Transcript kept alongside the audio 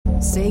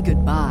Say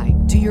goodbye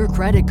to your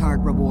credit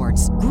card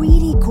rewards.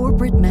 Greedy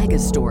corporate mega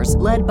stores,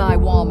 led by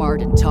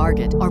Walmart and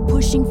Target, are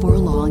pushing for a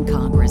law in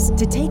Congress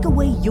to take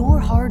away your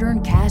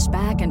hard-earned cash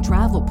back and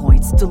travel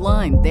points to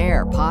line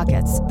their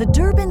pockets. The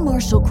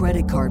Durbin-Marshall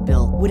credit card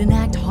bill would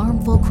enact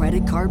harmful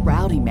credit card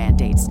routing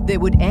mandates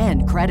that would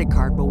end credit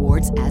card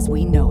rewards as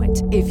we know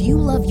it. If you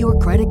love your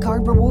credit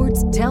card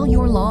rewards, tell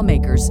your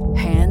lawmakers,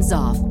 hands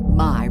off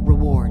my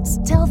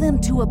rewards. Tell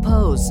them to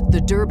oppose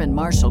the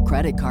Durbin-Marshall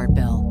credit card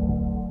bill.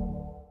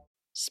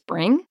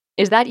 Spring?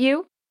 Is that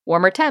you?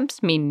 Warmer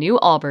temps mean new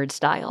Allbirds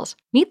styles.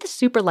 Meet the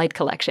Super Light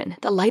Collection,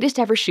 the lightest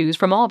ever shoes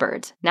from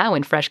Allbirds, now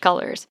in fresh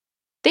colors.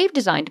 They've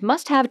designed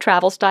must-have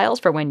travel styles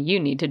for when you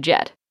need to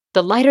jet.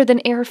 The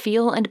lighter-than-air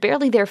feel and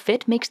barely-there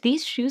fit makes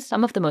these shoes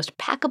some of the most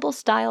packable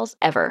styles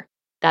ever.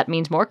 That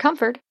means more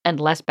comfort and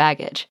less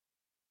baggage.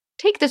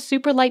 Take the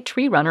Super Light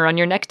Tree Runner on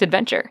your next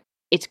adventure.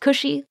 Its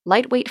cushy,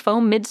 lightweight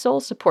foam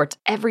midsole supports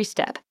every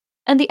step,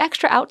 and the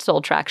extra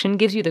outsole traction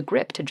gives you the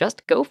grip to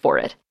just go for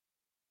it.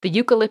 The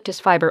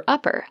eucalyptus fiber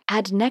upper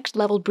adds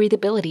next-level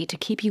breathability to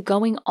keep you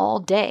going all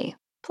day.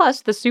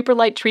 Plus, the Super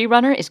Light Tree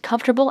Runner is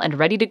comfortable and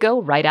ready to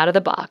go right out of the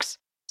box.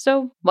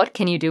 So, what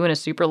can you do in a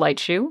super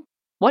light shoe?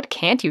 What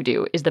can't you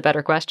do is the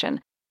better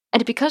question.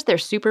 And because they're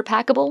super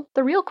packable,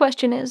 the real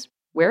question is,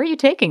 where are you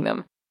taking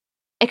them?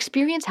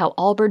 Experience how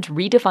Allbirds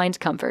redefines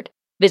comfort.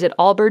 Visit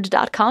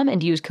allbirds.com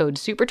and use code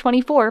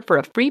SUPER24 for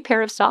a free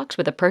pair of socks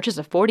with a purchase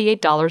of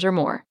 $48 or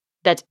more.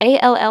 That's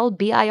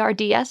ALLBIRDS.com,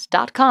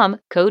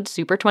 code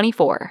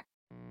SUPER24.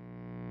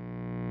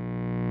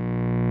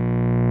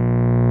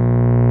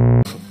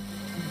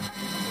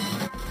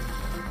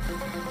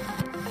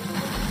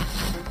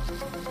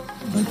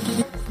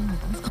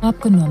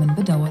 Abgenommen,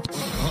 bedauert.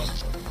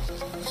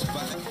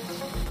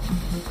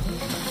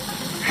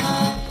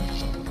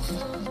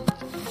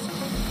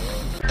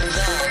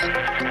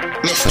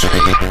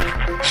 Mystery.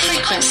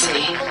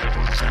 Frequency.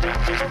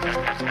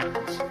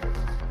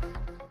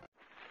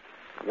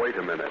 Wait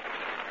a minute.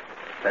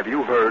 Have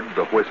you heard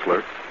the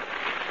Whistler?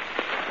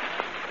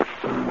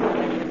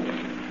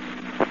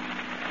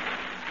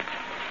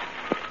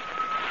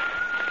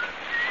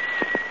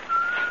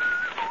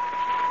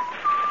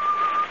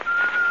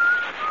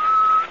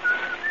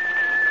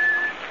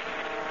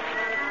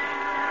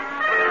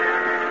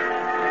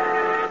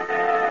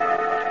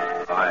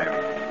 I'm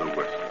the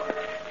Whistler.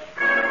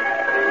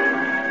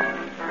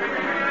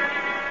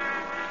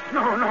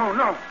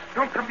 No.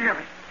 Don't come near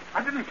me.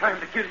 I didn't plan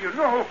to kill you,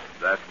 no.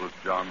 That was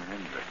John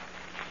Hendrick.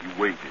 He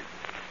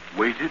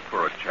waited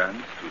for a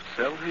chance to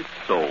sell his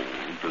soul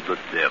to the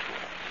devil.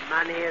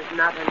 Money is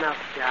not enough,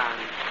 John.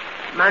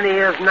 Money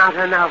is not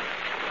enough.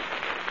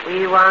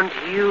 We want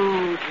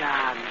you,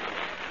 John.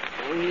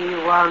 We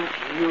want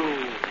you.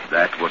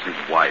 That was his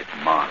wife,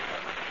 Martha,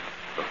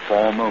 the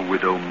former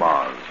widow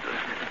Marsden.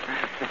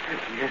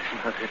 Yes,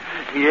 Mother.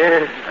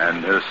 Yes.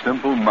 And her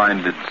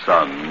simple-minded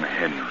son,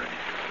 Henry.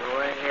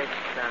 Go ahead,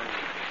 son.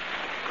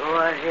 Go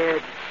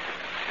ahead.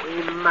 We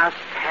must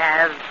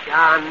have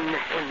John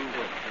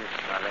Hendrick.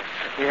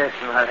 Yes,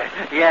 Mother.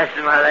 Yes,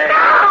 Mother.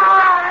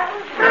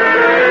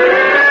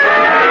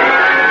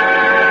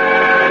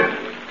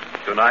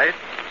 Tonight,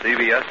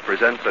 CBS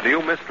presents a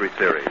new mystery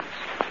series,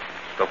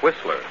 The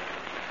Whistler.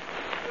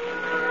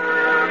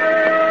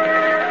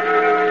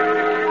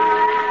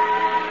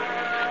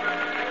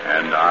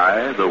 And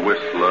I, the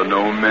Whistler,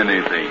 know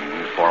many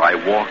things, for I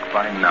walk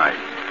by night.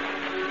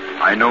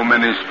 I know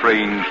many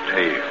strange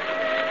tales,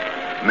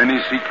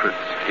 many secrets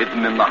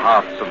hidden in the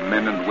hearts of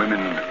men and women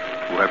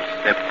who have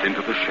stepped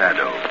into the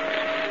shadows.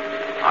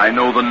 I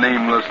know the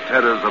nameless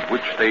terrors of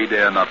which they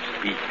dare not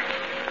speak.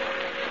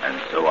 And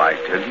so I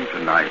tell you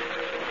tonight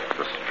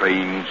the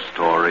strange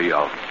story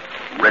of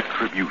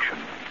retribution.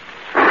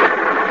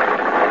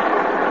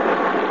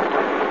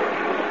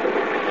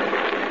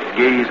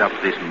 Gaze up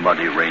this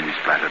muddy,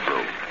 rain-splattered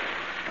road.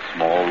 A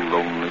small,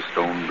 lonely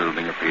stone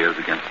building appears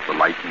against the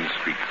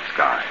lightning-streaked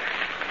sky.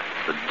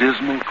 The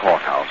dismal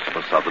courthouse of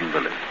a southern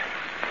village.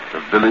 The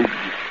village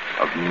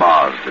of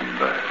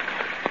Marsdenburg.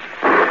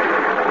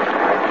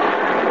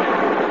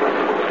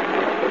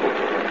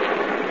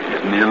 It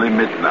is nearly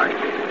midnight.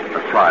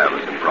 A trial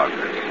is in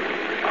progress.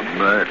 A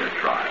murder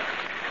trial.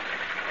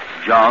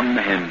 John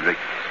Hendrick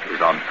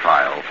is on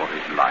trial for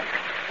his life.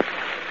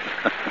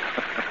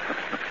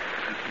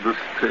 The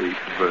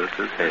state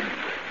versus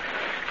Hendrick.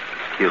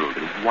 Killed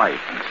his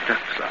wife and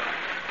stepson.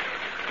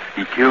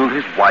 He killed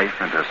his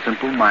wife and her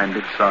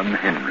simple-minded son,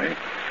 Henry,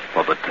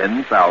 for the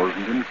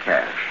 $10,000 in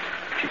cash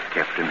she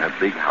kept in her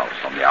big house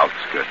on the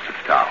outskirts of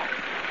town.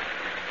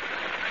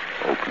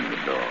 Open the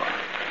door.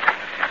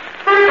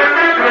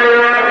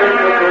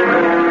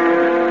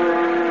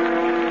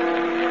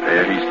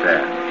 There he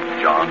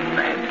stands, John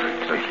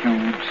Hendricks, a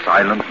huge,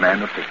 silent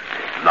man of 50,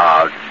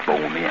 large,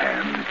 bony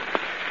hands.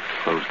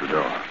 Close the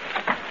door.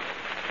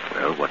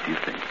 Well, what do you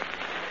think?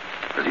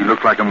 Does he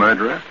look like a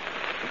murderer?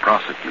 The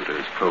prosecutor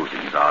is closing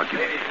his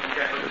argument. Ladies and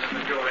gentlemen of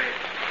the jury,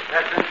 it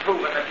has been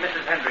proven that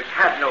Mrs. Hendricks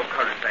had no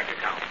current bank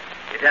account.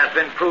 It has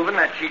been proven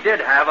that she did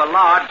have a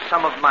large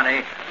sum of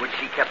money which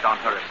she kept on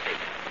her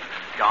estate.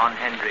 John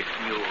Hendricks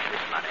knew of this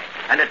money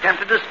and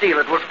attempted to steal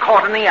it, was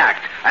caught in the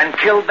act and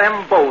killed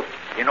them both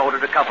in order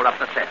to cover up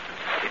the theft.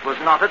 It was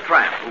not a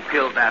tramp who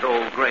killed that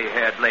old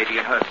gray-haired lady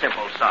and her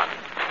simple son.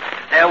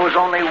 There was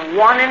only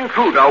one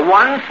intruder,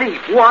 one thief,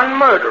 one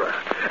murderer.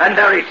 And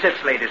there he sits,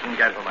 ladies and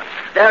gentlemen.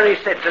 There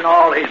he sits in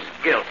all his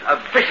guilt,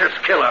 a vicious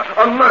killer,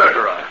 a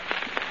murderer.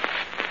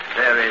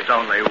 There is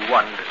only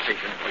one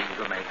decision for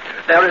you to make.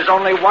 There is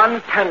only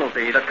one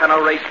penalty that can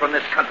erase from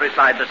this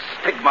countryside the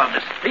stigma of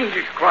this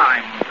fiendish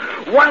crime.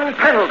 One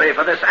penalty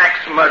for this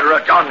axe murderer,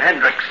 John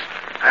Hendricks.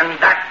 And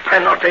that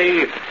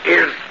penalty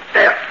is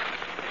death.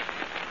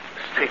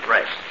 State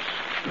rests.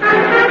 Ladies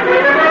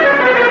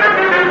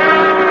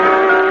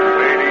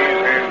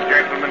and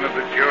gentlemen of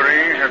the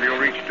jury, have you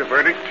reached a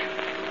verdict?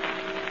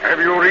 Have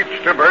you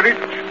reached a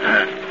verdict?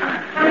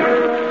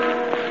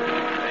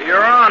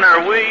 Your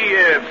Honor, we,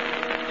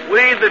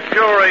 the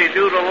jury,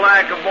 due to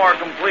lack of more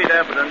complete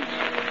evidence,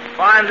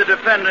 find the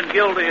defendant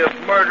guilty of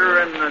murder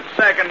in the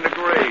second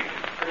degree.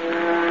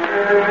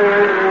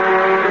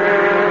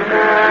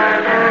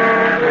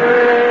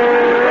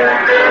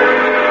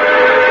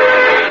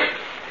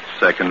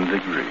 Second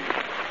degree.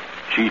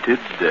 Cheated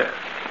death.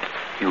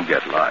 You'll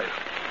get life.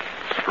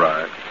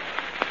 Surprise?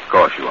 Of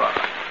course you are.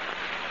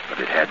 But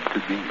it had to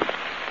be.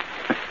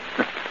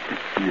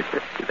 Yes,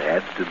 it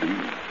had to be.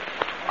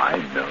 I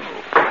know.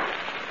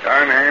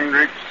 John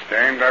Hendricks,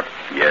 stand up.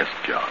 Yes,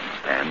 John,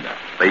 stand up.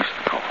 Face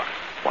the court.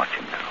 Watch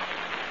him now.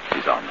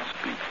 He's on the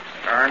speak.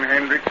 John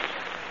Hendricks,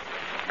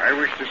 I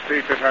wish to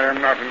state that I am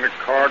not in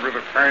accord with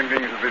the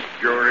findings of this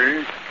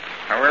jury.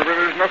 However,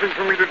 there's nothing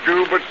for me to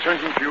do but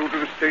sentence you to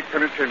the state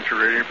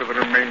penitentiary for the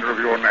remainder of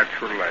your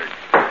natural life.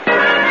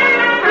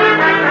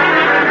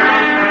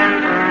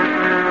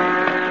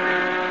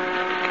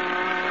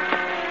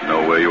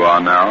 Know where you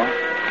are now?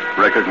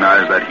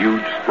 Recognize that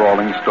huge,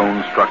 sprawling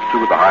stone structure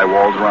with the high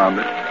walls around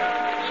it?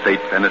 State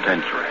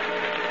penitentiary.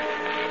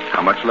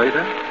 How much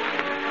later?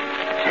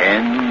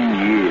 10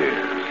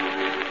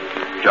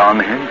 years. John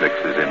Hendricks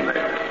is in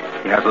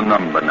there. He has a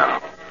number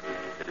now.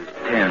 It is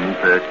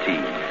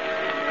 1013.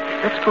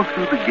 Let's go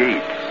through the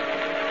gates.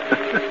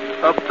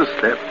 Up the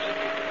steps.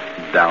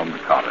 Down the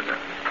corridor.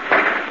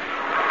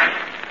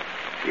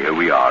 Here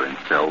we are in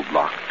cell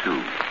block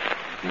 2.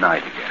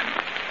 Night again.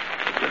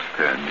 Just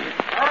turned in.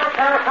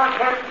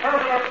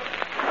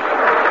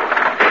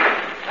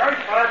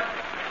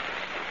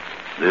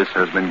 This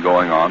has been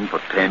going on for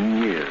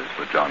 10 years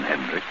for John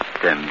Hendricks,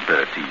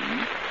 1013,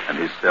 and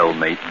his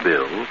cellmate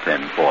Bill,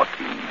 1014.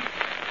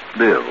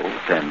 Bill,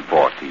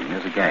 1014,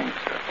 is a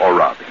gangster, or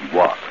rather he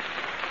was.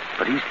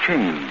 But he's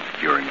changed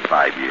during the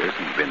 5 years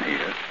he's been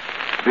here.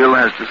 Bill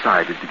has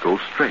decided to go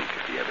straight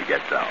if he ever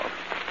gets out,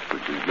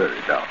 which is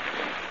very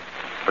doubtful.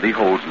 But he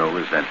holds no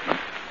resentment,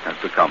 has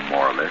become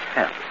more or less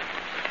happy.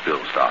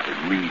 Bill started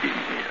reading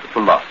here,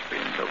 philosophy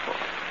and so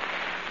forth.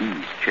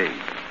 He's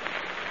changed.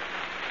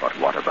 But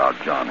what about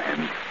John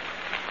Hendricks?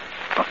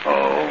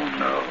 Oh,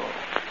 no.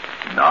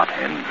 Not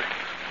Hendricks.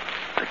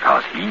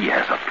 Because he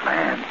has a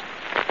plan.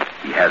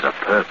 He has a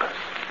purpose.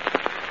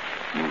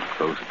 Move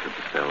closer to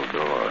the cell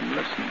door and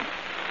listen.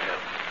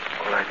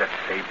 All I got to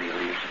say, Bill,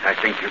 is I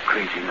think you're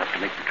crazy enough to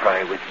make the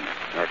try with me.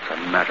 That's a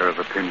matter of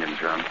opinion,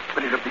 John.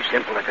 But it'll be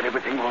simple. I got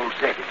everything all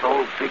set. It's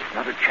all fixed.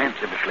 Not a chance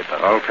of a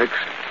slip-up. All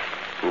fixed?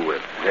 Who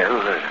with? Well,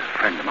 a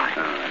friend of mine.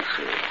 Oh, I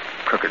see.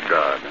 Crooked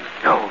guard.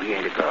 No, he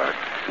ain't a guard.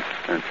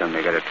 And then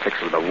they got it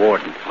fixed with a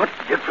warden. What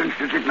difference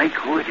does it make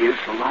who it is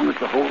so long as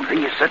the whole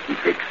thing is set and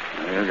fixed?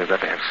 Well, you've got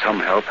to have some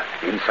help,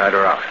 inside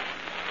or out.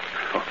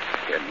 Oh,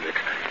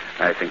 Hendricks,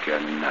 I think you're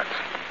nuts.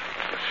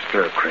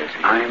 Stir crazy.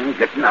 I'm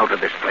getting out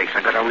of this place.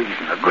 I got a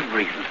reason, a good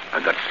reason.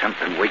 I got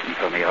something waiting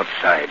for me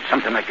outside,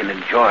 something I can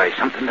enjoy,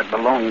 something that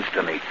belongs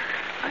to me.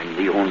 I'm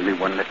the only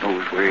one that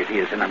knows where it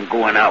is, and I'm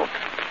going out.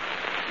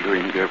 You're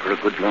in here for a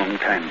good long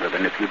time, brother,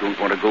 and if you don't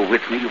want to go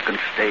with me, you can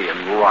stay and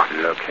rot.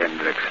 Look,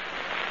 Hendricks,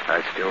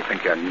 I still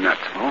think you're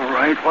nuts. All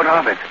right, what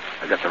of it?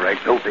 I got the right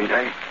dope, ain't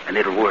I? And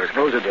it'll work.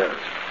 Suppose it does.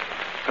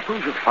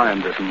 Suppose you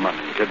find this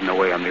money hidden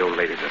away on the old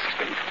lady's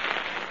estate.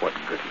 What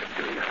good will it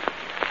do you?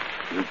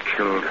 You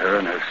killed her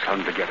and her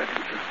son to get it,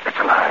 didn't you? That's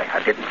a lie. I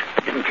didn't.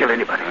 I didn't kill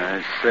anybody.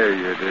 I say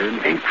you did.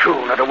 It ain't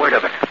true, not a word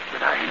of it.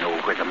 But I know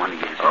where the money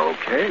is.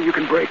 Okay, you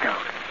can break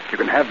out. You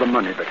can have the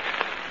money, but...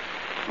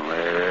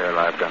 Well,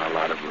 I've done a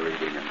lot of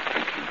reading and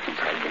thinking since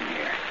I've been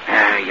here.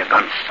 Ah, you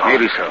gone soft.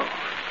 Maybe so.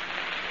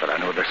 But I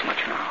know this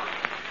much now.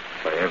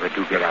 If I ever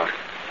do get out,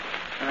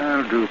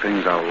 I'll do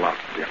things a lot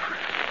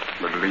different.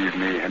 Believe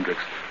me,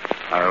 Hendricks,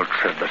 I'll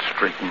tread the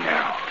straight and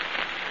narrow.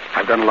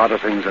 I've done a lot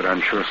of things that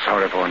I'm sure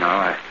sorry for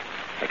now.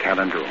 I can't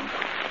undo them.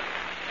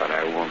 But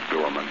I won't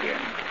do them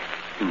again.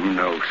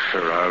 No,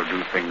 sir, I'll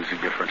do things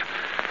different.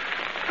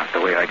 Not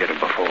the way I did them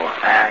before.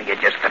 Ah, you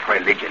just got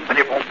religion, but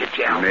it won't get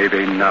you out.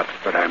 Maybe not,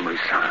 but I'm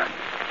resigned.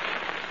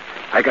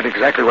 I got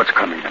exactly what's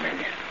coming to me.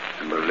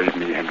 And believe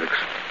me, Hendricks,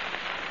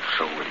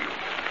 so will you.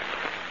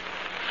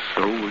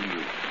 So will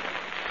you.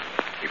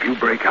 If you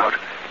break out,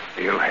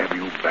 they'll have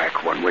you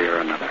back one way or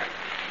another.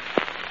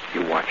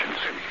 You watch and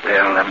see.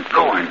 Well, I'm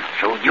going,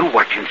 so you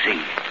watch and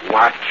see.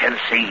 Watch and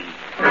see.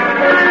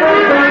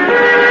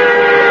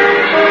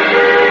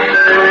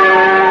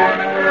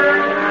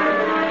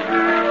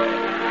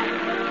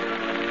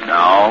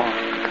 Now,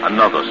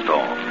 another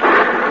storm.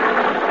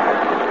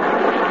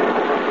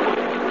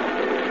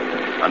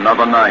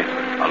 Another night,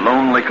 a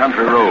lonely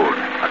country road,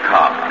 a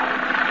car.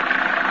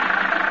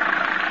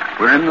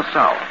 We're in the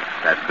south.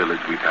 That village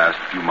we passed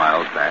a few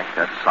miles back,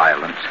 that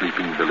silent,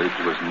 sleeping village,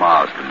 was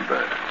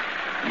Marsdenburg.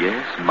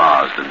 Yes,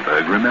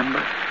 Marsdenburg, remember?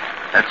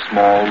 That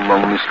small,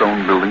 lonely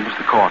stone building was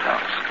the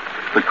courthouse.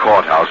 The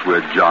courthouse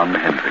where John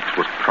Hendricks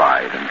was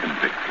tried and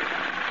convicted.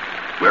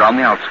 We're on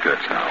the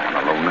outskirts now,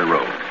 on a lonely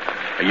road.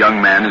 A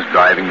young man is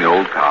driving the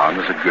old car, and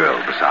there's a girl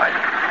beside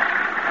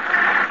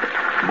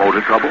him.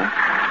 Motor trouble?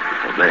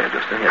 Oh, there,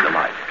 just ahead, a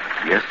light.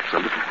 Yes, it's a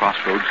little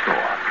crossroads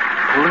store.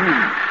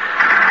 Police.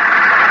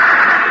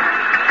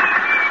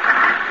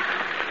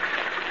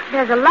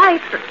 There's a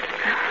light, but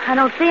I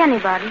don't see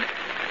anybody.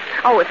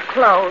 Oh, it's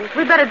closed.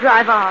 We better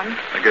drive on.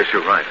 I guess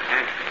you're right.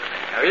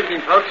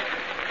 Evening, folks.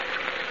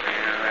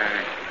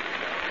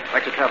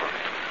 What's your trouble?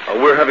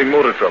 We're having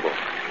motor trouble.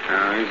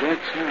 Oh, is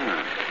it?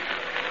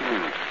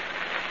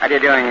 What are you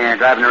doing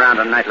driving around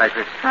on a night like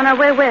this? On our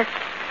way west.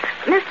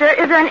 Mister,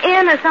 is there an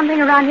inn or something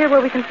around here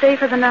where we can stay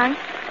for the night?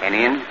 An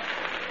inn?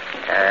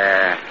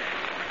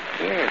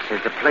 Yes,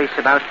 there's a place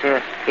about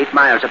 8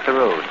 miles up the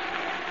road.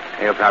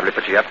 They'll probably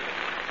put you up.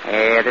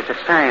 There's a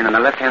sign on the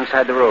left-hand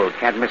side of the road.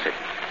 Can't miss it.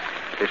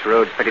 This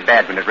road's pretty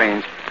bad when it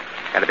rains.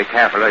 Gotta be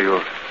careful or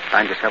you'll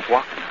find yourself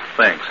walking.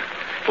 Thanks.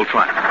 We'll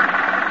try.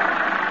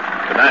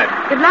 Good night.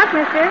 Good luck,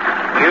 mister.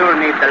 You'll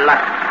need the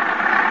luck.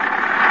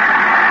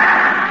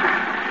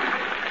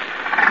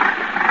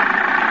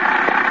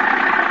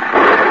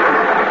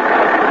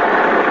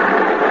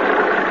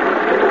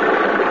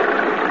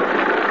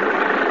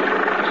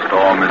 The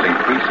storm is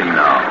increasing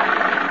now.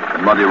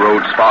 The muddy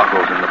road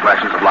sparkles in the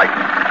flashes of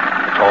lightning.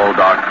 Tall,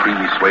 dark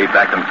trees sway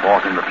back and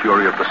forth in the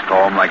fury of the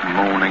storm like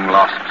moaning,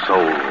 lost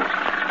souls.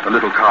 The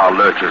little car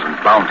lurches and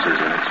bounces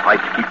in its fight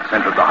to keep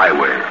center of the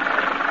highway.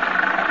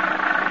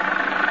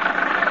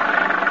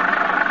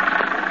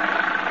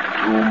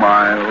 2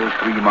 miles,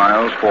 3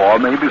 miles, 4,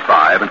 maybe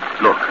 5, and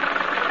look,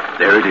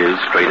 there it is,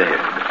 straight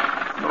ahead.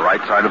 On the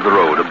right side of the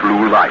road, a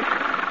blue light.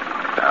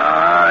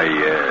 Ah,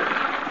 yes,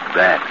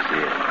 that's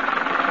it.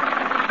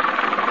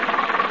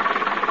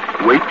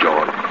 Wait,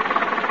 George.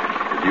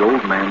 Did the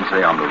old man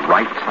say on the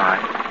right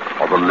side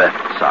or the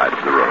left side of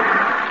the road?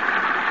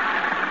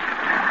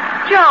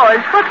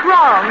 George, what's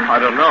wrong? I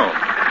don't know.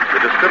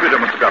 The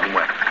distributor must have gotten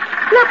wet.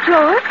 Look,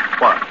 George.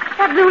 What?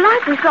 That blue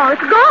light we saw,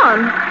 it's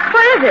gone.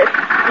 Where is it?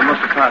 We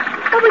must have passed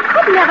it. Oh, we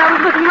couldn't have. I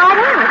was looking right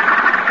at it.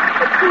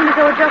 It seemed as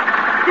though it just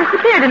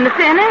disappeared in the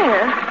thin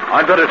air.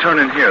 I'd better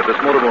turn in here. This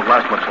motor won't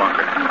last much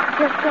longer.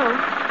 Just so.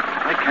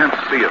 I can't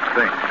see a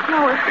thing.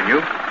 No, Can you?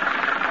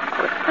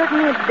 It's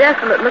certainly a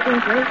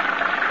desolate-looking place.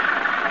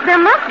 There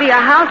must be a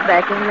house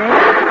back in there.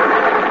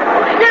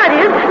 There it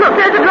is. Look,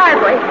 there's a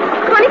driveway.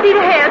 20 feet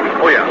ahead.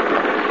 Oh, yeah.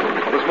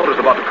 Well, this motor's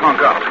about to conk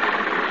out.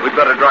 We'd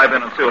better drive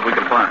in and see what we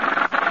can find.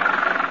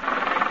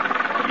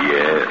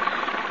 Yes.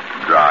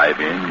 Drive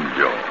in,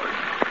 George.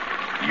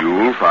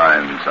 You'll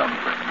find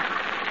something.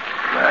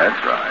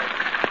 That's right.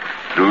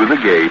 Through the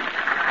gate.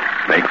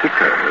 Make the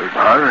curve.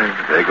 Hurry.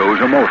 There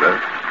goes a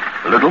motor.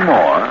 A little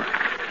more.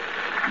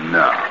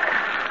 Now.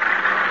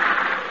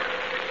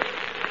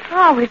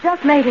 Oh, we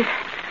just made it.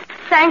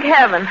 Thank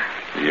heaven.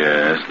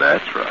 Yes,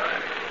 that's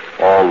right.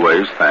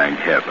 Always thank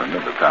heaven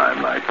at a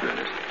time like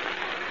this.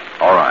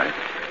 All right.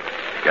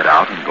 Get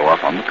out and go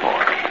up on the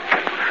porch.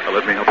 Now,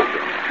 let me help you.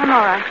 I'm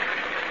all right.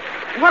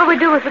 What do we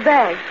do with the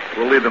bags?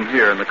 We'll leave them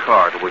here in the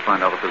car till we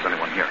find out if there's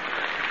anyone here.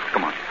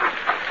 Come on.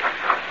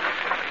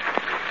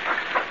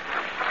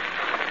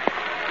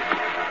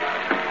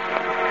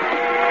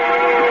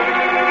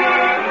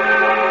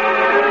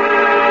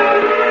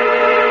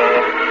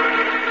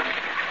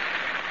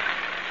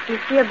 You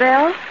see a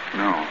bell?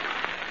 No.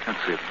 Can't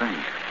see a thing.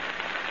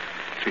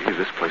 Gee,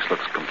 this place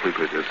looks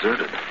completely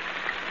deserted.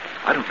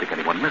 I don't think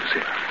anyone lives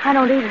here. I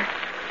don't either.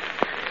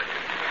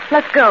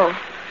 Let's go.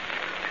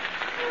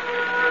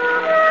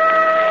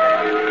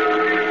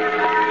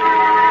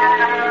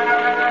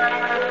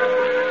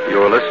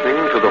 You're listening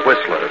to The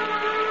Whistler.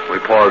 We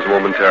pause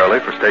momentarily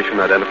for station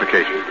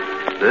identification.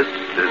 This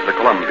is the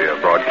Columbia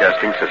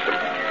Broadcasting System.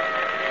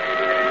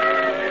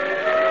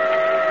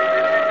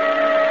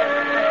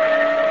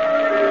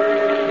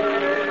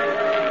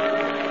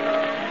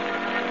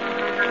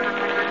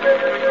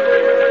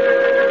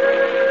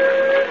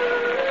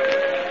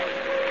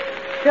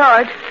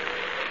 George,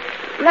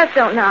 let's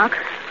don't knock.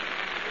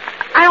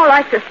 I don't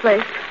like this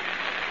place.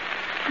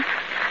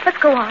 Let's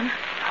go on.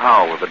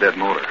 How with a dead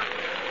motor?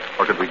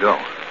 Where could we go?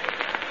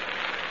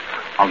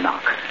 I'll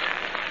knock.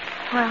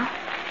 Well,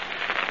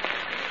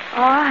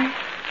 all right.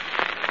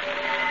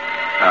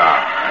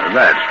 Ah,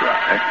 that's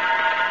right.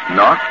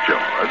 Knock,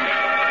 George.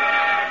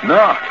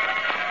 Knock.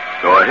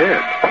 Go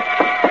ahead.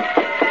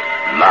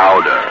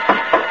 Louder.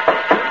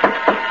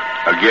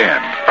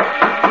 Again.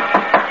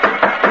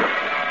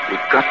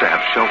 got to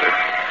have shelter.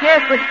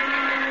 Yes, we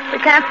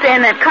can't stay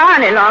in that car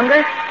any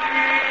longer.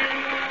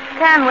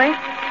 Can we?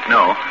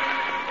 No.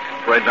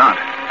 Afraid not.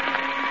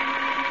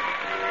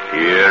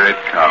 Here it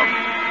comes.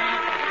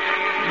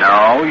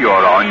 Now you're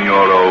on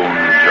your own,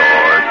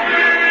 George.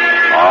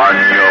 On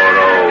your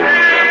own.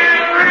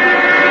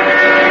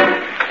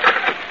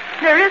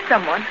 There is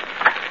someone.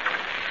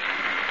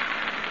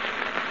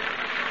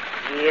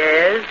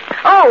 Yes?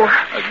 Oh.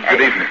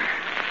 Good evening.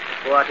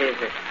 What is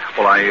it?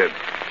 Well,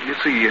 you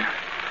see,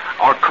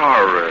 our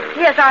car...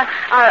 Yes,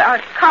 our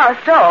car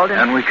stalled.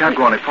 And we can't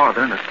go any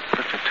farther, and it's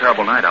such a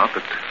terrible night out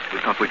that we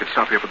thought we could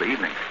stop here for the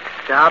evening.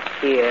 Stop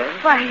here?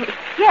 Why,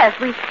 yes,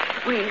 we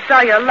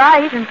saw your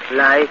light and...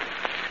 Light?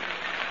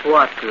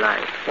 What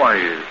light?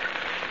 Why,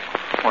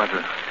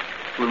 the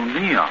blue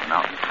neon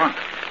out in front.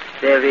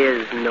 There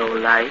is no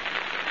light.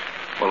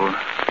 Well,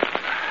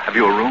 have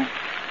you a room?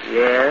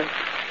 Yes,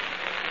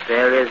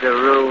 there is a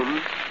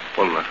room.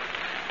 Well,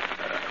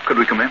 could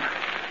we come in?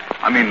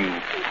 I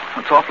mean,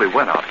 it's awfully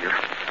wet out here.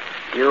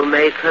 You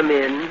may come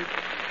in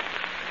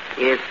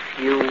if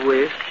you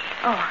wish.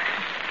 Oh,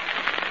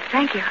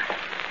 thank you.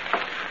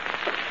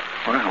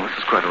 Well, this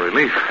is quite a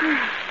relief.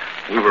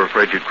 We were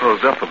afraid you'd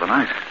closed up for the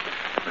night,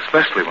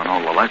 especially when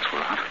all the lights were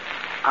out.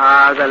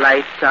 Are the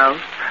lights out?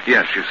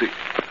 Yes, you see.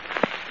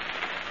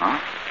 Huh?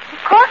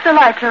 Of course the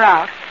lights are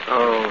out.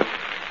 Oh,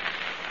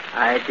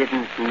 I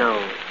didn't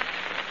know.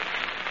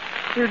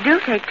 You do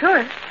take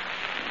tourists.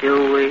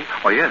 Do we?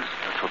 Oh, yes,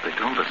 that's what they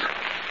told us.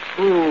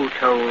 Who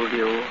told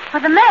you?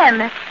 Well, the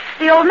man,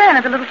 the old man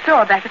at the little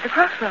store back at the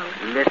crossroads.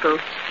 Little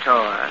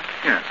store?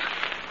 Yes,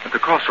 at the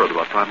crossroad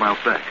about 5 miles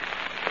back.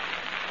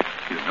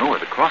 You know where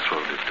the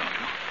crossroad is, don't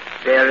you?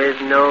 There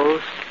is no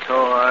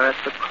store at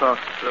the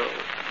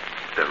crossroads.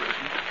 There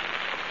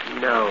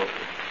isn't? No.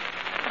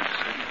 I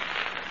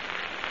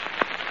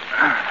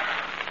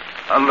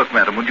see. Look,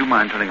 madam, would you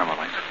mind turning on the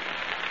lights?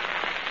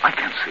 I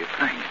can't see a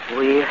thing.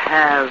 We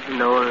have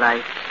no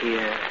lights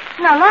here.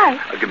 No light?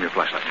 Give me a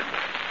flashlight, Jim.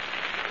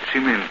 She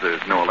means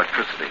there's no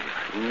electricity.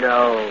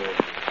 No.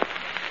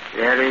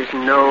 There is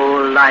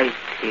no light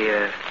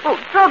here. Well,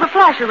 throw the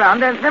flash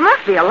around. There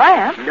must be a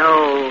lamp.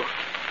 No.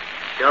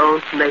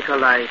 Don't make a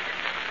light.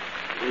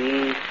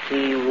 We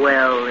see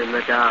well in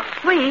the dark.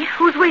 We?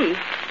 Who's we?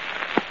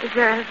 Is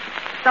there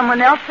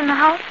someone else in the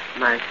house?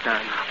 My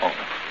son. Oh,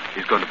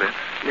 he's gone to bed?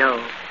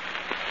 No.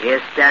 He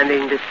is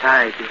standing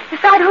beside you.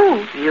 Beside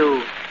who?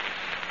 You.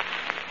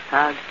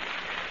 Son.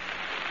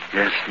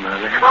 Yes,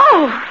 Mother.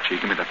 Oh! Gee,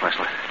 give me that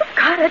flashlight.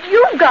 Got it.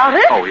 You got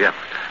it. Oh, yeah.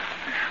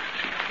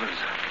 Gee, Liz.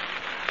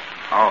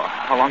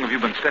 How long have you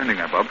been standing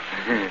there, Bub?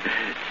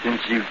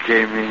 Since you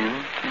came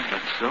in.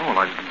 That's so. Well,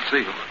 I didn't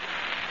see you.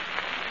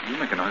 You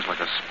make a noise like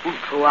a spook.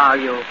 Who are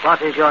you?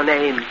 What is your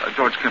name?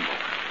 George Kimball.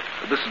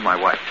 This is my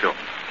wife, Joan.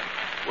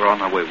 We're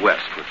on our way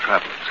west with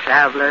travelers.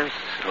 Travelers?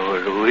 So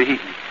are we.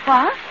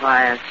 What?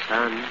 Quiet,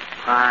 son.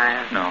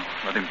 Quiet. No,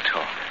 let him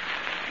talk.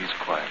 He's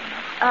quiet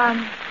enough.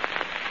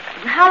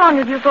 How long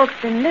have you folks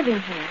been living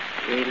here?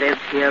 We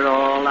lived here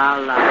all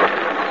our lives.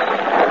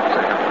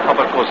 How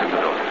about closing the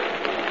door?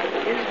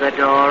 Is the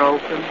door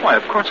open? Why,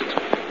 of course it's...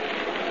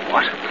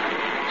 What?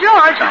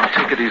 George! Now,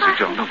 take it easy,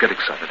 Joan. Don't get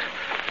excited.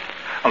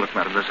 Oh, look,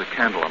 madam, there's a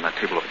candle on that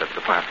table over there at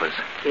the fireplace.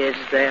 Is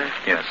there?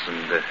 Yes,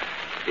 and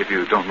if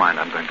you don't mind,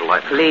 I'm going to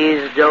light it.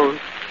 Please don't.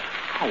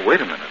 Oh,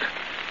 wait a minute.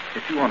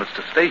 If you want us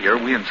to stay here,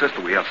 we insist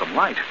that we have some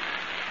light.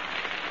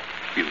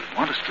 You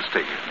want us to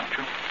stay here, don't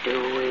you?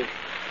 Do we?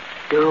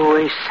 Do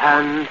we,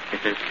 son?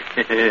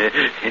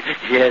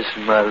 Yes,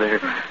 Mother.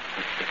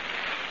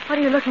 What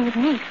are you looking at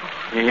me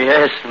for?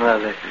 Yes,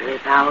 Mother.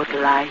 Without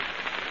light?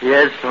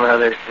 Yes,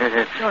 Mother.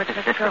 George,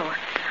 let's go.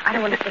 I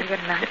don't want to stay here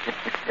tonight.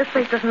 This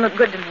place doesn't look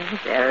good to me.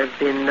 There has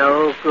been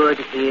no good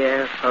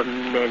here for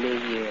many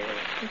years.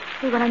 You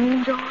see what I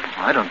mean, George?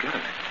 I don't get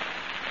it.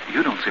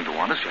 You don't seem to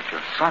want us, yet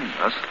your son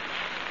does.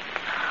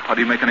 How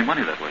do you make any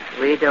money that way?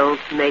 We don't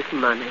make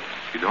money.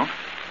 You don't?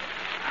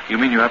 You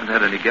mean you haven't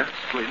had any guests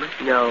lately?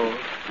 No,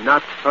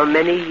 not for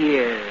many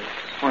years.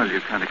 Well,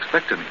 you can't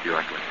expect any if you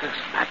act like this.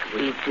 But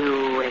we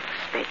do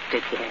expect a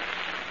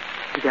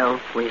guest.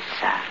 Don't we,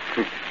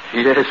 son?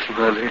 Yes,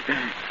 Mother.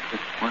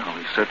 Well,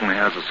 he certainly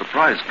has a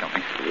surprise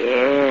coming.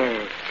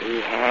 Yes,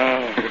 he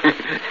has.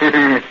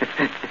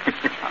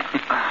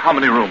 How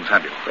many rooms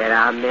have you? There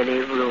are many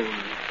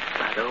rooms,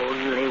 but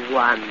only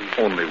one.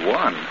 Only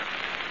one?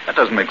 That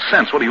doesn't make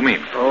sense. What do you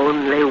mean?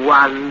 Only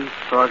one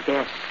for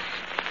guests.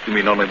 You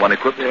mean only one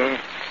equipped?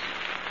 Yes.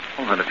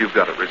 Well, then if you've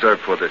got it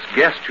reserved for this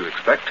guest you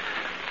expect,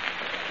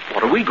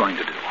 what are we going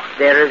to do?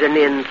 There is an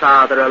inn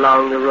farther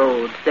along the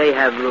road. They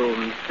have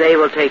rooms. They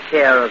will take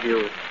care of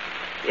you.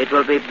 It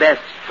will be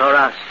best for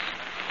us.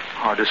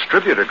 Our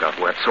distributor got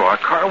wet, so our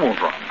car won't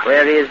run.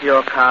 Where is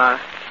your car?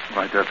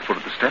 Right there at the foot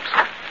of the steps.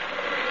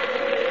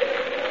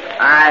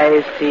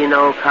 I see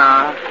no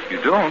car.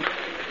 You don't?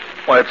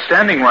 Why, it's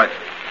standing right...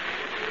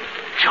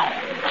 Joan.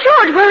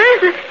 George, where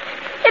is it?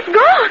 It's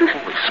gone.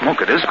 Holy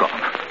smoke, it is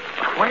gone.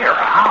 But where?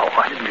 How?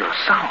 I didn't hear a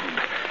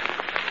sound.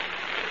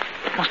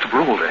 It must have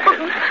rolled ahead.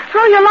 Well,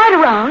 throw your light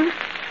around.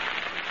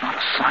 Not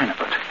a sign of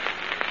it.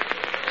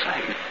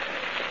 Say,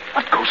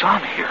 what goes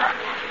on here?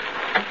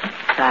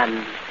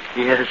 Son.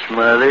 Yes,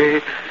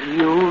 Mother.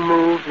 You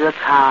move the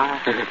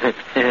car.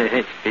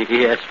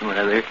 Yes,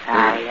 Mother.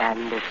 I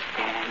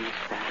understand,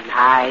 son.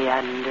 I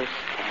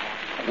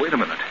understand. Wait a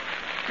minute.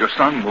 Your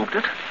son moved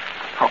it?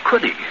 How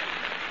could he?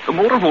 The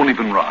motor won't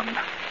even run.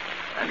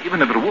 And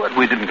even if it would,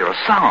 we didn't hear a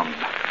sound.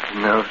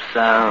 No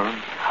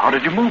sound. How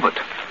did you move it?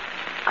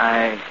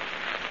 I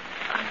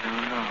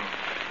don't know.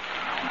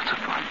 Oh, that's a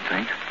fine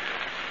thing.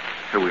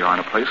 Here we are in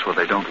a place where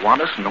they don't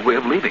want us and no way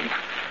of leaving.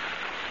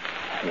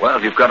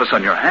 Well, you've got us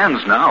on your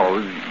hands now.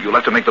 You'll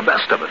have to make the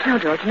best of it. No,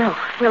 George, no.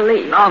 We'll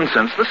leave.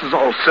 Nonsense. This is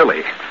all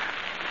silly.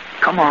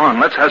 Come on,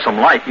 let's have some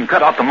light and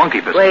cut out the monkey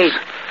business. Wait.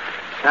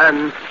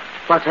 Son,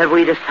 what have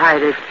we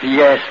decided?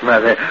 Yes,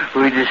 Mother.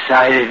 We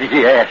decided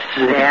yes.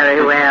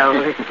 Very well.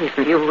 If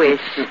you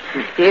wish.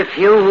 If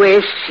you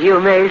wish, you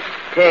may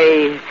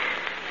stay.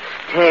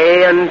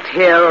 Stay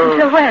until...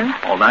 Until when?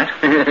 All night?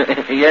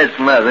 Yes,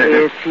 Mother.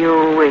 If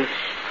you wish.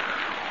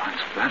 Oh,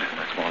 that's better.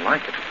 That's more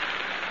like it.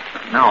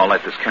 Now I'll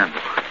light this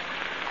candle.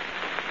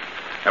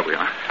 There we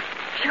are.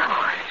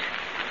 George,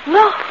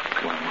 look.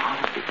 Well,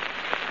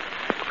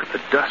 look at the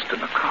dust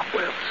and the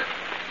cobwebs.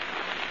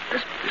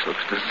 This place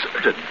looks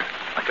deserted,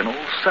 like an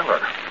old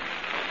cellar.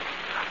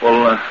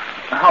 Well,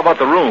 how about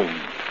the room?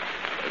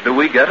 Do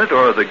we get it,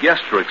 or the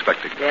guests we're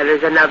expecting? There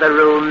is another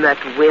room that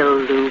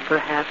will do,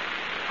 perhaps.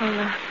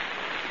 Well,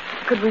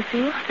 could we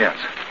see it? Yes.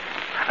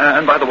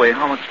 And by the way,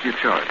 how much do you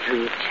charge?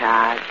 We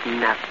charge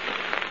nothing.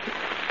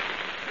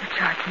 You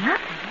charge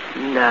nothing?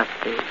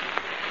 Nothing.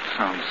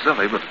 Sounds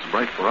silly, but it's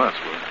right for us.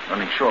 We're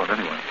running short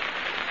anyway.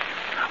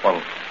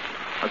 Well,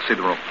 let's see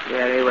the room.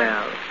 Very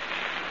well.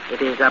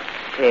 It is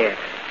upstairs.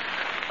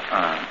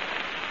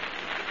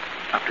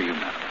 After you,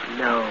 madam.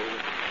 No.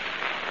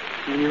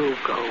 You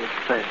go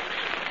first.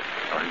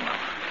 Very well.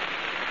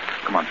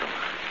 Come on, Joe.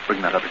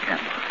 Bring that other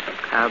candle.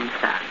 Come,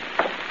 son.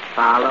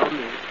 Follow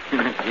me.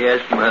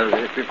 Yes,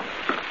 Mother.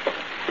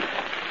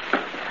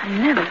 I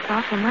never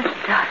saw so much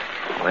dust.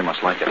 Well, they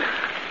must like it.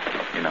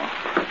 You know,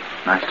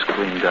 nice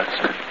clean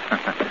dust.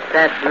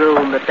 That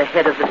room at the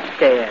head of the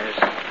stairs.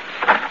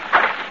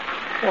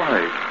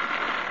 Why,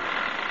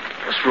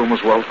 this room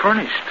was well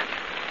furnished.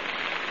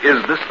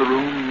 Is this the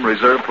room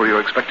reserved for your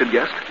expected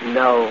guest?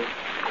 No.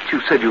 But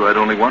you said you had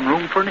only one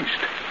room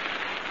furnished.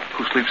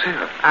 Who sleeps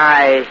here?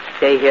 I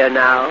stay here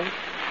now.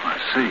 I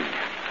see.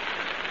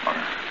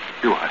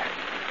 Do I?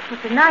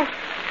 It's a nice,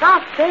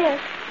 soft bed.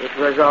 It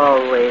was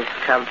always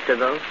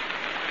comfortable.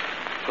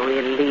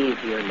 We'll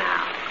leave you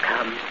now.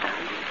 Come, son.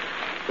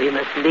 We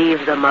must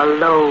leave them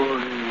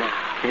alone now.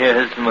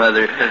 Yes,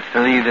 Mother.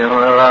 Leave them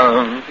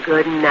alone.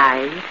 Good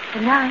night.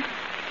 Good night.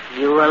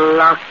 You will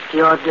lock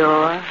your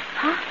door?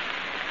 Huh?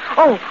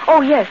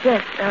 Oh, yes.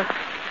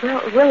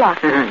 We'll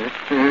lock it.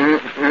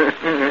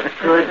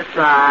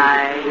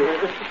 Goodbye.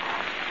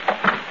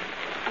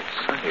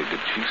 Say, did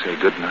she say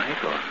good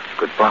night or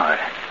goodbye?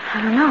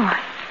 I don't know.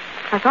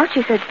 I thought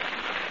she said...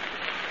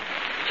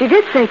 She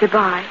did say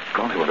goodbye.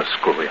 Golly, what a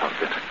screwy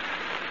outfit.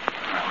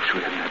 I wish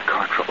we hadn't had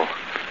car trouble.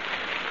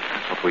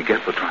 That's what we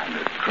get for trying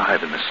to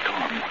drive in this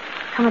storm.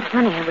 How much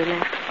money have we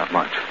left? Not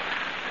much.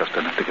 Just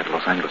enough to get to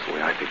Los Angeles the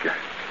way I figure.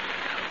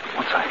 But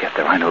once I get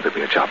there, I know there'll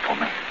be a job for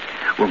me.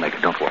 We'll make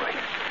it, don't worry.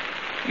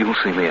 You'll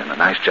see me in a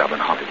nice job in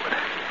Hollywood.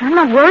 I'm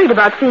not worried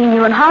about seeing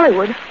you in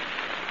Hollywood.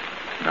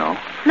 No?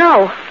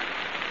 No.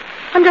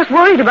 I'm just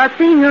worried about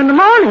seeing you in the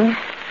morning.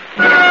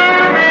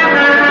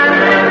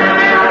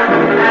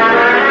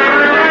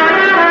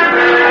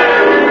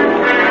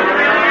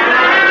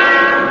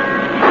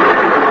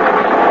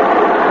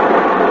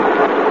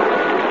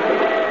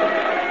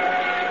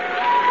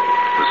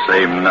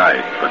 Same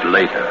night, but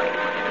later.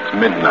 It's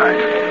midnight.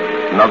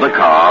 Another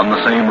car on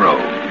the same road.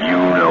 You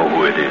know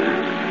who it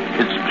is.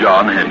 It's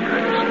John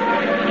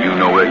Hendricks. You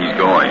know where he's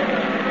going.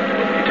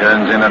 He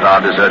turns in at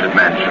our deserted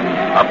mansion,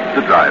 up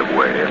the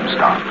driveway, and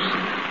stops.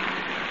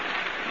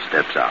 He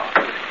steps out.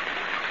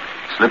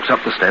 Slips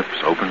up the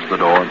steps, opens the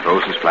door, and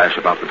throws his flash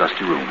about the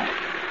dusty room.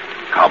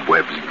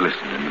 Cobwebs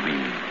glisten in the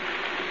beam.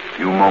 A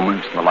few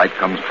moments, and the light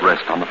comes to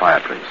rest on the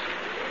fireplace.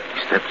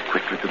 He steps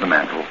quickly to the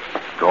mantel,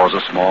 draws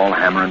a small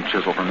hammer and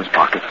chisel from his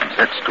pocket, and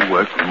sets to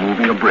work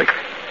removing a brick.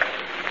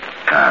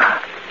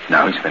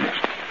 Now he's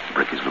finished. The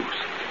brick is loose.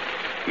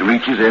 He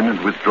reaches in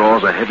and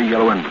withdraws a heavy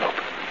yellow envelope.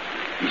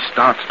 He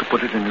starts to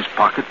put it in his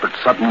pocket, but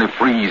suddenly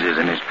freezes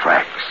in his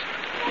tracks.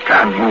 He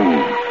can't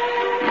move.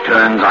 He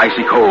turns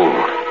icy cold.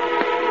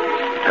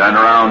 Turn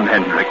around,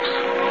 Hendricks.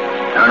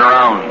 Turn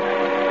around.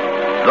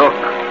 Look.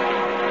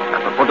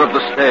 At the foot of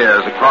the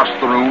stairs across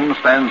the room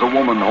stands a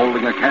woman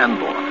holding a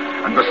candle,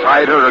 and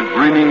beside her a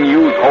grinning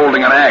youth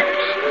holding an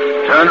axe.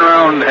 Turn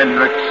around,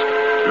 Hendricks.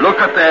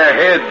 Look at their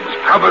heads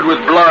covered with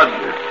blood.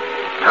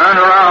 Turn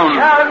around.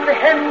 John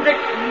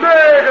Hendricks,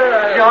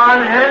 murderer.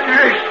 John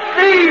Hendricks,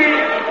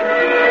 thief.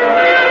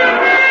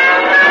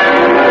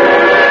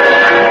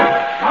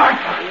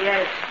 Martha.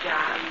 Yes,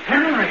 John.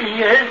 Henry.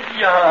 Yes,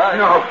 John.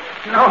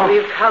 No.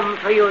 We've come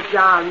for you,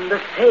 John,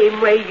 the same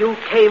way you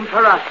came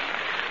for us.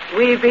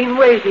 We've been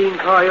waiting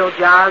for you,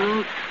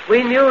 John.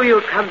 We knew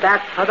you'd come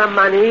back for the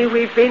money.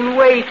 We've been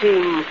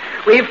waiting.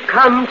 We've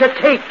come to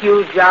take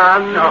you,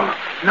 John. No.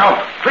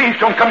 Please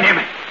don't come near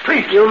me.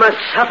 Please. You must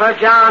suffer,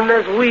 John,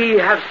 as we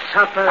have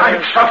suffered.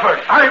 I've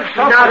suffered.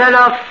 Not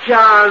enough,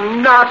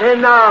 John. Not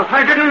enough.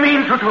 I didn't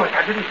mean to do it.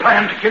 I didn't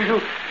plan to kill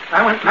you.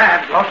 I went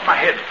mad, lost my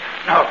head.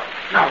 No,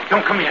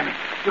 don't come near me.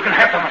 You can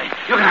have the money.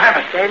 You can have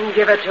it. Then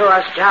give it to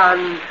us,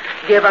 John.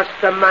 Give us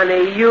the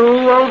money. You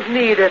won't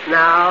need it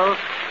now.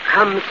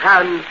 Come,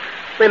 son.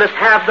 We must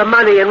have the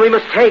money, and we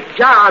must take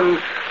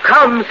John.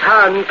 Come,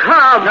 son,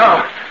 come.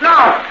 No.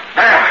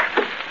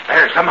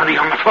 There's the money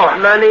on the floor.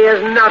 Money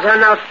is not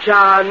enough,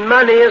 John.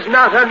 Money is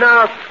not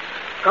enough.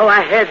 Go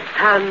ahead,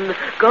 son.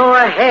 Go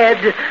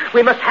ahead.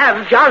 We must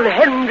have John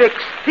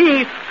Hendricks,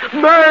 thief,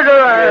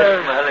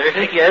 murderer.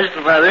 Yes,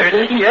 Mother.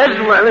 Yes,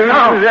 Mother.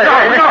 No.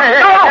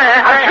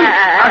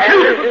 I'll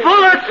shoot.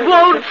 Bullets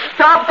won't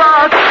stop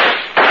us.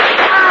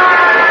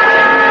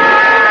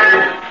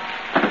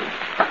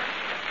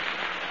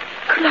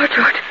 Good Lord,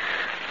 George.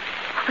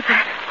 What was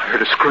that? I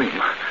heard a scream.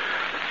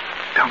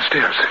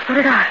 Downstairs. So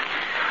did I.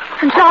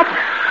 And shots.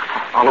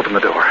 I'll open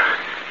the door.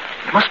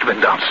 It must have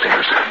been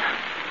downstairs.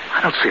 I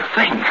don't see a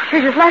thing.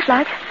 Here's your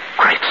flashlight.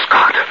 Great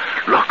Scott.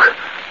 Look.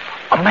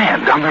 A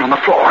man down there on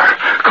the floor.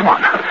 Come on.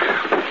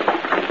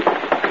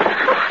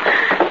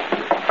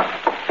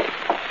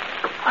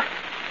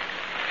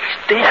 He's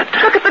dead.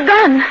 Look at the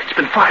gun. It's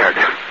been fired.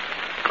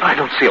 But I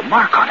don't see a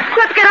mark on him.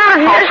 Let's get out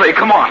of here. I'll say,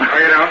 come on. No,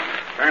 you don't.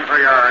 Stand where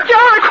you are.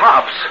 George!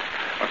 Cops.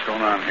 What's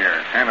going on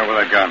here? Hand over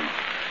that gun.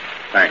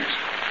 Thanks.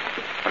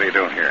 What are you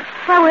doing here?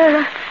 Well,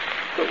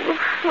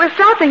 we're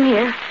stopping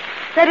here.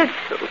 That is,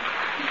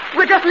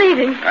 we're just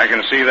leaving. I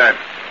can see that.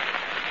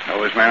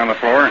 Know this man on the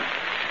floor?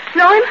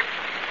 Know him?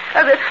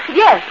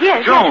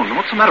 Yes. Joan,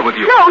 what's the matter with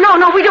you? No,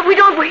 we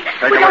don't.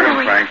 Take a look at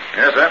him, Frank.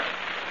 Yes, sir.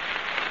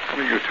 What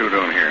are you two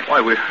doing here?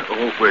 Why, we're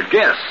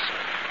guests.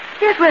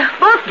 Yes, we're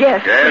both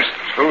guests. Guests?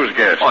 Who's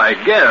guests? Why,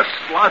 guests,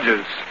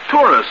 lodgers,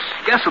 tourists,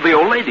 guests of the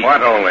old lady.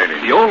 What old lady?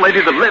 The old lady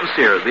that lives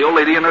here. The old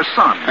lady and her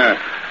son.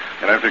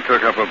 You'll have to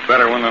cook up a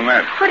better one than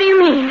that. What do you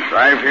mean?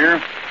 Drive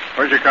here?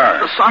 Where's your car?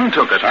 The son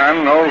took it.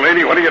 Son, old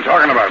lady, what are you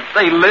talking about?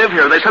 They live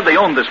here. They said they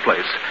owned this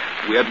place.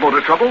 We had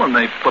motor trouble, and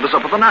they put us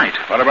up for the night.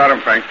 What about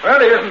him, Frank? Well,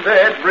 he isn't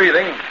dead,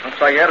 breathing.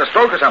 Looks like he had a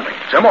stroke or something.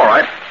 It's him, all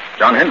right.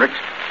 John Hendricks.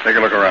 Take a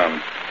look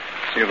around.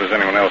 See if there's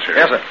anyone else here.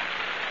 Yes, sir.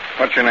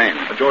 What's your name?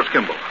 George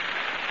Kimball.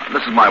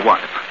 This is my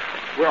wife.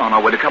 We're on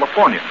our way to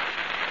California.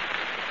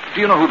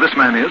 Do you know who this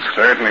man is?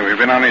 Certainly. We've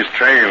been on his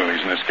trail.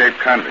 He's an escaped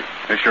convict.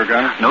 This your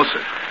gun? No,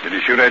 sir. Did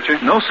he shoot at you?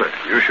 No, sir.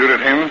 You shoot at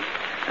him?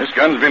 This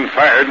gun's been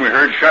fired, and we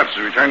heard shots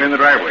as we turned in the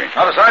driveway.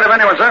 Not a sight of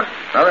anyone, sir.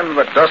 Nothing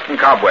but dust and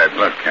cobwebs.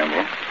 Look,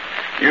 Kimball,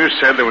 you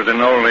said there was an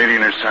old lady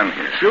and her son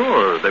here.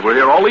 Sure. They were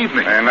here all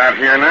evening. They're not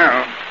here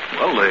now.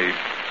 Well, they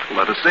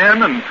let us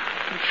in and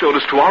showed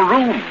us to our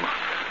room.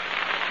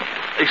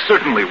 They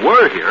certainly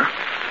were here.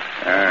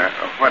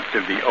 What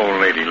did the old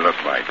lady look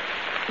like?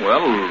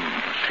 Well,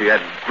 she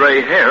had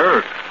gray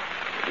hair,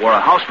 wore a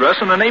house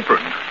dress and an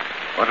apron.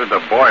 What did the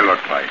boy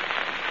look like?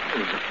 He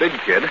was a big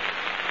kid,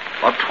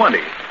 about 20.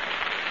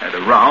 Had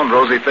a round,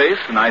 rosy face,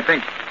 and I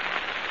think...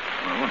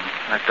 Well, in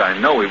fact, I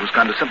know he was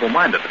kind of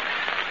simple-minded.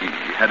 He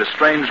had a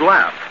strange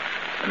laugh,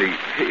 and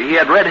he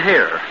had red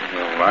hair.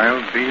 Well,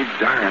 I'll be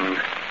darned.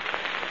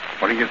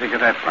 What do you think of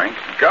that, Frank?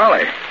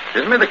 Golly,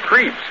 gives me the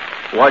creeps.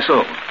 Why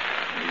so?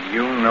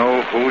 You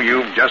know who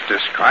you've just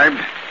described?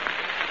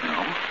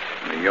 No.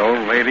 The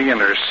old lady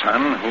and her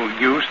son who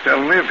used to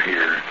live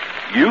here.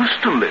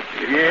 Used to live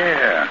here?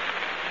 Yeah.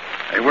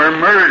 They were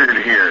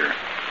murdered here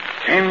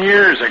 10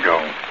 years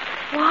ago.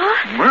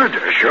 What?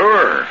 Murder?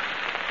 Sure.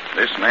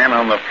 This man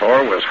on the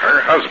floor was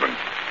her husband,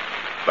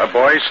 the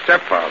boy's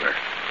stepfather.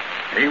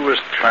 He was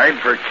tried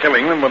for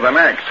killing them with an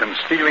axe and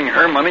stealing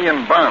her money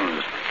and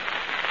bonds.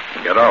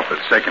 He got off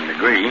at second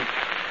degree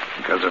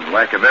because of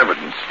lack of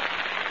evidence.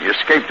 He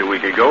escaped a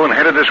week ago and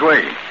headed this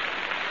way.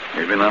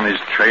 We've been on his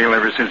trail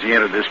ever since he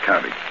entered this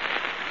county.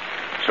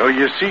 So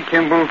you see,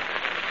 Kimball,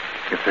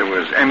 if there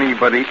was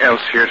anybody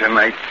else here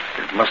tonight,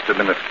 it must have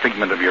been a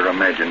figment of your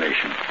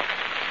imagination.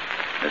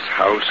 This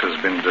house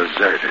has been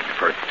deserted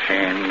for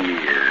 10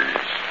 years.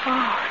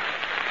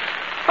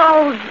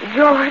 Oh,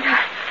 George.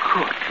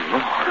 Good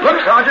Lord.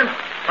 Look, Sergeant.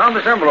 Found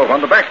this envelope on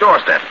the back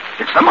doorstep.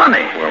 It's the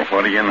money. Well,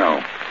 what do you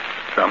know?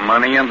 The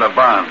money and the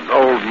bonds.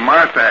 Old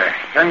Martha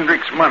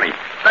Hendricks' money.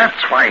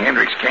 That's why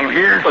Hendricks came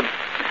here. But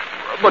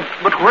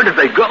where did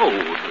they go?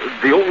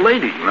 The old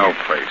lady? No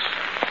place.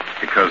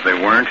 Because they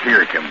weren't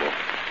here, Kimball.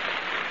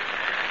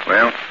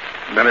 Well,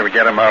 better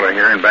get them out of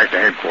here and back to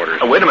headquarters.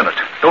 Oh, wait a minute.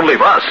 Don't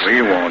leave us.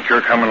 We won't.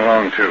 You're coming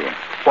along, too.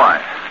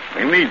 Why?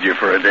 We need you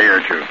for a day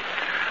or two.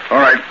 All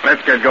right,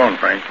 let's get going,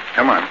 Frank.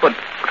 Come on. But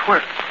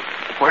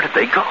where did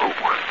they go?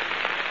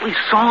 We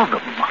saw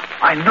them.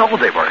 I know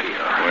they were here.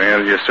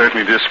 Well, you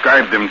certainly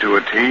described them to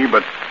a T,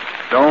 but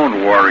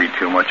don't worry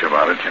too much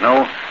about it, you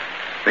know.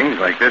 Things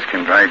like this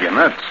can drive you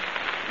nuts.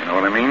 You know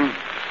what I mean?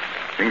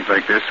 Things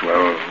like this,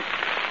 well,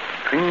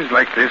 things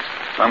like this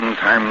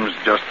sometimes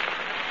just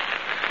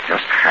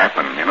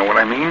happen. You know what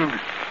I mean?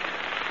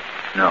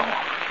 No.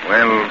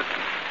 Well,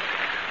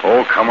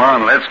 oh, come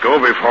on, let's go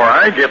before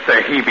I get the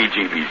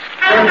heebie-jeebies.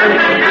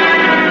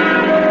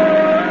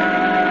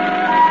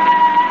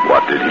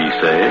 What did he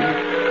say?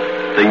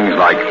 Things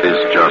like this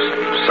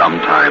just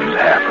sometimes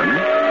happen?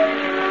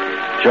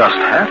 Just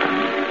happen?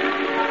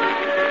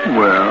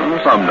 Well,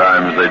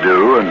 sometimes they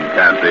do, and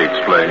can't be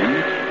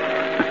explained.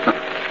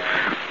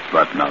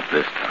 But not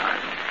this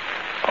time.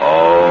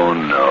 Oh,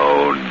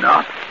 no,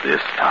 not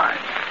this time.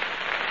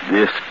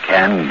 This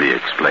can be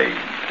explained.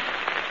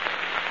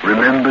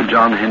 Remember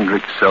John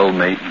Hendrick's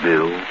cellmate,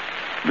 Bill?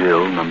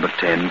 Bill, number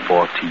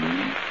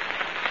 1014?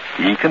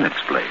 He can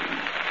explain.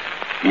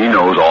 He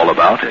knows all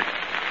about it,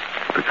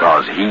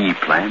 because he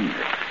planned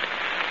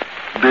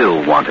it.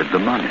 Bill wanted the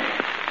money.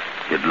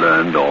 He'd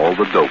learned all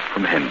the dope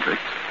from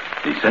Hendricks.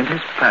 He sent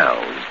his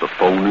pals, the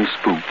phony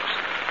spooks,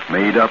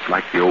 made up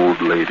like the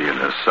old lady and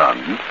her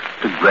son,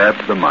 to grab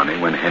the money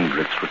when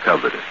Hendricks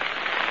recovered it.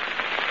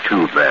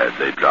 Too bad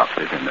they dropped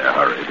it in their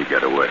hurry to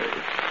get away.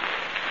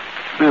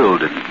 Bill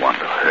didn't want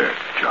to hurt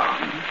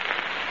John.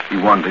 He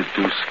wanted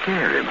to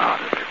scare him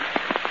out of it.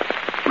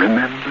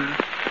 Remember?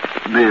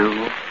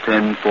 Bill,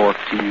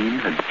 1014,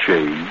 had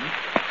changed.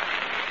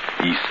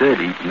 He said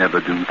he'd never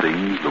do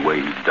things the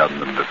way he'd done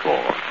them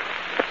before.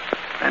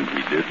 And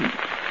he didn't.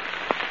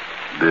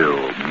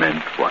 Bill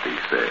meant what he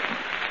said.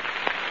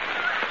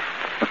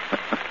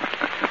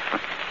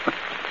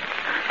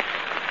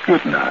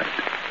 Good night.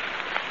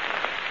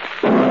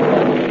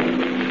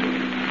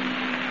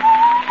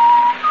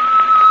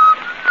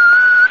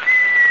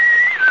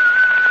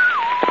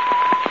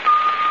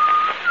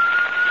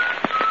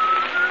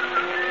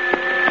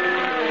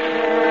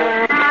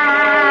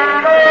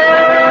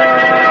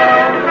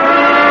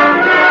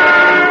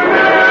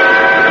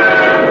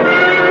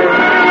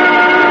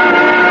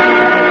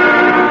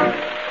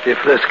 If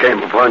this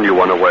came upon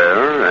you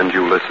unaware and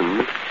you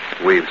listened,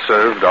 we've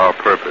served our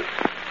purpose.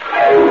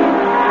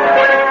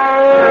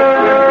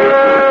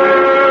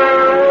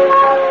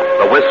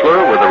 The Whistler,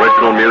 with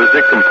original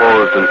music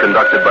composed and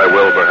conducted by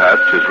Wilbur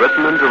Hatch, is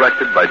written and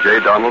directed by J.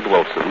 Donald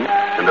Wilson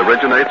and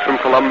originates from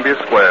Columbia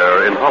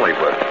Square in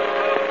Hollywood.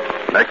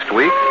 Next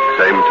week,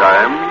 same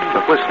time,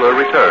 The Whistler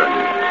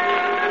returns.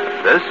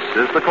 This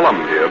is the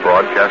Columbia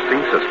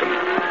Broadcasting System.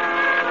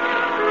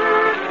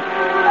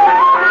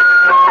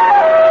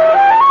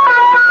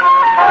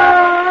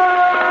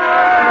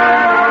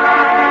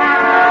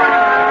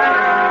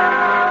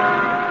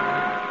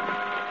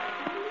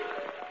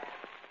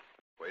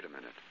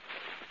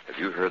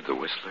 The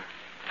Whistler?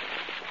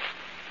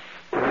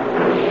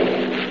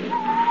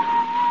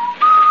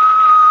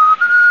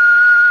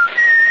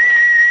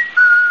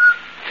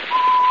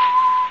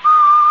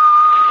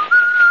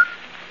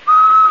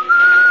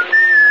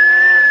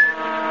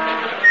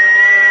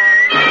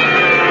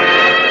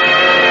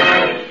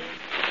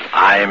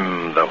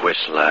 I'm the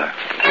Whistler.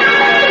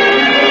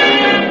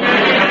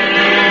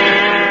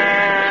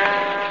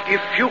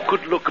 If you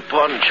could look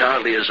upon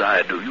Charlie as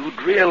I do,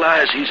 you'd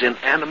realize he's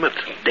inanimate,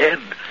 dead,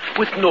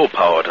 with no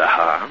power to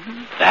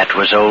harm. That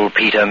was old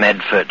Peter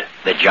Medford,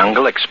 the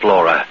jungle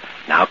explorer,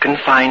 now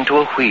confined to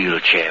a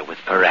wheelchair with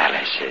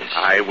paralysis.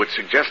 I would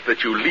suggest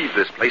that you leave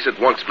this place at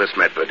once, Miss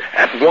Medford.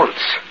 At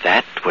once.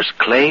 That was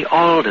Clay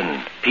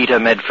Alden, Peter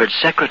Medford's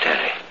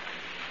secretary.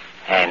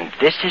 And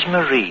this is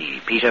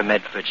Marie, Peter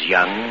Medford's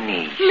young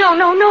niece.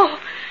 No.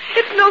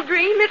 It's no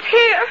dream. It's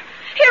here.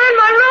 Here in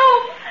my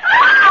room.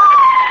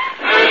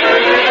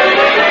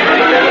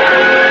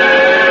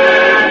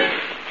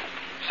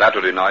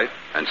 Saturday night,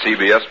 and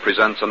CBS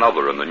presents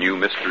another in the new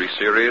mystery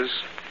series,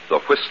 The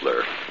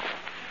Whistler.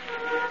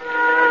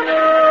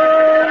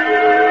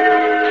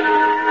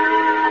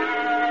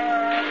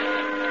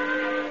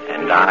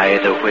 And I,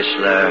 the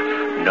Whistler,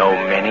 know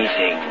many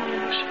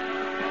things,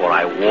 for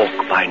I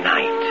walk by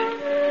night.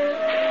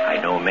 I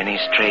know many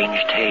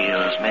strange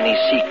tales, many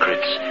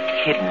secrets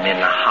hidden in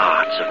the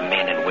hearts of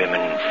men and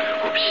women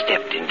who've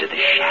stepped into the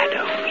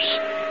shadows.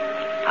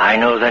 I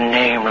know the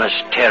nameless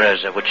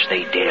terrors of which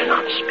they dare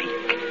not speak.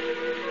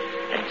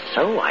 And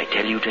so I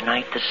tell you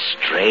tonight the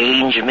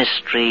strange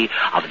mystery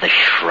of the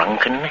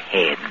shrunken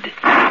head.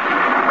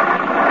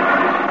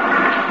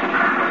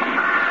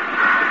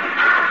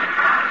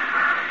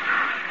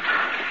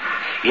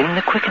 In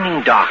the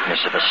quickening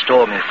darkness of a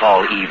stormy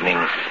fall evening,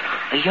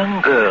 a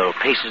young girl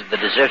paces the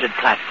deserted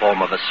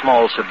platform of a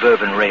small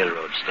suburban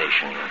railroad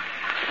station.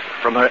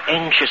 From her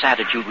anxious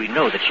attitude, we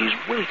know that she's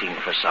waiting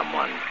for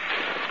someone.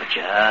 But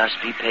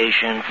just be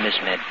patient, Miss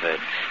Medford.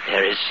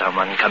 There is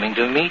someone coming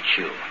to meet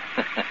you.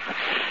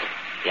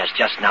 He has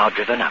just now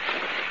driven up.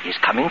 He's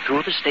coming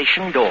through the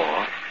station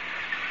door,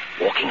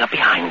 walking up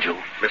behind you.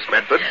 Miss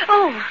Medford?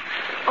 Oh,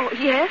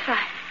 yes,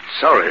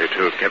 Sorry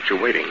to have kept you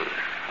waiting.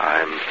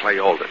 I'm Clay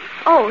Alden.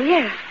 Oh,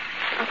 yes.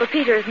 Uncle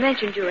Peter has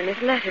mentioned you in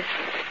his letters.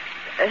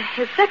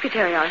 His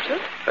secretary, aren't you?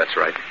 That's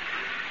right.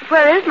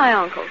 Where is my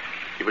uncle?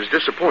 He was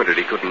disappointed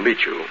he couldn't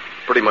meet you.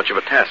 Pretty much of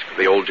a task for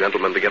the old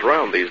gentleman to get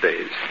around these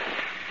days.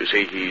 You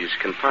see, he's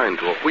confined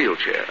to a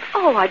wheelchair.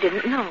 Oh, I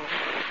didn't know.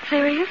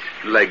 Serious?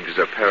 Legs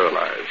are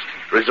paralyzed.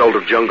 Result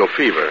of jungle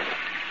fever.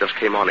 Just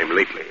came on him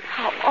lately.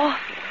 How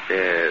awful.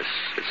 Yes,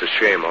 it's a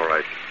shame, all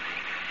right.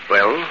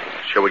 Well,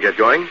 shall we get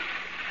going?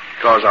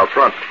 Car's out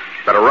front.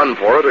 Better run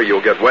for it or you'll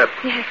get wet.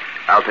 Yes.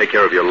 I'll take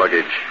care of your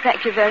luggage.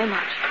 Thank you very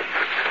much.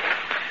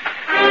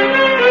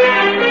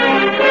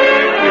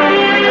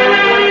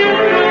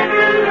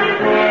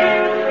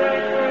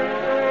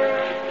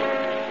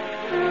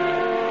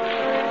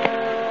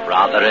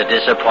 Rather a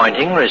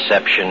disappointing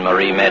reception,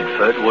 Marie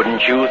Medford,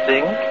 wouldn't you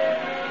think?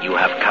 You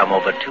have come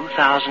over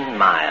 2,000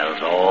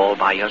 miles all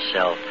by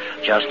yourself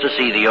just to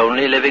see the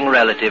only living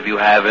relative you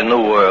have in the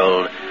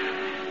world.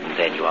 And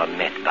then you are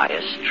met by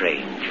a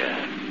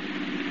stranger.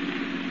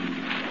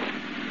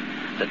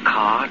 The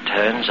car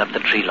turns up the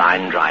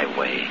tree-lined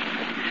driveway.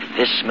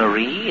 This,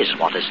 Marie, is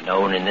what is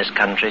known in this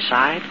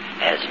countryside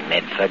as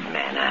Medford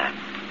Manor.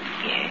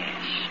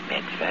 Yes,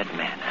 Medford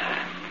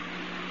Manor.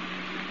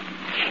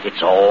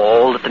 It's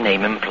all that the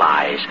name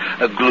implies,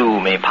 a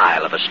gloomy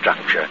pile of a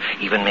structure,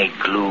 even made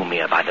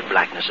gloomier by the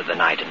blackness of the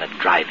night and the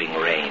driving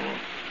rain.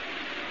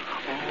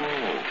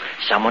 Oh,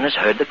 someone has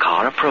heard the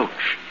car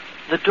approach.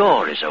 The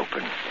door is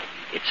open.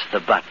 It's the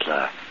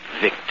butler,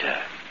 Victor.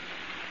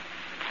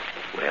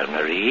 Well,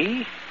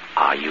 Marie,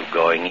 are you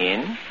going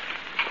in?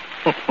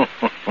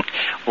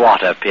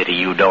 What a pity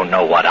you don't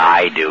know what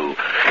I do.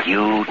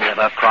 You'd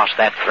never cross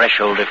that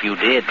threshold if you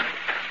did.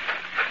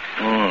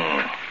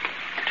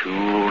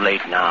 Too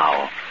late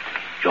now.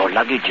 Your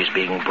luggage is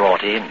being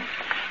brought in.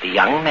 The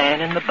young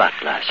man and the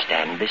butler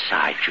stand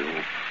beside you.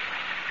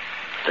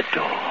 The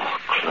door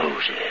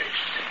closes.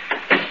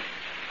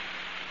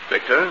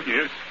 Victor?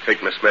 Yes?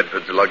 Take Miss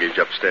Medford's luggage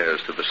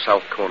upstairs to the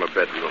south corner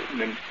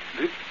bedroom.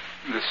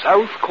 The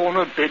south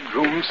corner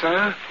bedroom,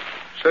 sir?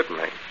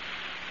 Certainly.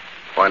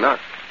 Why not?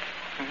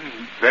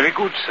 Very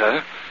good,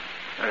 sir.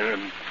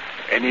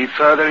 Any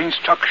further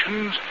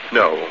instructions?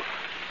 No.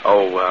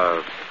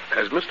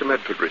 Has Mr.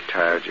 Medford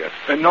retired yet?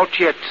 Not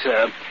yet,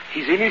 sir.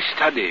 He's in his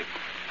study.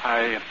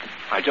 I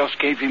just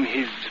gave him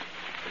his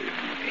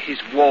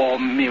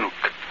warm milk.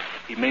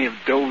 He may have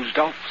dozed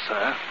off,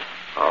 sir.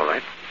 All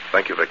right.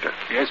 Thank you, Victor.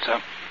 Yes,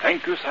 sir.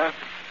 Thank you, sir.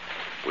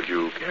 Would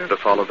you care to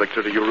follow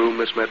Victor to your room,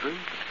 Miss Medford?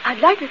 I'd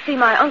like to see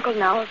my uncle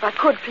now, if I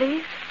could,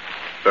 please.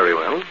 Very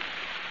well.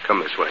 Come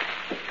this way.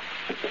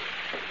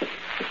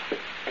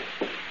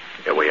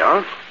 Here we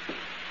are.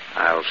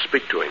 I'll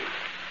speak to him.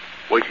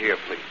 Wait here,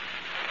 please.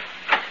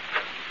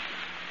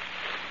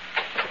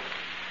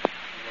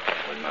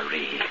 Well,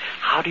 Marie,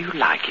 how do you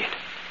like it?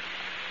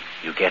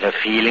 You get a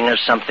feeling of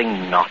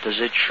something not as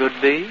it should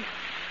be?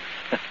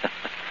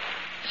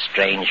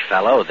 Strange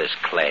fellow, this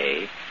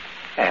Clay.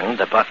 And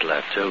the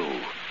butler, too.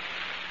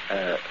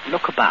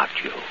 Look about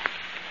you.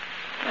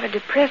 What a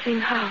depressing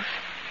house.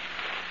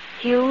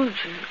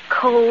 Huge and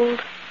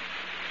cold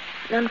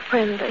and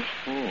unfriendly.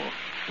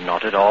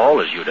 Not at all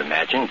as you'd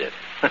imagined it.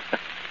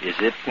 Is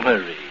it,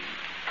 Marie?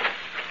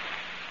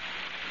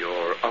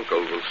 Your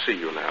uncle will see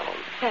you now.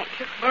 Thank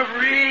you.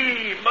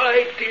 Marie,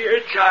 my dear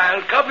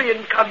child, come in.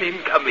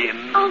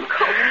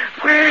 Uncle.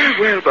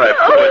 Well, my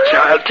poor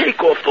child,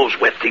 take off those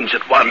wet things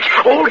at once.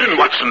 Alden,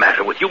 what's the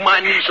matter with you? My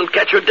niece will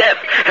catch her death.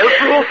 Help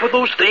her off with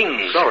those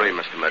things. Sorry,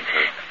 Mr.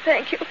 Medford.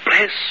 Thank you.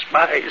 Bless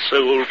my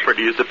soul,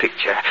 pretty as a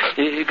picture.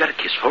 You got a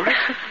kiss for us?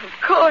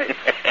 Of course.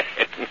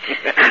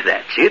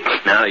 That's it.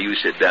 Now you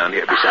sit down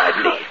here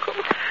beside me.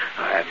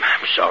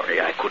 I'm sorry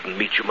I couldn't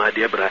meet you, my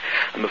dear, but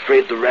I'm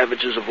afraid the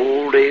ravages of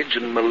old age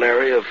and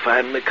malaria have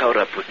finally caught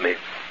up with me.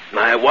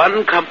 My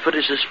one comfort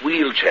is this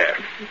wheelchair.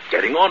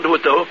 Getting onto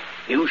it, though,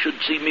 you should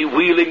see me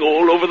wheeling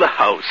all over the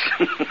house.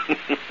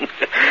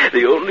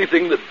 The only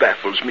thing that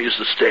baffles me is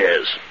the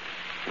stairs.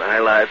 My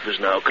life is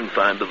now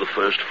confined to the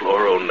first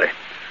floor only.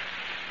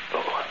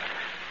 Oh,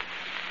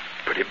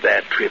 pretty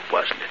bad trip,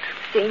 wasn't it?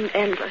 Seemed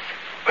endless.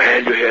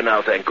 Well, you're here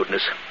now, thank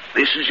goodness.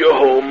 This is your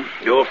home.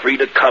 You're free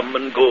to come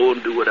and go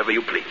and do whatever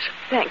you please.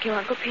 Thank you,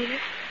 Uncle Peter.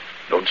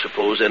 Don't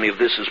suppose any of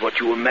this is what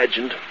you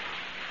imagined.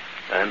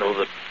 I know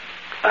that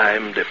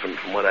I'm different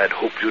from what I'd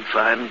hoped you'd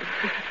find.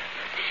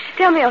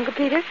 Tell me, Uncle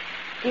Peter,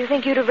 do you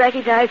think you'd have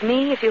recognized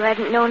me if you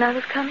hadn't known I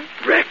was coming?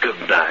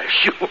 Recognize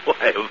you?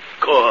 Why, of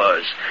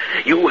course.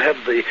 You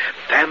have the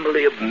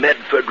family of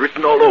Medford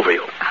written all over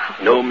you. Oh.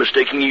 No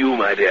mistaking you,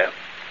 my dear.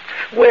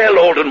 Well,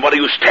 Alden, what are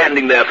you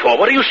standing there for?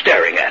 What are you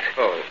staring at?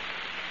 Oh,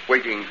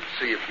 waiting to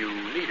see if you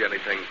need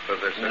anything for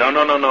this.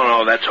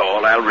 No, that's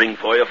all. I'll ring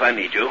for you if I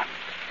need you.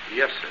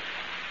 Yes, sir.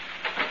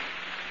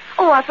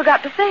 Oh, I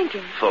forgot to thank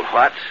him. For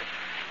what?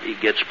 He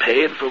gets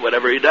paid for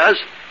whatever he does?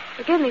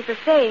 Forgive me for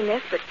saying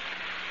this, but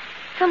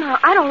somehow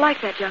I don't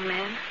like that young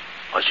man.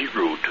 Was he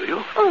rude to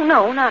you? Oh,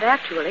 no, not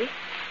actually.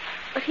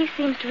 But he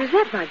seems to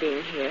resent my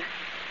being here.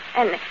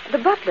 And the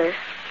butler,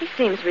 he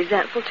seems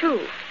resentful,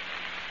 too.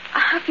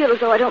 I feel as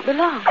though I don't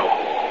belong.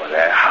 Oh,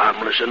 they're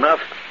harmless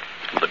enough.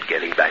 But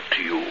getting back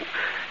to you,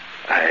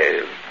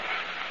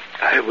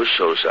 I was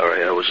so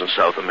sorry I was in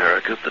South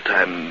America at the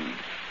time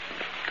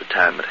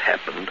it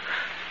happened.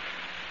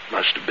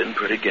 Must have been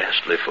pretty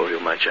ghastly for you,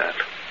 my child.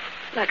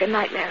 Like a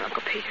nightmare,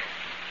 Uncle Peter.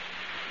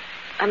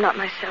 I'm not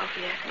myself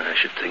yet. I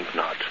should think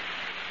not.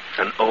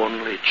 An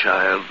only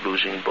child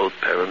losing both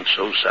parents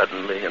so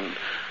suddenly, and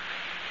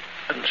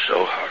And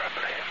so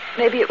horribly.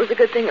 Maybe it was a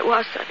good thing it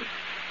was sudden.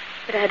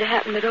 It had to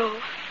happen at all.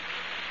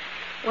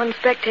 One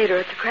spectator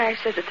at the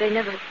crash said that they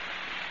never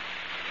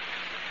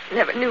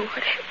knew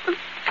what happened.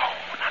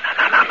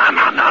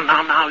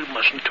 Now, you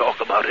mustn't talk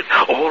about it.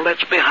 All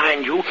that's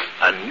behind you.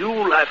 A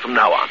new life from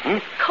now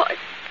on, Course.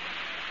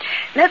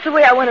 That's the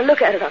way I want to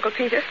look at it, Uncle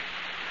Peter.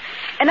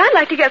 And I'd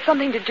like to get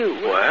something to do.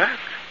 What?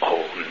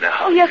 Oh, no.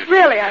 Oh, yes,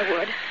 really, I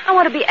would. I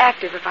want to be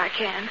active if I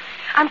can.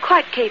 I'm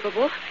quite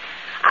capable.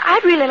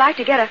 I'd really like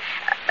to get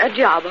a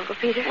job, Uncle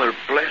Peter. Well,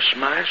 bless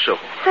my soul.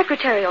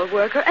 Secretarial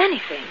work or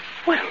anything.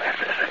 Well,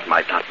 that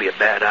might not be a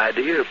bad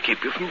idea to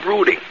keep you from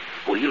brooding.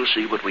 We'll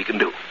see what we can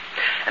do.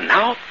 And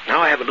now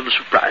I have a little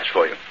surprise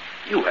for you.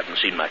 You haven't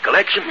seen my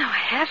collection. No, I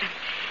haven't.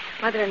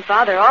 Mother and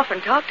Father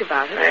often talked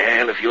about it.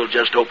 Well, if you'll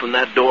just open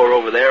that door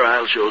over there,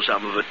 I'll show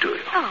some of it to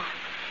you. Oh,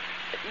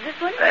 this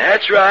one?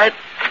 That's right.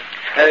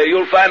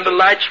 You'll find the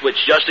light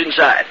switch just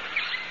inside.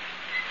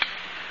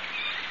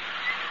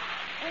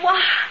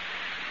 Why,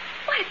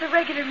 it's a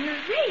regular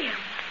museum.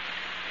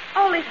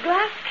 All these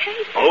glass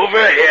cases.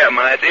 Over here,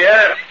 my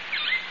dear.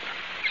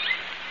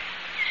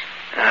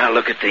 Now,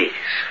 look at these.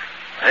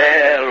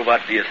 Well,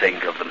 what do you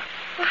think of them?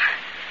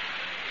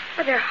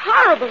 Why, they're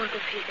horrible, Uncle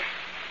Peter.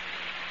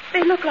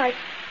 They look like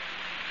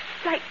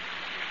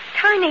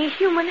tiny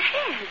human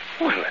heads.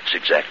 Well, that's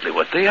exactly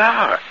what they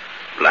are.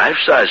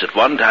 Life-size at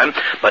one time,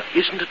 but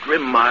isn't it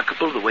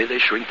remarkable the way they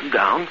shrink them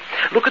down?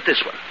 Look at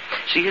this one.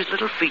 See his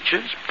little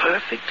features?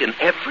 Perfect in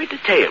every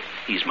detail.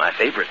 He's my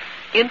favorite.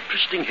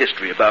 Interesting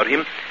history about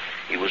him.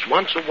 He was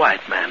once a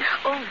white man.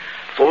 Oh.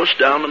 Forced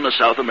down in the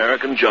South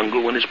American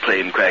jungle when his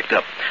plane cracked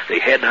up. The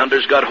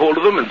headhunters got hold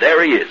of him, and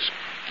there he is.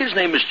 His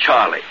name is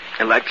Charlie.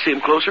 I'd like to see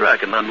him closer. I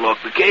can unlock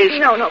the case.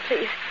 No,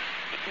 please.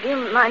 Do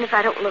you mind if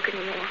I don't look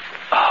anymore?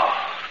 Oh,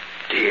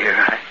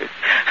 dear.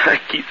 I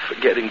keep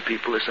forgetting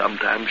people are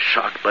sometimes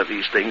shocked by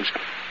these things.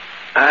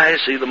 I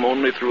see them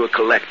only through a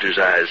collector's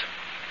eyes.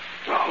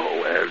 Oh,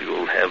 well,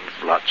 you'll have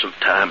lots of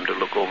time to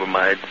look over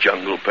my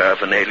jungle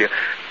paraphernalia.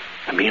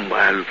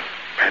 Meanwhile,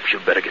 perhaps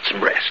you'd better get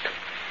some rest.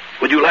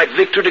 Would you like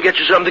Victor to get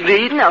you something to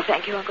eat? No,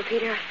 thank you, Uncle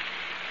Peter.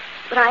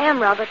 But I am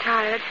rather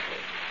tired.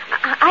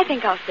 I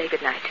think I'll say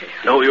good night to you.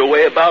 Know your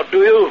way about, do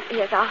you?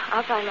 Yes,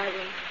 I'll find my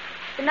room.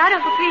 Good night,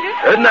 Uncle Peter.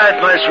 Good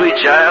night, my sweet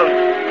child.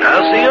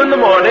 I'll see you in the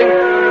morning.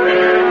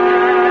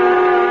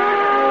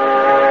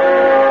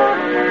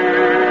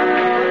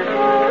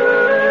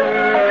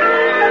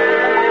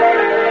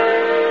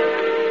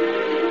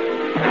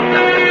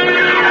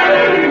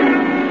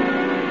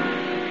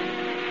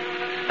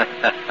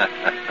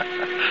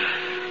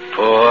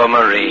 Poor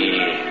Marie.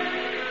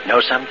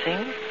 Know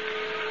something?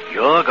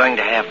 You're going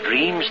to have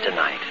dreams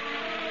tonight.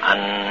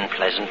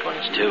 Unpleasant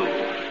ones, too.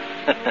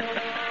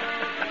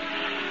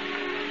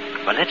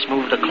 Well, let's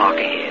move the clock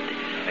ahead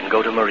and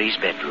go to Marie's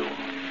bedroom.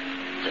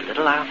 It's a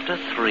little after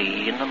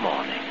 3 in the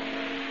morning.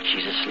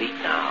 She's asleep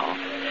now.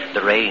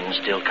 The rain's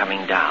still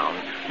coming down.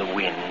 The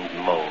wind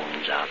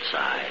moans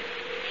outside.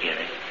 Hear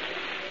it?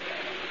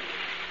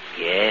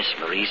 Yes,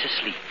 Marie's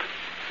asleep.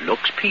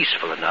 Looks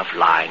peaceful enough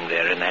lying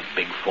there in that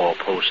big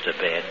 4-poster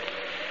bed.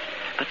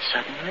 But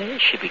suddenly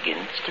she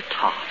begins to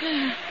toss.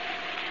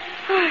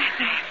 My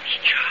name's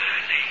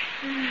Charlie.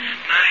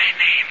 My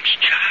name's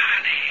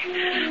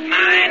Charlie.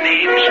 My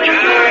name's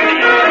Charlie.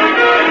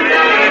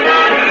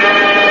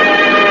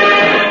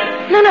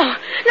 No.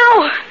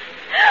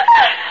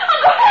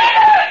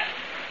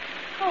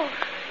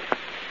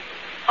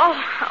 Oh,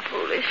 how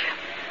foolish.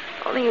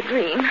 Only a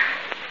dream.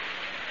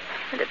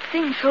 But it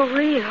seemed so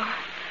real.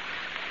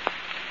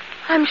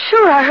 I'm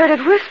sure I heard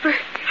it whisper.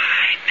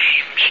 My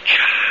name's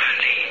Charlie.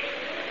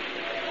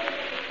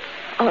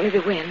 Only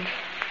the wind.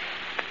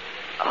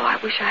 Oh, I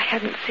wish I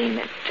hadn't seen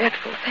that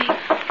dreadful thing.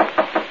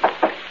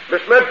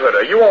 Miss Medford,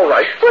 are you all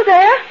right? Who's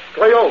there?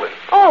 Clay Olden.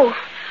 Oh,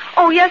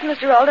 yes,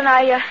 Mr. Alden.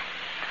 I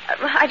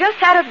just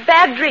had a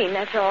bad dream,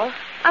 that's all.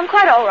 I'm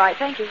quite all right,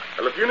 thank you.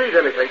 Well, if you need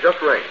anything, just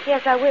ring.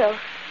 Yes, I will.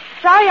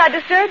 Sorry I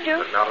disturbed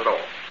you. Not at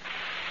all.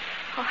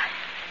 Oh,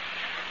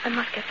 I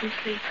must get some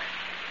sleep.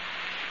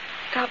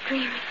 Stop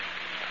dreaming.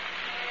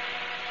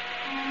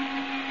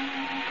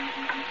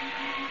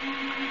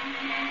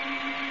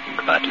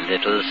 But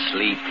little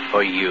sleep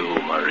for you,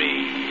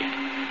 Marie.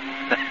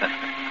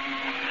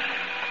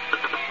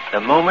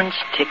 The moments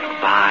tick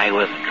by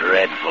with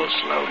dreadful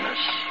slowness.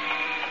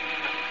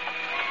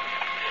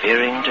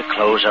 Fearing to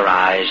close her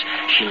eyes,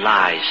 she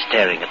lies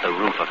staring at the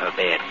roof of her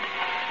bed,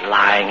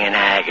 lying in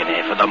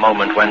agony for the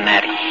moment when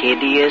that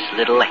hideous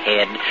little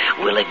head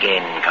will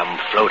again come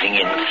floating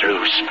in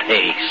through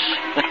space.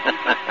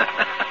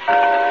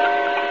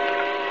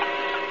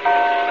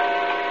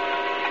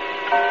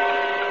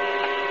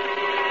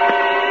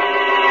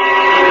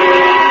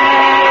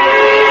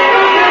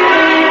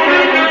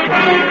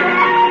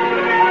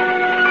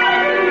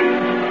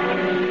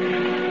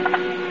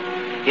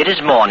 It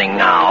is morning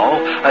now.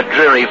 A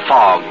dreary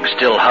fog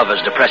still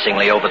hovers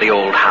depressingly over the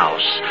old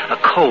house, a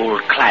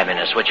cold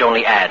clamminess which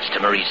only adds to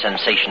Marie's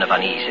sensation of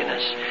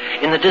uneasiness.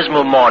 In the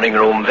dismal morning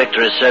room,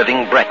 Victor is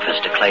serving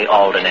breakfast to Clay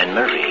Alden and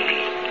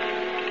Marie.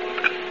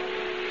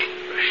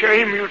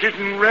 shame you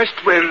didn't rest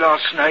well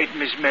last night,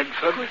 Miss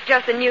Medford. It's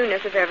just the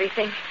newness of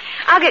everything.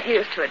 I'll get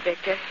used to it,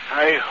 Victor.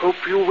 I hope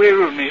you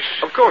will, miss.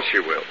 Of course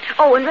you will.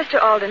 Oh, and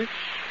Mr. Alden,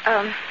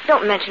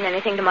 don't mention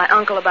anything to my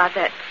uncle about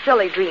that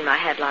silly dream I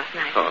had last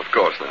night. Oh, of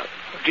course not.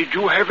 Did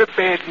you have a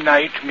bad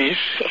night, miss?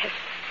 Yes.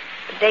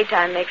 The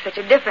daytime makes such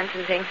a difference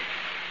in things.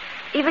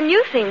 Even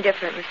you seem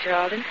different, Mr.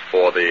 Alden.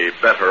 For the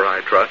better,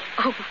 I trust.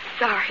 Oh,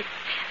 sorry.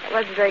 That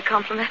wasn't very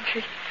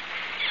complimentary.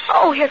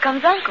 Oh, here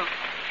comes Uncle.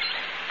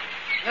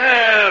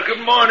 Well,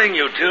 good morning,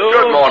 you two.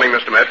 Good morning,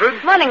 Mr.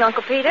 Medford. Morning,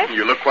 Uncle Peter.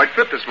 You look quite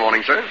fit this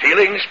morning, sir.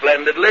 Feeling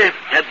splendidly.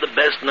 Had the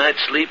best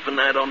night's sleep in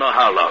I don't know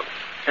how long.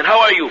 And how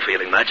are you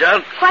feeling, my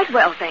child? Quite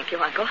well, thank you,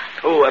 Uncle.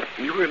 Oh,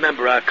 you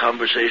remember our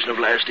conversation of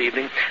last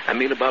evening? I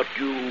mean about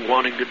you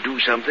wanting to do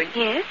something?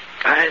 Yes?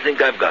 I think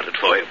I've got it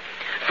for you.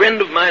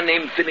 Friend of mine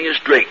named Phineas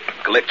Drake.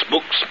 Collects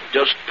books.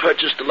 Just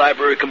purchased the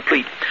library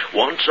complete.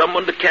 Wants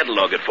someone to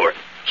catalog it for it.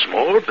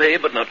 Small pay,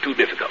 but not too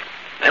difficult.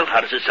 Well,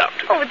 how does it sound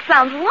to you? Oh, it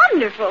sounds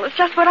wonderful. It's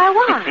just what I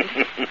want.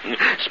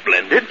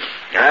 Splendid.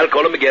 I'll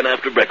call him again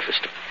after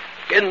breakfast.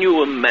 Can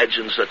you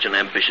imagine such an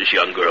ambitious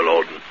young girl,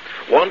 Alden?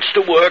 Wants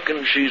to work,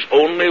 and she's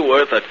only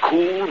worth a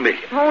cool $1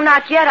 million. Oh,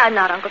 not yet, I'm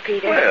not, Uncle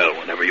Peter. Well,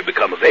 whenever you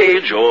become of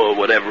age, or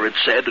whatever it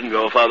said in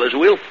your father's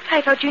will.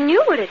 I thought you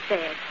knew what it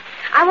said.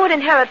 I won't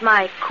inherit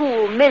my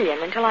cool $1 million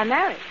until I'm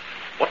married.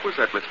 What was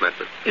that, Miss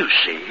Medford? You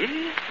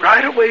see?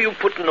 Right away you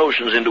put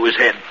notions into his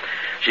head.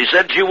 She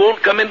said she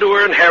won't come into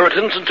her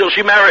inheritance until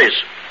she marries.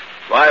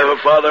 Why her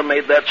father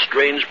made that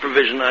strange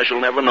provision, I shall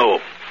never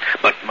know.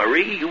 But,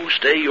 Marie, you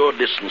stay your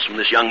distance from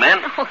this young man.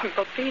 Oh,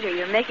 Uncle Peter,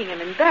 you're making him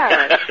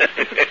embarrassed.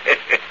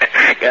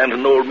 Can't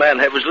an old man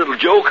have his little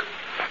joke?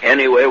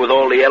 Anyway, with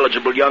all the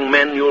eligible young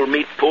men you'll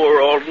meet,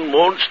 poor Alden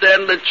won't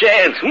stand a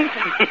chance.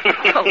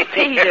 Oh,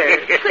 Peter,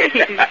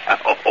 please.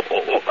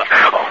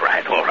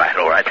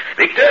 All right.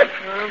 Victor,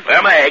 where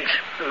are my eggs?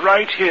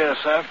 Right here,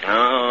 sir.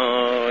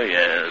 Oh,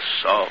 yes,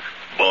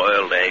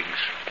 soft-boiled eggs.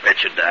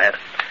 Wretched diet.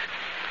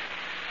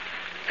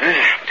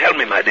 Tell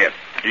me, my dear,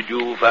 did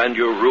you find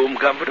your room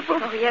comfortable?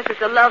 Oh, yes,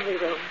 it's a lovely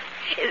room.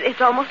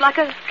 It's almost like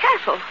a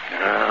castle.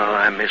 Oh,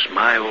 I miss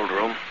my old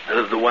room.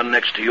 The one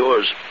next to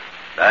yours.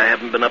 I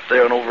haven't been up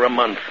there in over a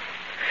month.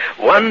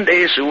 One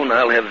day soon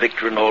I'll have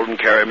Victor and Alden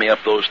carry me up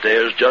those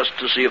stairs just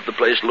to see if the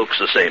place looks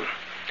the same.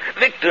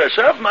 Victor,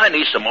 serve my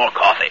niece some more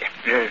coffee.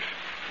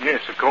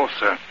 Yes, of course,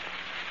 sir.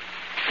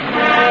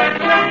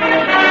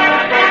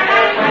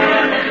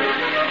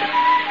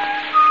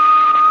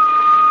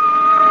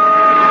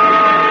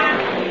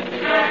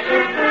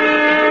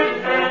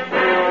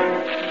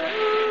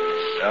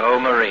 So,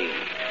 Marie,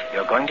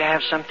 you're going to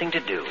have something to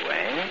do,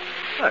 eh?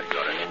 Well,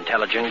 you're an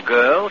intelligent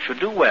girl. Should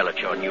do well at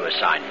your new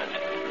assignment.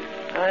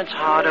 It's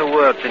harder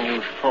work than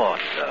you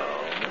thought, though.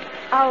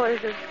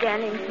 Hours of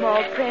scanning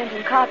small print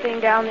and copying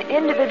down the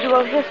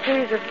individual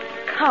histories of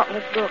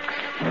countless books.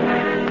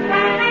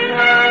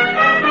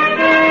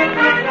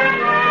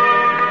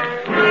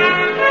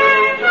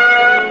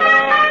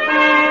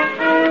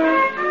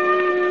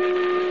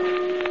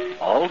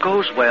 All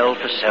goes well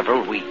for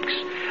several weeks,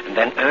 and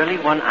then early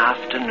one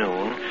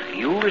afternoon,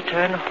 you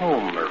return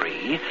home,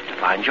 Marie, to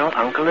find your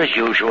uncle as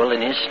usual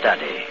in his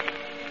study.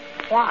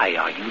 Why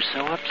are you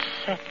so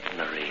upset,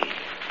 Marie?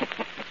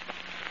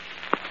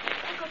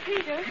 Uncle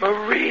Peter?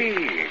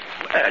 Marie!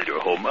 Well, you're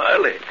home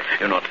early.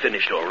 You're not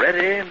finished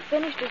already.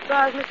 Finished as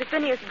far as Mr.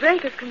 Phineas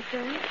Drake is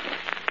concerned.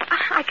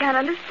 I can't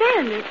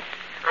understand it.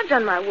 I've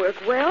done my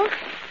work well.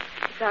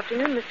 This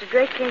afternoon, Mr.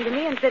 Drake came to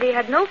me and said he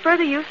had no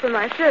further use for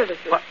my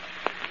services. What?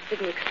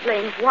 Didn't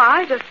explain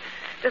why, just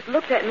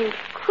looked at me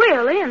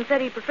queerly and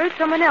said he preferred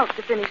someone else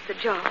to finish the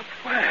job.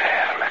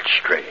 Well, that's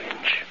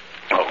strange.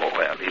 Oh,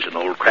 well, he's an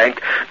old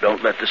crank.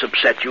 Don't let this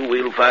upset you.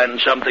 We'll find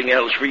something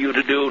else for you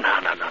to do. No,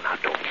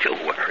 don't you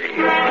worry.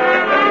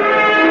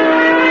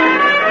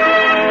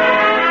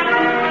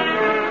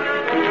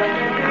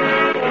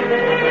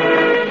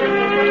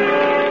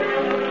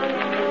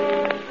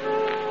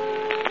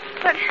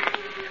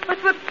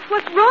 But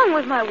what's wrong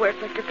with my work,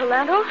 Mr.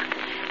 Palando?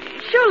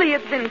 Surely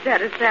it's been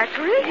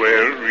satisfactory.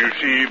 Well, you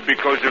see,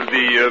 because of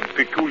the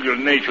peculiar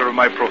nature of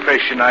my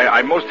profession,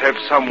 I must have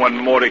someone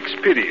more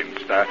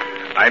experienced.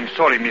 I'm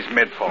sorry, Miss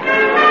Medford.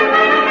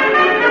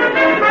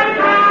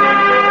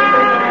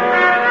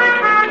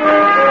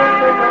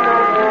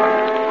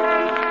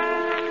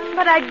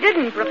 But I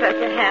didn't,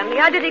 Professor Hanley.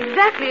 I did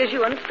exactly as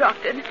you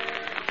instructed.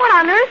 What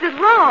on earth is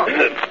wrong?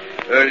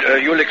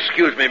 You'll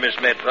excuse me, Miss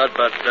Medford,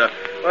 but,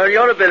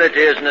 your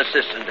ability as an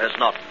assistant has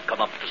not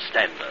come up to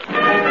standard.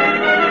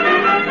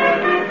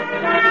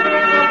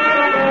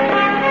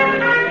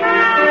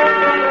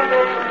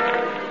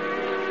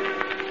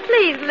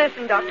 Please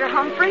listen, Dr.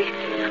 Humphrey.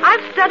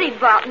 I've studied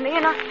botany,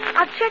 and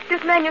I've checked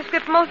this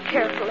manuscript most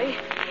carefully.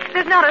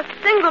 There's not a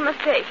single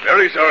mistake.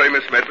 Very sorry,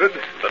 Miss Medford,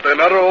 but they're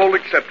not all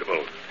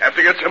acceptable. Have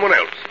to get someone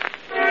else.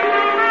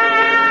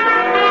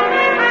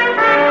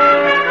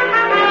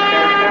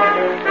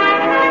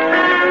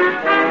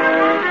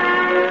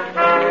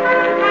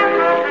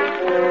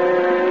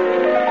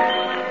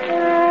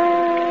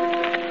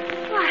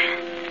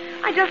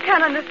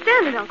 can't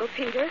understand it, Uncle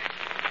Peter.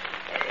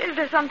 Is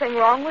there something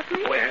wrong with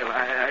me? Well,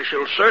 I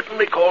shall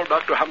certainly call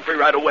Dr. Humphrey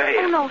right away.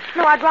 Oh, no,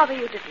 I'd rather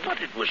you didn't.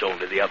 But it was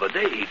only the other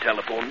day he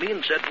telephoned me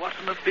and said what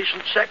an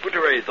efficient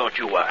secretary he thought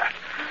you were.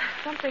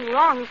 Something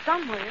wrong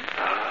somewhere.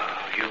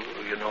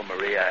 You know,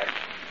 Marie,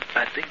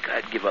 I think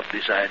I'd give up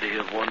this idea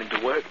of wanting to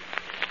work.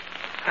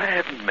 I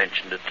haven't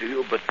mentioned it to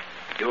you, but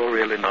you're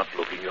really not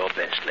looking your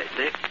best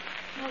lately.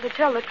 Well, to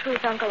tell the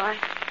truth, Uncle, I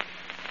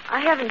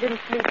haven't been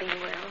sleeping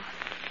well.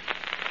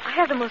 I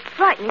have the most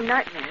frightening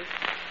nightmares.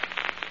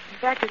 In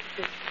fact, it's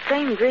the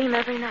same dream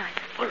every night.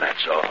 Well,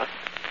 that's odd.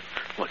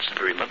 What's the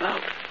dream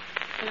about?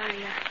 Well,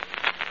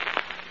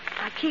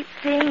 I keep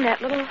seeing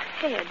that little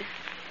head.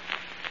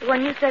 The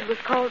one you said was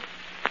called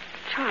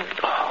Charlie.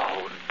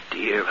 Oh,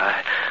 dear.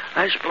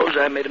 I suppose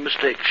I made a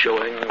mistake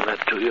showing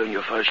that to you on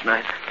your first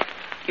night.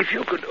 If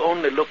you could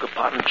only look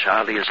upon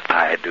Charlie as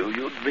I do,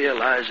 you'd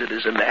realize it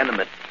is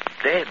inanimate,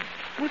 dead,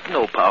 with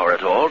no power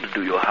at all to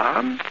do you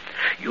harm.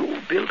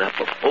 You'll build up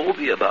a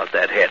phobia about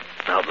that head.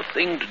 Now, the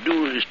thing to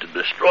do is to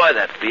destroy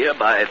that fear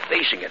by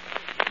facing it.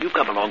 You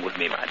come along with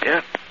me, my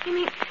dear. You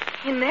mean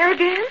in there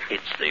again?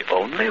 It's the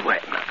only way.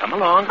 Now, come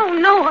along. Oh,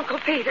 no, Uncle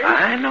Peter.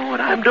 I know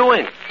what I'm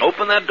doing.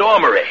 Open that door,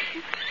 Marie.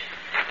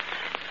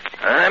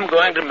 I'm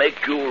going to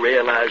make you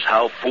realize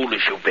how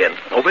foolish you've been.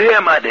 Over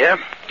here, my dear.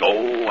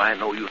 Oh, I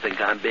know you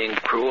think I'm being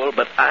cruel,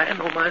 but I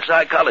know my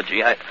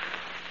psychology. Why,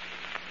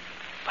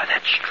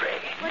 that's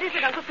strange. What is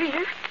it, Uncle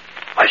Peter?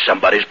 Why,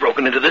 somebody's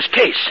broken into this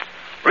case.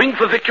 Ring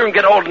for Victor and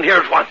get Alden here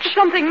at once. Is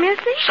something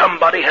missing?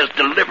 Somebody has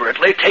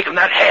deliberately taken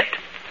that head.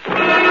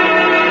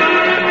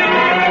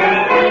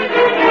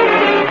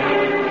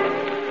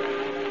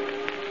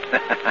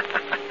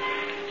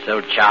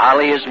 So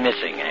Charlie is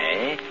missing,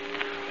 eh?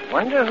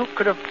 Wonder who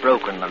could have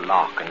broken the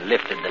lock and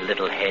lifted the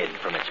little head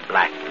from its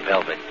black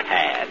velvet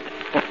pad.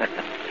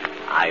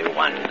 I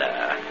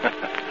wonder.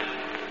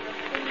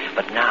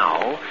 But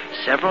now,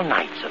 several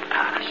nights have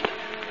passed,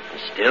 and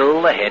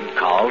still the head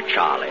called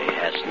Charlie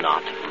has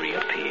not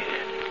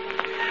reappeared.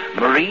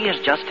 Marie has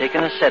just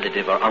taken a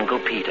sedative her Uncle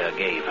Peter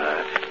gave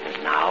her and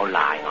is now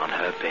lying on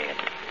her bed,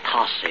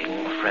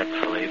 tossing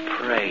fretfully,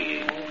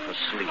 praying for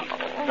sleep.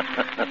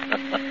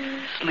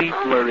 Sleep,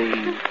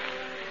 Marie,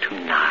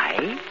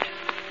 tonight?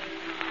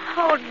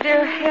 Oh,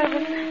 dear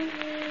heaven.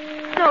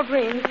 No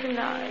dreams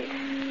tonight.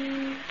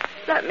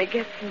 Let me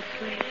get some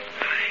sleep.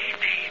 My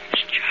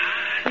name's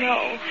Charlie.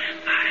 No.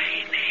 My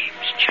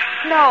name's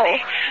Charlie. No.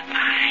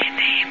 My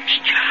name's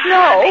Charlie.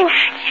 No.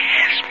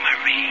 Yes,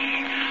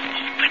 Marie.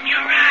 Open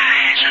your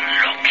eyes and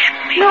look at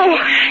me. No.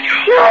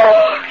 You're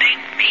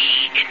holding me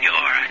in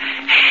your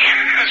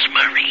hands,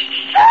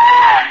 Marie.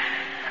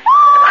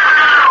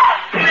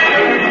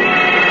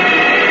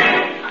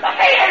 Uncle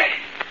Peter!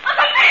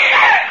 Uncle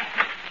Peter!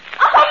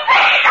 Uncle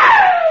Peter!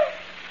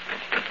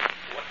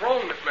 What's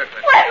wrong, Miss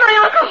Medford? Where's my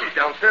uncle? He's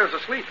downstairs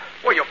asleep.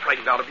 Well, you're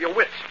frightened out of your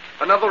wits.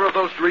 Another of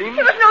those dreams?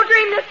 It was no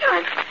dream this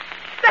time.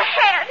 The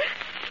head.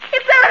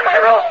 It's there in my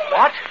room.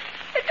 What?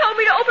 It told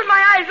me to open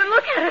my eyes and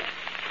look at it.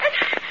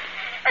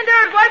 And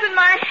there it was in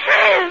my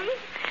hands.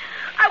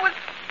 I was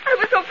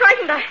so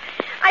frightened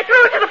I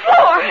threw it to the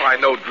floor. Oh, I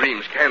know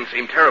dreams can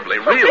seem terribly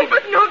real, It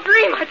was no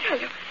dream, I tell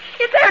you.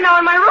 It's there now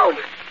in my room.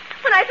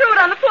 When I threw it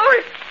on the floor,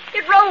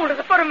 it rolled to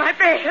the foot of my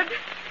bed.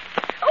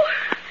 Oh,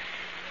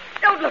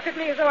 don't look at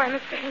me as though I'm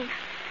insane.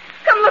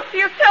 Come look for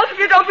yourself if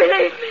you don't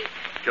believe me.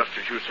 Just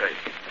as you say.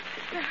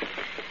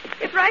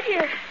 It's right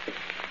here.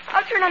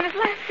 I'll turn on this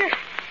lamp here.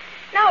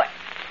 Now,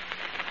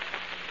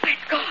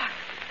 it's gone.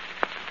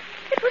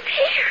 It was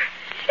here.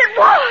 It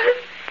was.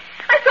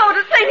 I saw it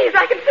as plainly as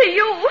I can see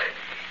you.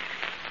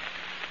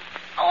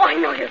 Oh, I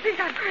know you think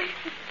I'm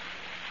crazy.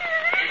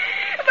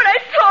 But I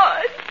saw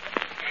it.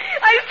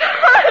 I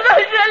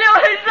tell you,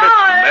 I saw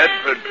it.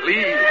 Medford,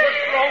 please.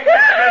 What's wrong,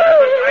 Miss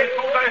Medford? I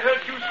thought I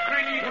heard you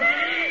scream.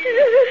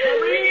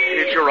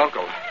 Marie! It's your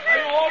uncle. Are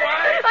you all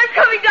right? I'm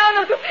coming down,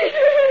 Uncle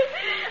Peter.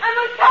 I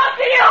must talk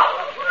to you.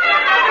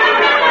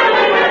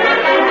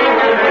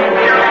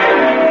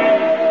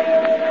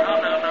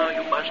 Now,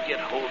 you must get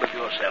hold of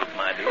yourself,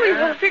 my dear. Oh, you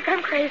don't think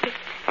I'm crazy.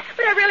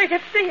 But I really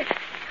did see it.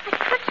 I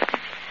touched it.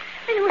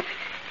 And it was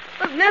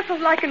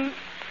nestled like an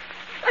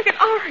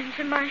orange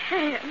in my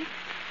hand.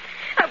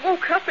 I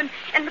woke up and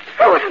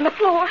threw it on the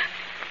floor.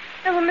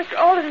 And when Mr.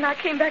 Alden and I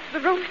came back to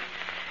the room,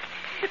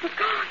 it was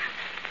gone.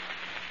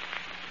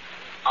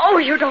 Oh,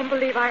 you don't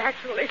believe I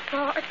actually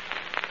saw it.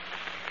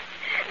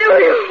 Do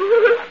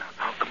you?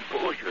 Now,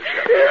 compose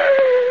yourself.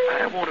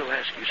 I want to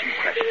ask you some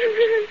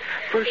questions.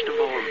 First of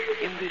all,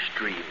 in this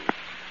dream,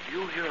 do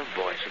you hear a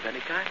voice of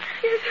any kind?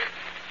 Yes.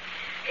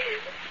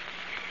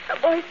 A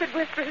voice that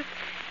whispers,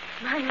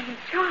 "My name's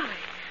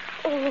Charlie,"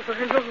 over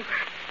and over.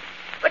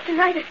 But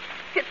tonight it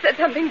said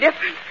something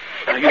different.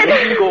 Now, you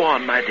needn't go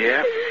on, my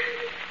dear.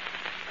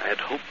 I had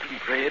hoped and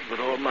prayed with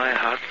all my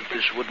heart that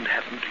this wouldn't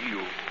happen to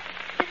you.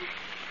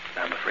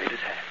 I'm afraid it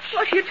has.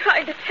 What are you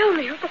trying to tell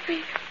me, Uncle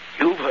Peter?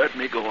 You've heard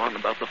me go on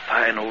about the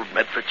fine old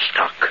Medford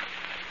stock.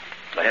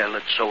 Well,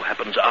 it so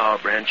happens our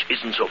branch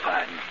isn't so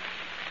fine.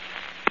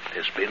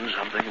 There's been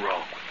something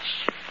wrong with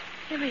us.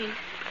 You mean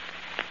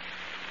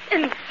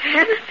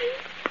Insanity?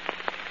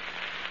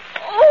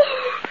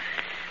 Oh,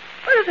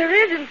 well, if there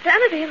is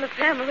insanity in the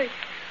family,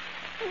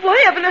 why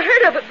haven't I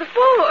heard of it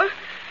before?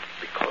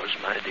 Because,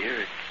 my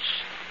dear,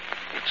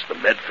 it's the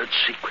Medford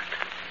secret.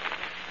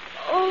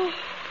 Oh,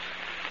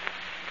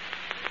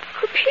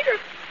 Peter,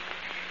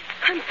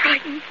 I'm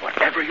frightened.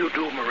 Whatever you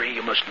do, Marie,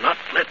 you must not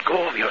let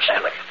go of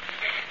yourself.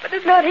 But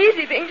it's not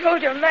easy being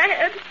told you're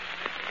mad.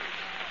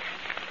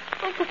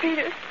 Uncle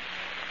Peter,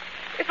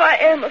 if I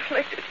am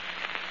afflicted,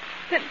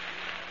 then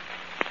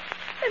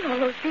all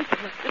those people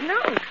must have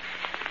known.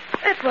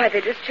 That's why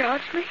they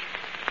discharged me.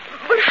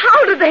 But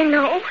how did they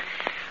know?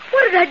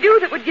 What did I do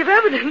that would give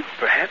evidence?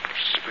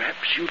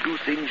 Perhaps you do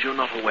things you're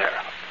not aware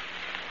of.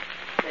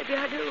 Maybe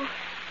I do.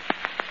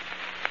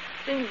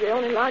 Seems the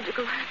only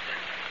logical answer.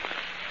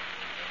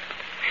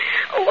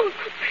 Oh,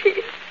 Uncle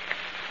Peter,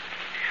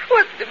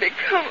 what's to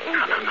become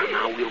of me?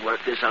 Now, we'll work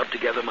this out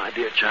together, my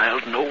dear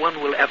child. No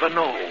one will ever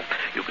know.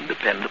 You can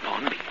depend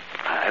upon me.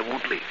 I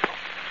won't leave you.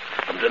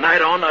 From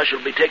tonight on, I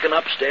shall be taken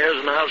upstairs,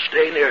 and I'll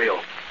stay near you.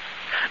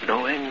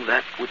 Knowing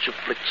that which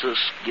afflicts us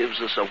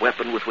gives us a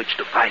weapon with which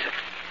to fight it.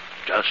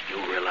 Just you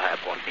rely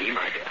upon me,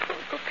 my dear.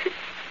 Uncle Peter.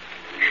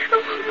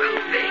 Uncle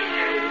Peter.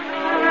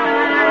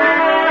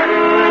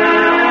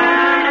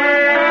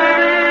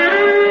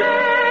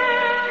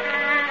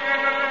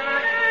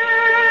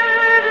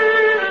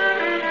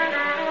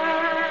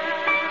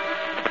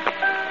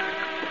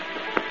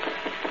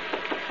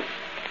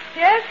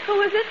 Yes,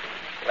 who is it?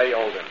 Clay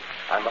Olden.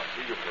 I must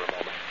see you for a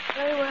moment.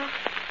 Very well.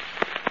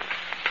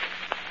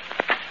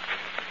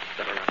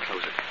 Better not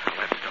close it. I'll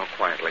have to talk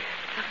quietly.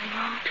 Something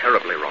wrong?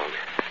 Terribly wrong.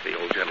 The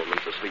old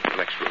gentleman's asleep in the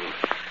next room.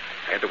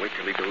 I had to wait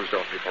till he dozed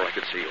off before I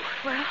could see you.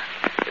 Well?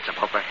 It's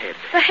about the head.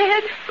 The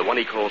head? The one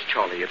he calls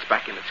Charlie. It's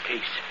back in its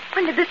case.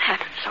 When did this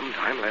happen?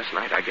 Sometime last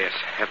night, I guess,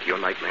 after your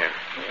nightmare.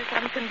 Yes,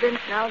 I'm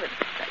convinced now that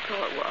that's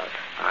all it was.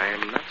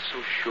 I'm not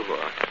so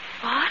sure.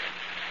 What?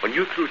 When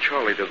you threw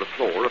Charlie to the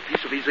floor, a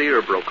piece of his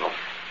ear broke off.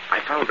 I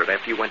found it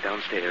after you went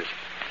downstairs.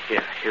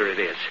 Here it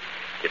is.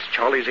 It's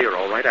Charlie's ear,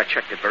 all right. I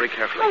checked it very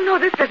carefully. Oh, no,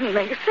 this doesn't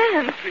make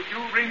sense. Did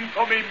you ring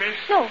for me, miss?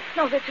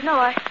 No, Victor, no,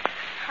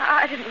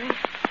 I didn't ring.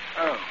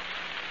 Oh,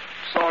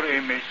 sorry,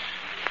 miss.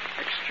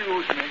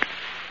 Excuse me.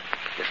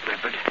 Miss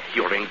Medford,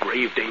 you're in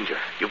grave danger.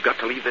 You've got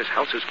to leave this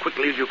house as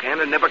quickly as you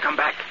can and never come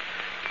back.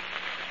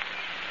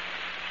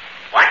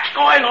 What's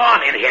going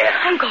on in here?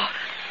 Uncle.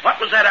 What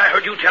was that I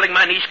heard you telling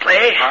my niece,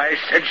 Clay? I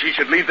said she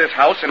should leave this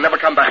house and never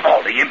come back.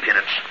 All the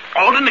impudence.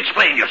 Alden,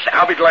 explain yourself.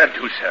 I'll be glad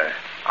to, sir.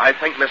 I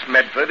think Miss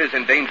Medford is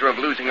in danger of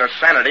losing her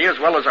sanity as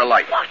well as her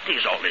life. What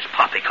is all this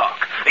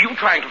poppycock? Are you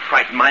trying to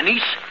frighten my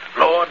niece?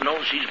 Lord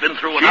knows she's been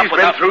through enough. She's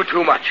been through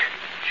too much.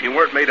 If she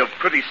weren't made of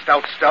pretty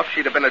stout stuff,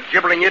 she'd have been a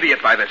gibbering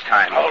idiot by this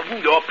time.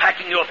 Alden, you're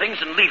packing your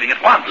things and leaving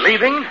at once.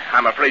 Leaving?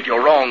 I'm afraid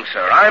you're wrong,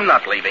 sir. I'm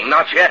not leaving.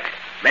 Not yet.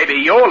 Maybe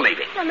you're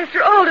leaving. Now,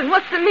 Mr. Alden,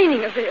 what's the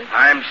meaning of this?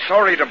 I'm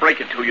sorry to break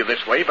it to you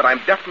this way, but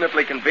I'm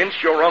definitely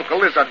convinced your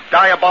uncle is a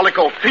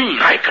diabolical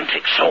fiend. I can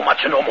take so much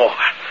and no more.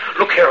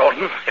 Look here,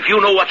 Alden. If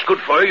you know what's good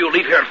for you, you'll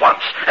leave here at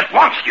once. At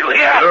once, do you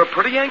hear? You're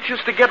pretty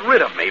anxious to get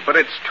rid of me, but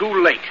it's too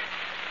late.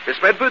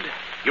 Miss Medford,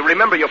 you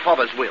remember your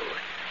father's will.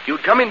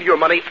 You'd come into your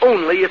money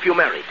only if you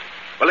married.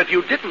 Well, if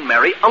you didn't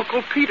marry,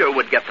 Uncle Peter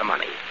would get the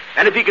money.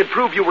 And if he could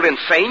prove you were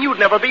insane, you'd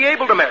never be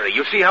able to marry.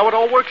 You see how it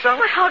all works out?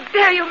 Well, how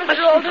dare you,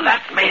 Mr. Alden?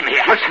 That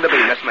maniac. Listen to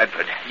me, Miss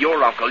Medford.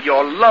 Your uncle,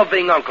 your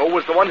loving uncle,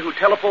 was the one who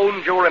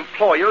telephoned your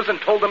employers and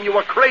told them you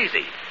were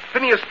crazy.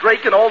 Phineas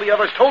Drake and all the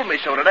others told me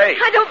so today.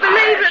 I don't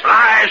believe it.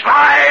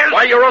 Lies!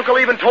 Why, your uncle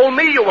even told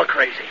me you were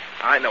crazy.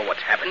 I know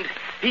what's happened.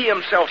 He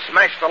himself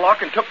smashed the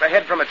lock and took the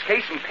head from its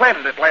case and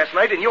planted it last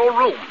night in your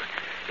room.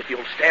 If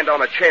you'll stand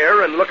on a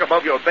chair and look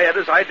above your bed,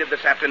 as I did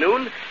this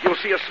afternoon, you'll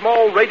see a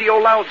small radio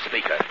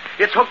loudspeaker.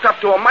 It's hooked up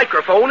to a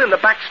microphone in the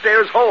back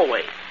stairs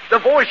hallway. The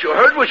voice you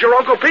heard was your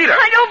Uncle Peter.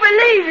 I don't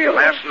believe you.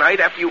 Last night,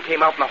 after you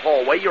came out in the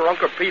hallway, your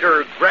Uncle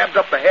Peter grabbed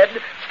up the head,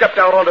 stepped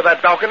out onto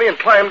that balcony, and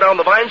climbed down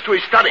the vines to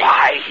his study.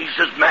 Why, he's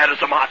as mad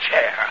as a March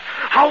hare.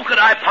 How could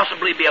I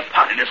possibly be a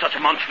party to such a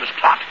monstrous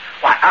plot?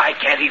 Why, I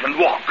can't even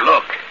walk.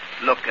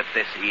 Look at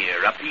this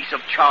ear, a piece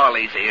of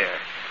Charlie's ear.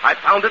 I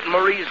found it in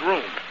Marie's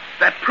room.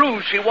 That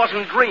proves she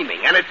wasn't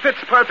dreaming, and it fits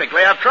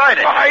perfectly. I've tried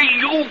it. Why,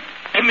 you...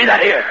 Give me that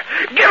ear.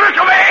 Give it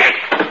to me!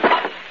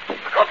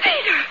 Oh,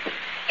 Peter,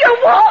 you're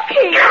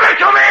walking. Give it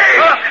to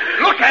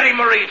me! Look at him,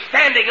 Marie,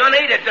 standing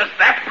unaided. Does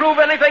that prove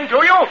anything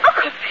to you?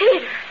 Uncle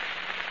Peter.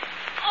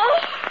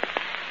 Oh,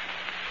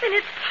 then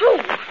it's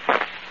true.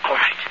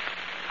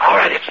 All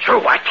right, it's true.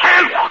 I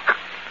can walk.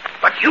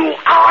 But you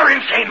are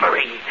insane,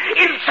 Marie.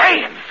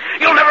 Insane.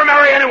 You'll never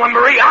marry anyone,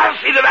 Marie. I'll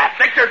see to that.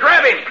 Victor,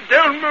 grab him.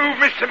 Don't move,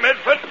 Mr.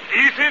 Medford.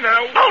 Easy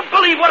now. Don't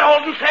believe what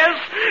Alden says.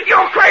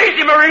 You're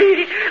crazy,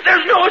 Marie.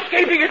 There's no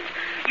escaping it.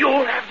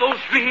 You'll have those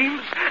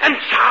dreams, and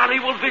Charlie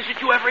will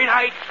visit you every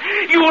night.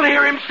 You'll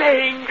hear him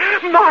saying,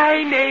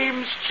 "My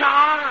name's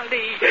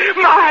Charlie.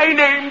 My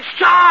name's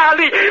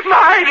Charlie.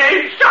 My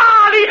name's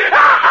Charlie."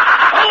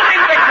 Hold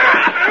him,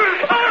 Victor.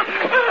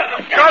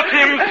 Got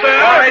him, sir.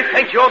 I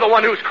think you're the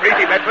one who's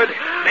crazy, Medford.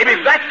 Maybe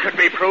that could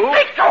be proved.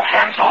 Take your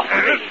hands off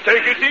me.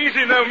 Take it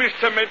easy now,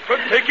 Mr. Medford.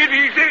 Take it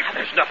easy.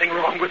 There's nothing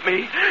wrong with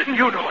me.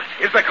 You know it.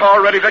 Is the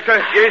car ready, Victor?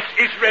 Yes,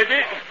 it's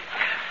ready.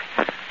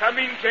 Come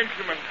in,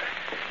 gentlemen.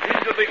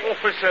 These are the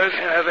officers.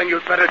 Then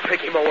you'd better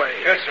take him away.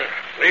 Yes, sir.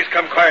 Please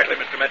come quietly,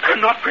 Mr. Medford.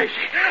 I'm not crazy.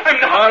 I'm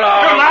not.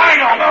 Hello. You're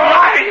lying on me.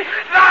 Lying.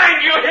 Lying.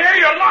 You hear?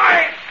 You're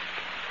lying.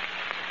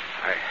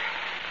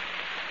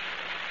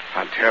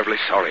 I'm terribly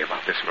sorry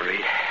about this,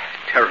 Marie.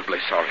 Terribly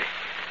sorry.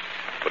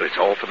 But it's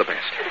all for the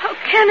best. How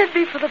can it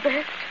be for the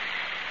best?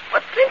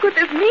 But think what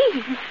this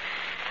means.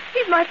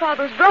 He's my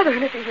father's brother,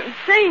 and if he's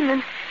insane,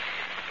 then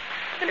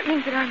it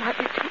means that I might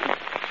be too.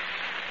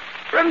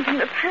 Remington,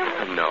 the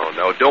parent.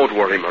 No, don't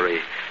worry,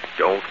 Marie.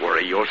 Don't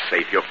worry. You're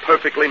safe. You're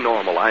perfectly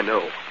normal, I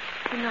know.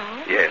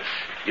 No? Yes.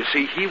 You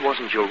see, he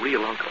wasn't your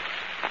real uncle.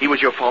 He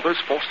was your father's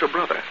foster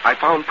brother. I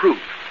found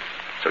proof.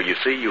 So you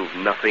see, you've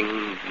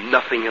nothing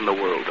in the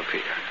world to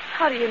fear.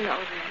 How do you know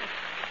that?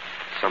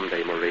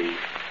 Someday, Marie,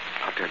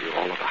 I'll tell you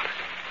all about it.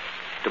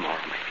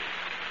 Tomorrow, maybe.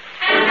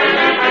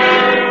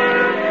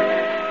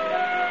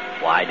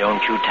 Why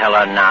don't you tell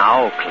her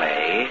now,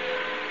 Clay?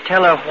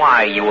 Tell her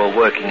why you were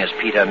working as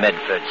Peter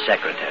Medford's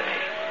secretary.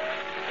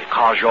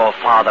 Because your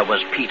father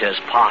was Peter's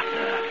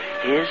partner,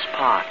 his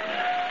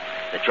partner.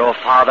 That your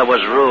father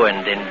was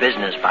ruined in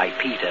business by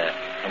Peter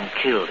and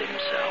killed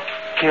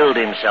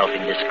himself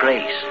in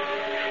disgrace.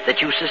 That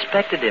you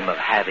suspected him of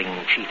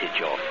having cheated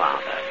your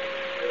father.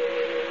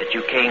 That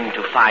you came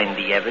to find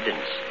the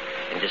evidence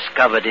and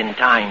discovered in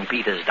time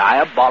Peter's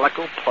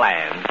diabolical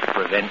plan to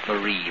prevent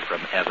Marie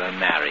from ever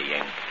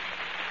marrying.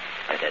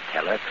 Better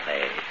tell her,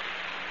 Clay.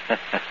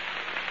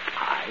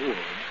 I would.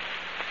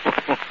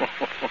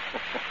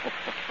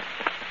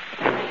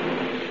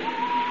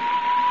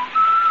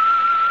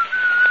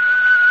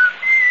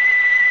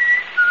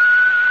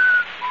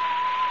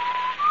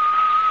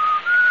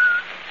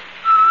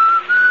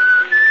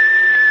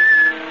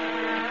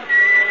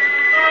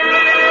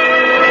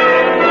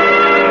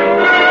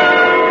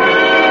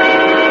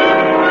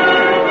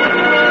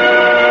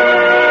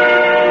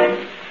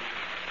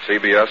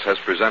 CBS has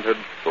presented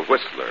The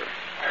Whistler.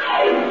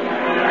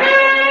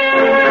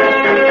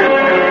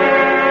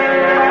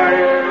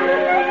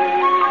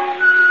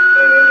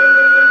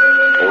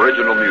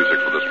 Original music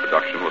for this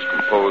production was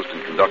composed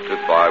and conducted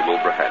by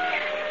Wilbur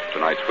Hatch.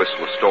 Tonight's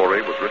Whistler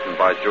story was written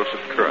by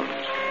Joseph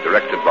Kearns,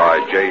 directed by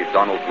J.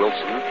 Donald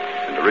Wilson,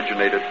 and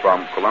originated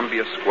from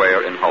Columbia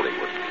Square in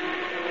Hollywood.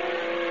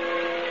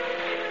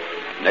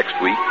 Next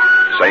week,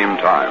 same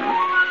time,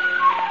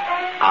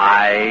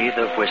 I,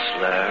 the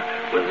Whistler,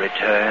 will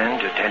return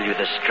to tell you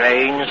the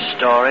strange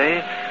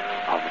story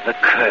of the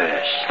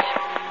curse.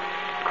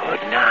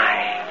 Good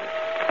night.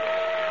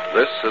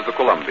 This is the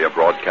Columbia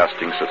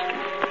Broadcasting System.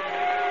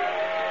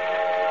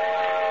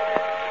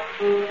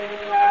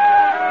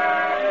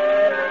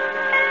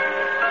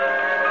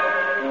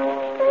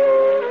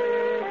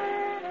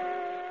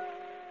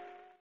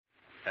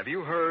 Have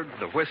you heard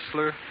The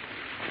Whistler?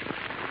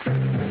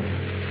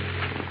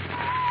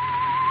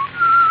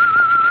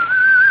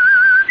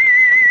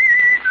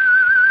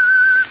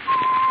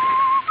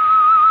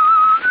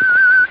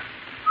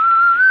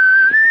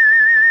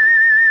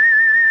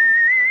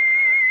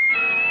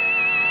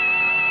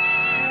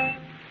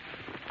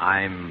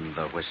 I'm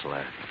the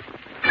Whistler.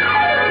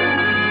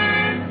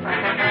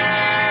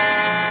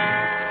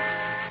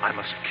 I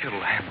must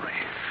kill Henry.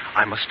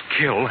 I must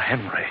kill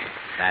Henry.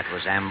 That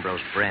was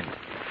Ambrose Brent,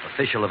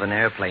 official of an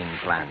airplane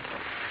plant.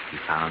 He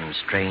found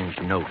strange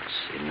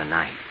notes in the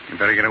night. You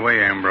better get away,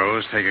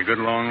 Ambrose. Take a good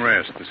long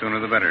rest. The sooner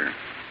the better.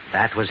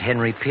 That was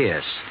Henry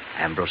Pierce,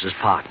 Ambrose's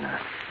partner.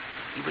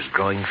 He was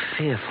growing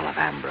fearful of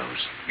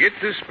Ambrose. Get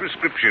this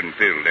prescription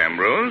filled,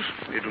 Ambrose.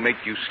 It'll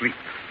make you sleep.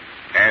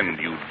 And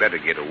you'd better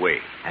get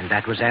away. And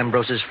that was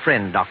Ambrose's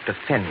friend, Dr.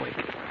 Fenwick.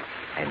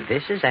 And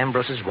this is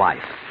Ambrose's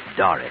wife,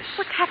 Doris.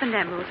 What's happened,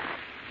 Ambrose?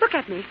 Look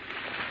at me.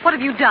 What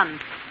have you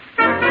done?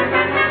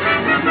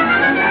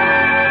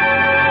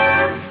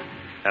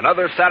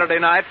 Another Saturday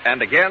night,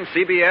 and again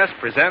CBS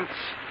presents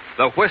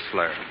The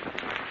Whistler.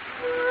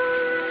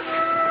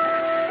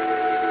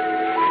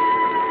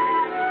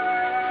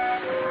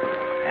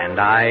 And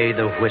I,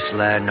 the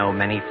Whistler, know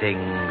many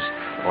things,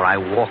 for I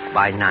walk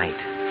by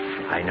night.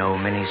 I know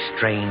many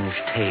strange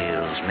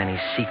tales, many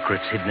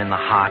secrets hidden in the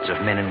hearts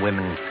of men and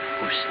women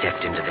who've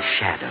stepped into the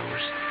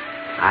shadows.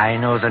 I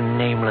know the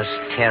nameless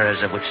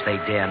terrors of which they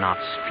dare not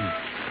speak.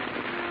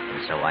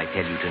 And so I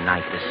tell you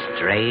tonight the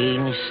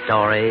strange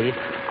story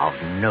of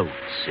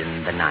Notes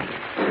in the Night.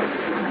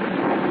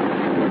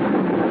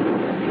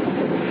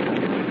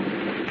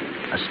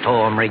 A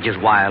storm rages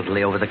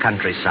wildly over the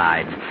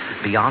countryside.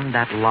 Beyond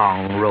that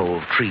long row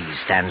of trees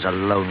stands a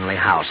lonely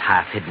house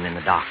half hidden in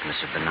the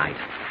darkness of the night.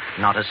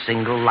 Not a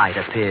single light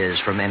appears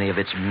from any of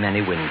its many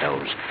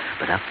windows.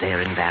 But up there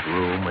in that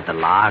room with the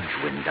large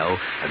window,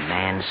 a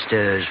man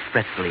stirs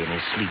fretfully in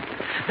his sleep.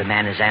 The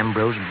man is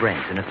Ambrose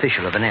Brent, an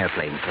official of an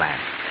airplane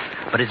plant.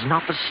 But it's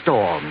not the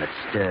storm that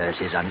stirs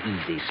his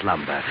uneasy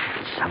slumber.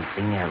 It's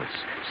something else,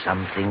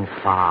 something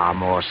far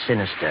more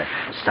sinister,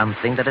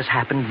 something that has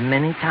happened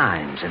many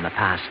times in the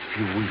past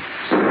few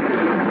weeks.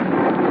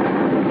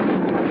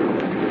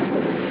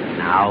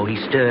 Now he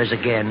stirs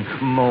again,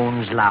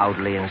 moans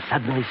loudly, and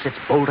suddenly sits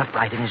bolt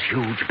upright in his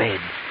huge bed.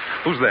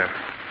 Who's there?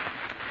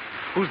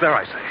 Who's there,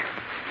 I say?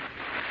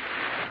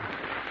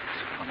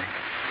 It's funny. I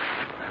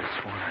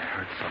swore I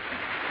heard something.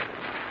 I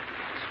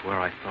swear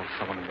I felt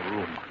someone in the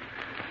room.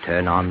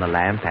 Turn on the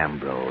lamp,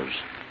 Ambrose.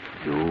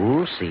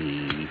 You'll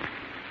see.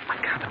 I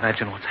can't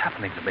imagine what's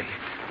happening to me.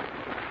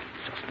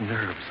 It's just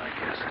nerves, I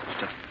guess. It's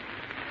just...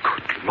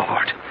 Good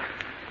Lord.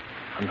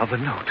 Another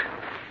note.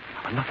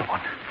 Another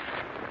one.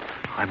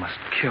 I must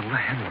kill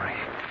Henry.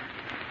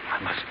 I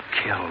must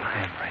kill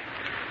Henry.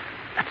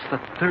 That's the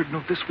third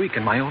note this week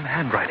in my own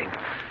handwriting.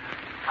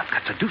 I've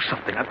got to do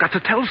something. I've got to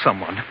tell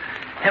someone.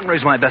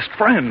 Henry's my best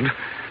friend.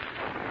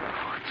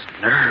 Oh, it's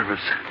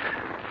nerves.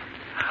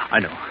 I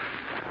know.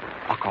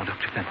 I'll call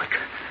Dr. Fenwick.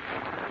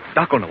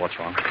 Doc will know what's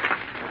wrong.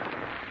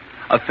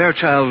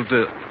 Fairchild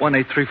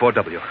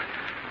 1834W.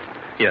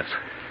 Yes.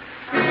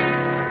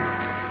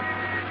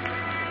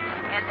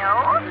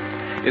 Hello?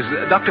 Is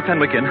Dr.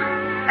 Fenwick in?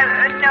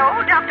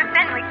 No, Dr.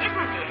 Fenwick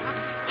isn't in.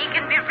 He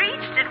can be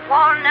reached at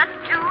Walnut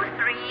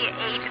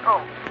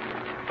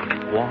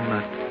 2380.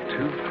 Walnut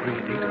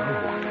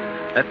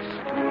 2380. That's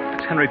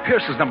Henry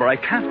Pierce's number. I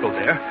can't go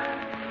there.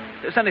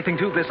 If there's anything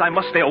to this, I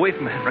must stay away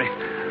from Henry.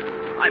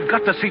 I've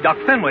got to see Doc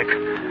Fenwick.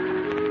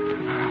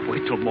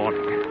 Wait till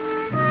morning.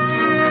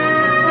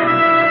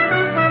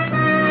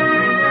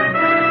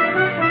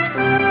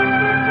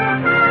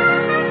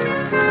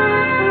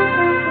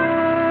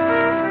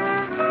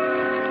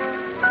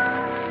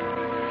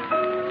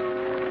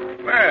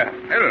 Well,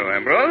 hello,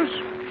 Ambrose.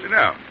 Sit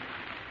down.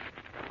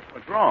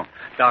 What's wrong?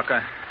 Doc,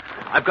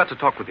 I've got to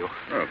talk with you.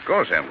 Oh, of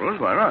course, Ambrose.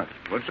 Why not?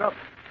 What's up?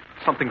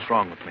 Something's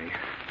wrong with me.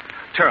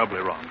 Terribly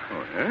wrong.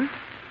 Oh, yeah?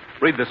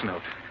 Read this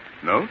note.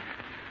 Note?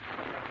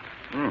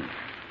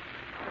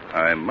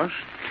 I must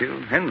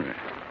kill Henry.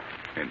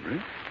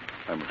 Henry?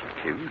 I must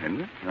kill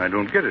Henry? I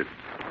don't get it.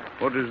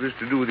 What has this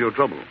to do with your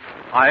trouble?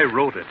 I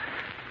wrote it.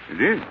 You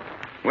did?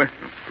 Well,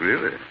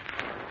 really?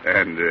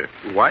 And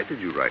why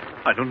did you write it?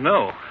 I don't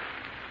know.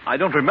 I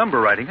don't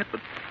remember writing it,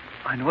 but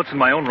I know it's in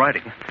my own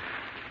writing.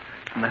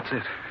 And that's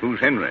it.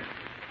 Who's Henry?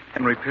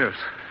 Henry Pierce.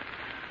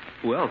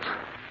 Who else?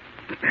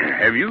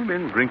 Have you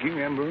been drinking,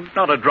 Ambrose?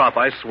 Not a drop,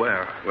 I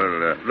swear.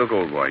 Well, look,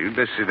 old boy, you'd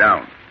best sit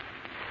down.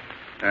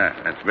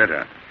 That's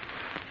better.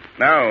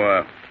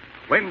 Now,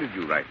 when did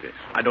you write this?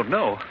 I don't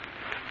know.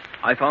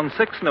 I found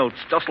 6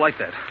 notes just like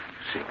that.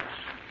 6?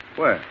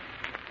 Where?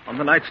 On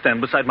the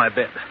nightstand beside my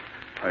bed.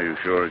 Are you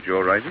sure it's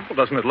your writing? Well,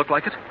 doesn't it look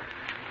like it?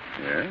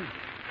 Yeah,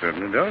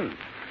 certainly does.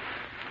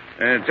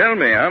 Tell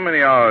me, how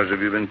many hours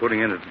have you been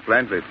putting in at the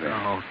plant lately?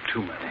 Oh,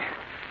 too many.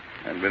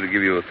 I'd better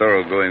give you a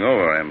thorough going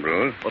over,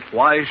 Ambrose. But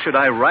why should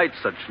I write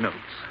such notes?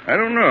 I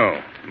don't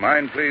know.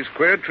 Mine plays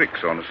queer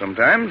tricks on us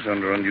sometimes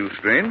under undue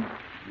strain.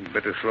 You'd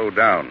better slow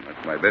down.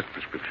 That's my best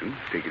prescription.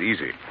 Take it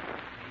easy.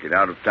 Get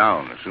out of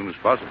town as soon as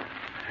possible.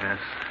 Yes.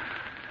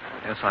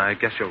 Yes, I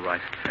guess you're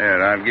right.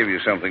 Here, I'll give you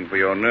something for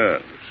your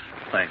nerves.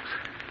 Thanks.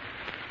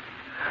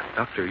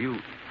 Doctor, you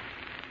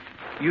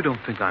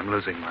don't think I'm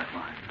losing my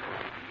mind,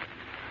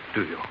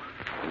 do you?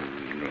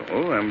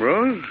 No,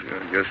 Ambrose.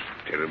 You're just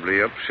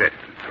terribly upset,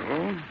 that's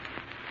all.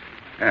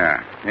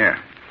 Here.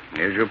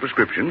 Here's your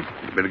prescription.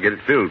 You better get it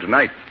filled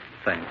tonight.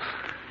 Thanks.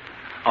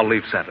 I'll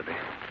leave Saturday.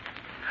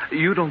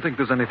 You don't think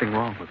there's anything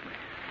wrong with me?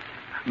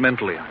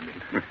 Mentally, I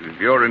mean. If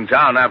you're in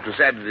town after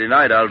Saturday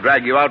night, I'll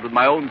drag you out with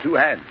my own 2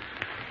 hands.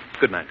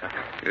 Good night, Doc.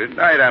 Good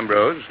night,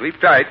 Ambrose. Sleep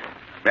tight.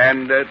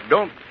 And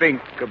don't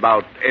think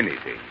about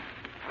anything.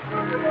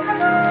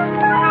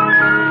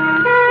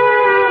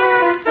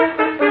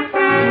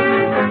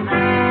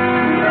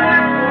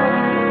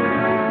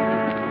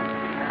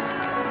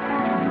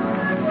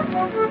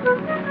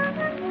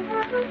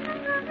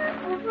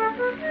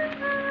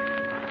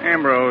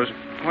 Ambrose,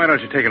 why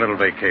don't you take a little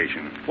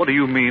vacation? What do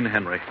you mean,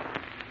 Henry?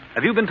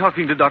 Have you been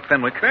talking to Doc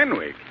Fenwick?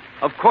 Fenwick?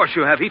 Of course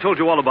you have. He told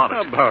you all about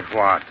it. About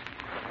what?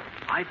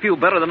 I feel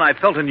better than I've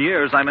felt in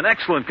years. I'm in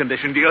excellent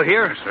condition. Do you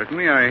hear?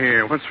 Certainly I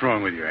hear. What's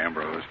wrong with you,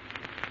 Ambrose?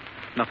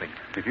 Nothing.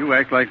 If you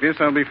act like this,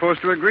 I'll be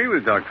forced to agree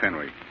with Doc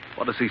Fenwick.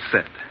 What has he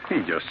said?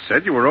 He just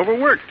said you were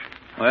overworked.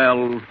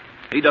 Well,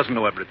 he doesn't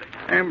know everything.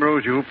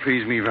 Ambrose, you'll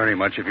please me very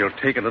much if you'll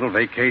take a little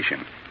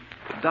vacation.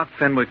 Did Doc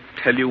Fenwick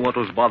tell you what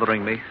was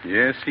bothering me?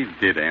 Yes, he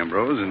did,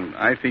 Ambrose, and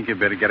I think you'd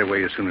better get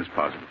away as soon as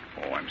possible.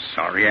 Oh, I'm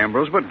sorry,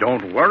 Ambrose, but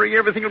don't worry.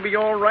 Everything will be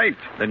all right.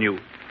 Then you're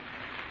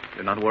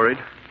not worried?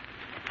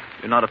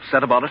 You're not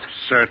upset about it?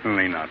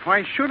 Certainly not.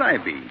 Why should I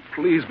be?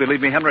 Please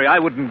believe me, Henry, I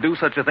wouldn't do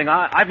such a thing.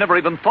 I've never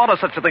even thought of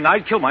such a thing.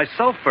 I'd kill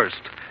myself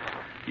first.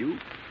 You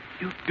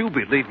do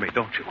believe me,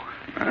 don't you?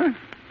 Huh?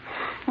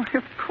 Why,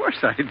 of course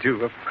I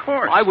do, of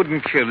course. I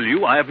wouldn't kill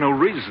you. I have no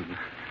reason.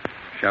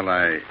 Shall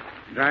I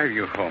drive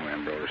you home,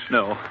 Ambrose?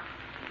 No,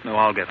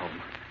 I'll get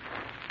home.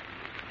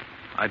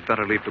 I'd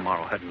better leave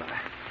tomorrow, hadn't I?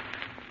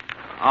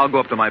 I'll go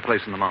up to my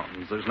place in the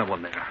mountains. There's no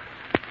one there.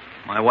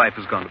 My wife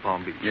has gone to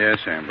Palm Beach. Yes,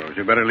 Ambrose.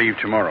 You better leave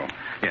tomorrow.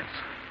 Yes.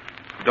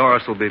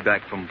 Doris will be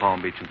back from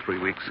Palm Beach in 3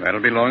 weeks.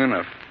 That'll be long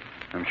enough.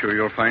 I'm sure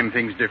you'll find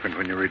things different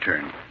when you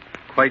return.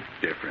 Quite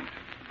different.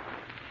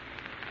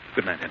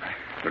 Good night, Henry.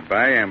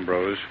 Goodbye,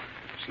 Ambrose.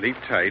 Sleep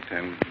tight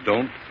and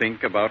don't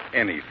think about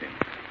anything.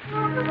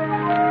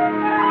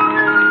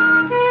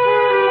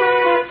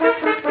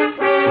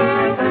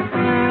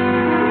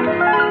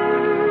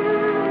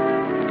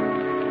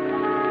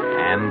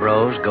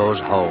 Ambrose goes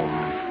home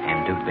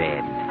and to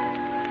bed.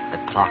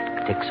 The clock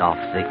ticks off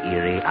the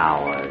eerie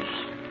hours.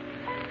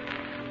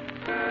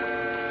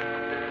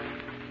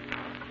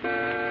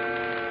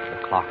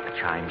 The clock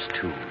chimes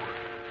 2.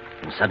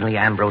 And suddenly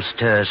Ambrose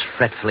stirs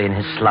fretfully in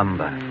his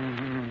slumber.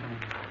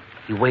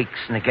 He wakes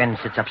and again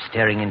sits up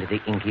staring into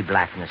the inky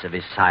blackness of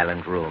his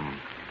silent room.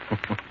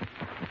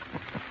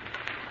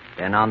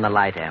 Turn on the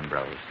light,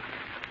 Ambrose.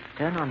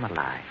 Turn on the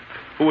light.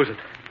 Who is it?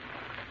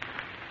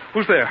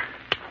 Who's there?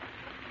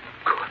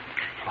 Good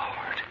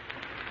Lord.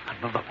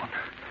 Another one.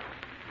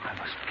 I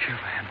must kill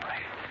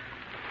Henry.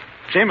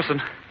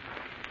 Jameson!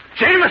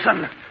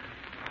 Jameson!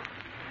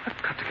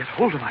 I've got to get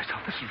hold of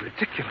myself. This is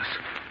ridiculous.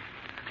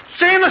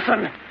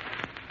 Jameson!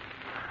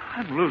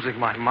 I'm losing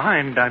my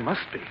mind. I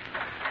must be.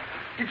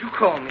 Did you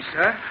call me,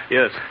 sir?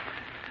 Yes.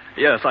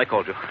 Yes, I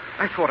called you.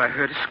 I thought I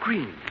heard a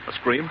scream. A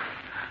scream?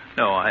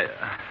 No,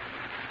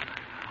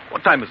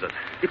 What time is it?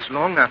 It's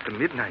long after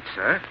midnight,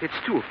 sir. It's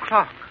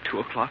 2:00.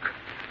 2:00?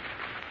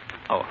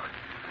 Oh.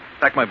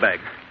 Pack my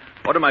bag.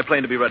 Order my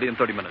plane to be ready in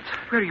 30 minutes.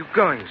 Where are you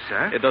going,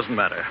 sir? It doesn't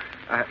matter.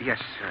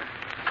 Yes, sir.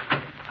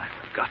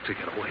 I've got to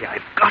get away.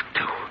 I've got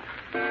to.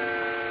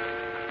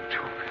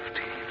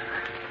 2:15.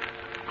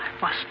 I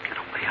must get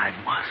away. I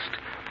must.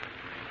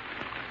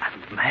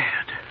 I'm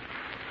mad.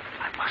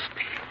 I must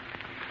be.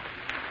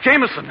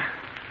 Jameson!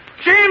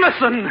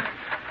 Jameson!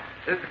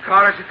 The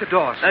car is at the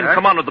door, sir. Then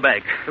come on with the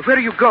bag. Where are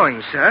you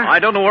going, sir? I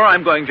don't know where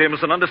I'm going,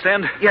 Jameson.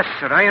 Understand? Yes,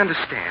 sir. I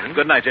understand.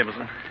 Good night,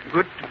 Jameson.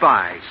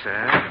 Goodbye,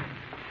 sir.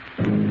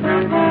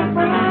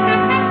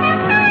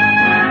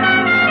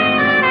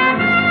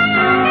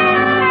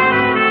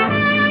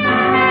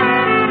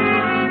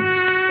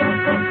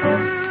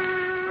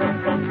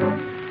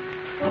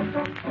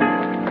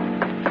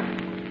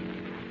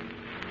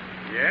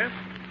 Yes?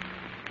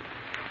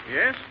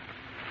 Yes?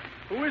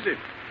 Who is it?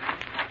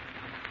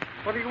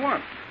 What do you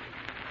want?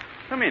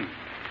 Come in.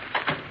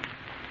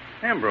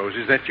 Ambrose,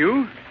 is that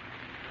you?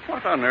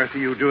 What on earth are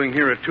you doing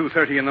here at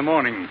 2:30 in the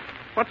morning?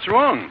 What's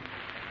wrong?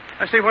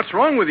 I say, what's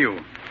wrong with you?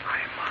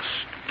 I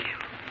must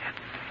kill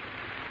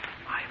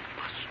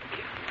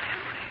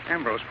Henry.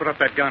 Ambrose, put up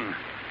that gun.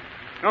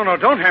 No,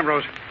 don't,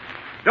 Ambrose.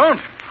 Don't.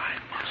 I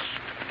must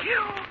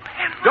kill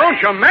Henry.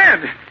 Don't, you're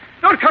mad.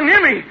 Don't come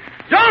near me.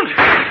 Don't.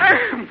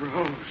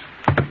 Ambrose.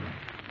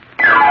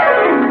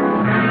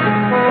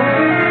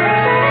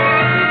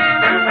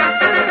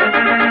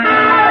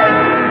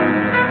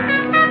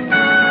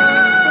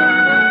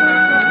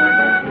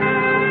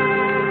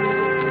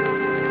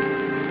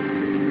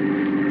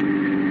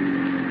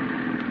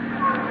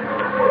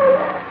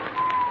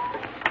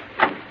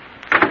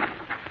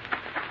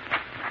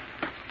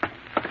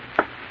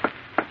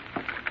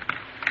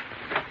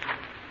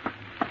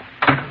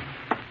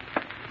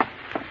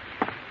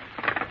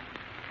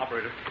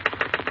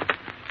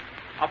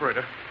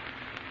 Operator,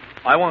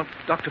 I want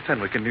Dr.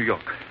 Fenwick in New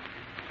York.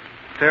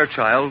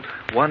 Fairchild,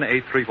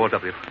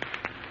 1834W.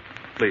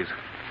 Please.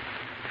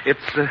 It's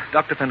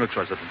Dr. Fenwick's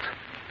residence.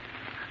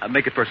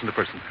 Make it person to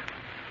person.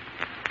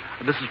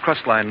 This is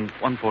Crust Line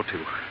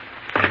 142.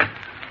 I've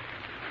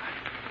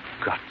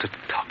got to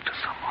talk to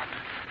someone.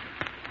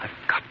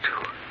 I've got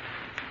to.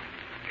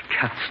 I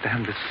can't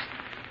stand this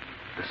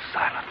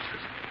silence,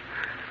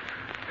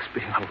 this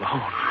being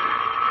alone.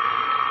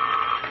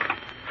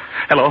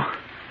 Hello?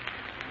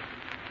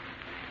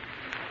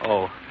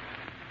 Oh.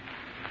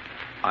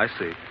 I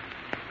see.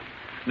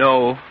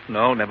 No,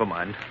 never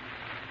mind.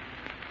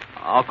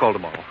 I'll call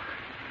tomorrow.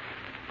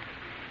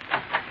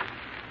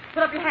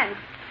 Put up your hands.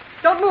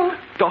 Don't move.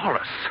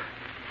 Doris!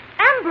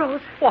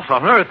 Ambrose! What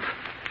on earth?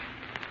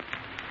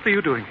 What are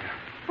you doing here?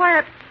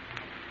 Why,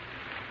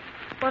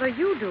 what are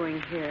you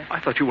doing here? I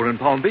thought you were in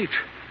Palm Beach.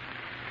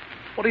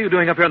 What are you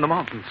doing up here in the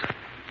mountains?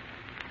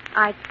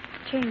 I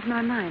changed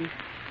my mind.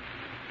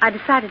 I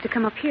decided to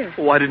come up here.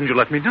 Why didn't you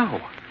let me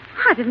know?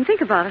 I didn't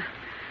think about it.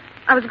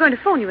 I was going to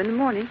phone you in the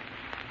morning.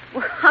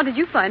 Well, how did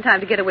you find time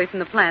to get away from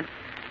the plant?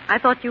 I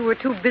thought you were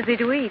too busy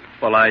to eat.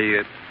 Well,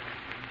 I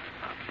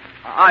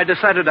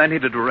decided I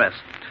needed to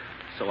rest,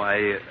 so I...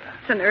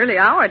 It's an early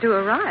hour to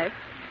arrive.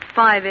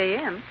 5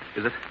 a.m.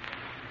 Is it?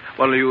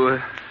 Well, you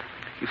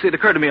see, it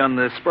occurred to me on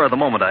the spur of the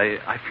moment.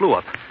 I flew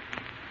up.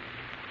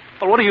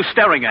 Well, what are you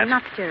staring at? I'm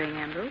not staring,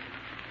 Ambrose.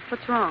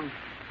 What's wrong?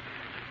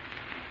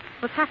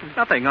 What's happened?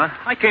 Nothing.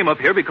 I came up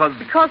here because...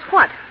 Because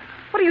what?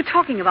 What are you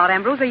talking about,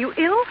 Ambrose? Are you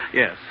ill?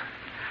 Yes.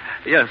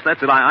 Yes,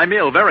 that's it. I'm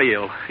ill, very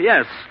ill.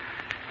 Yes.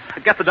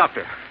 Get the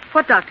doctor.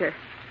 What doctor?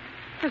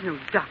 There's no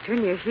doctor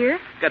near here.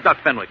 Get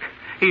Dr. Fenwick.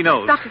 He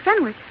knows. Dr.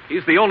 Fenwick?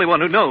 He's the only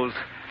one who knows.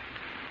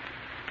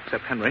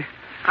 except Henry.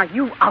 Are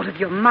you out of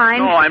your mind?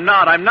 No, I'm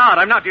not. I'm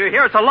not. Do you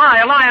hear? It's a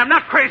lie. I'm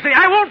not crazy.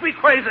 I won't be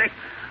crazy.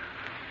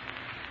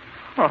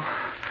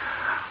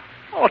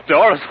 Oh,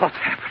 Doris, what's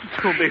happened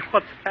to me?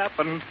 What's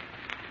happened?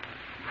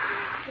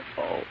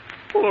 Oh,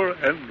 poor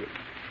Henry.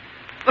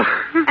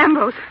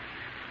 Ambrose,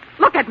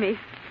 look at me.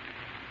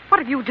 What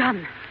have you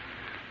done?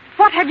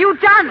 What have you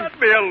done? Let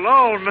me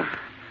alone.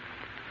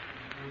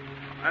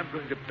 I'm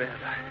going to bed.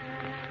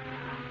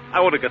 I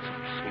want to get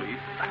some sleep.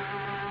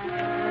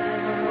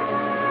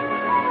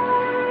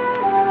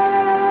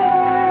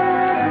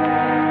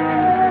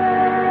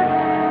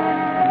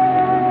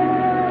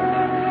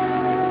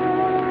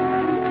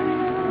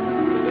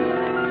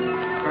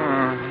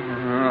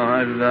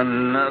 I've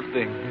done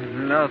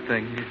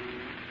nothing.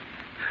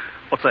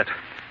 What's that?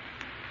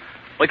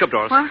 Wake up,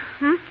 Doris. What?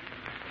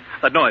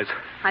 That noise.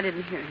 I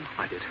didn't hear you.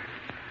 I did.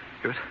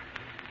 Hear it?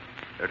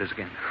 There it is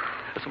again.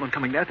 There's someone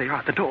coming there. They are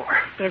at the door.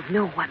 There's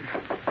no one.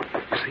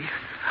 You see?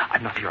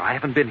 I'm not here. I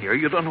haven't been here.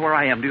 You don't know where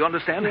I am. Do you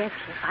understand? Yes,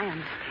 I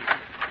understand.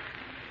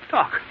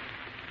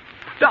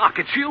 Doc,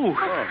 it's you.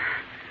 Oh.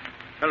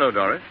 Hello,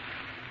 Doris.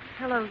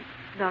 Hello,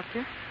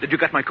 Doctor. Did you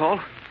get my call?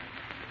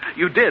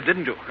 You did,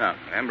 didn't you? Now,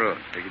 Ambrose,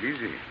 take it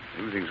easy.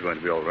 Everything's going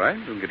to be all right.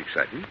 Don't get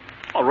excited.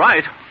 All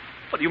right?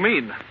 What do you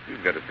mean?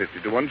 You've got a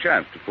 50-1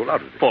 chance to pull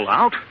out of this. Pull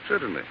out?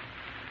 Certainly.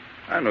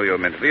 I know you're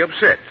mentally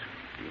upset.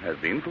 You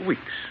have been for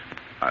weeks.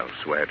 I'll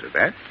swear to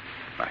that.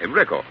 I have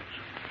records.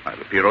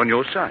 I'll appear on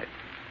your side.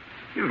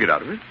 You'll get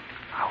out of it.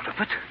 Out of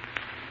it?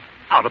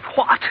 Out of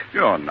what?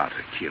 You're not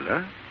a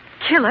killer.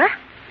 Killer?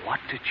 What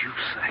did you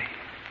say?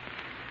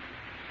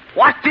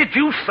 What did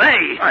you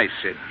say? I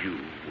said you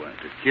weren't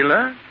a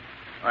killer.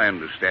 I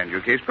understand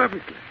your case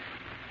perfectly.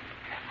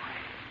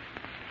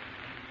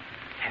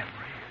 Henry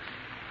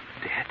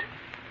is dead?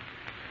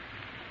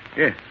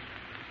 Yes.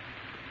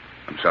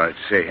 I'm sorry to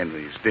say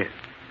Henry is dead.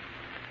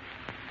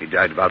 He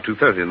died about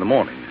 2:30 in the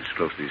morning, as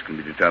closely as can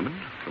be determined.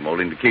 From all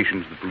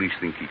indications, the police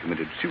think he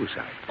committed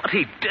suicide. But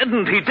he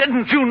didn't.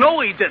 You know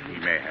he didn't. He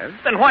may have.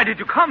 Then why did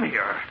you come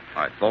here?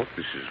 I thought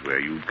this is where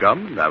you'd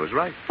come, and I was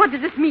right. What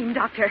does this mean,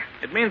 Doctor?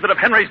 It means that if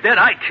Henry's dead,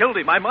 I killed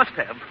him. I must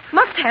have.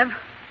 Must have?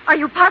 Are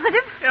you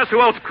positive? Yes,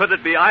 who else could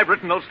it be? I've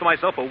written notes to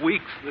myself for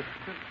weeks. The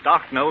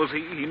Doc knows.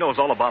 He knows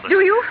all about it. Do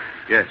you?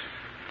 Yes,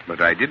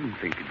 but I didn't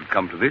think it would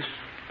come to this.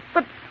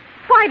 But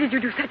why did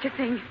you do such a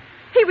thing?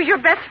 He was your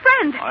best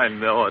friend. I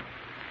know it.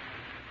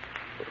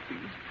 But if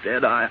he's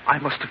dead, I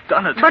must have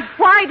done it. But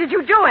why did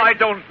you do it? I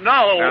don't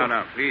know.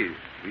 No, please,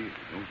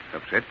 don't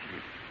upset.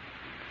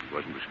 He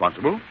wasn't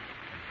responsible.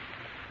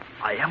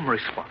 I am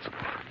responsible.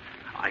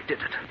 I did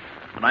it.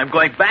 And I'm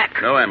going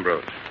back. No,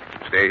 Ambrose.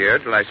 Stay here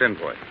till I send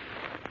for you.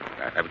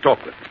 I'll have a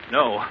talk with you.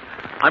 No.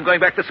 I'm going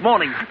back this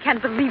morning. I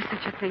can't believe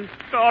such a thing.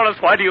 Doris,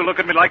 why do you look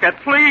at me like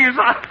that? Please.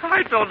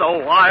 I don't know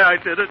why I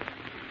did it.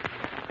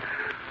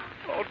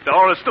 Oh,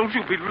 Doris, don't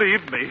you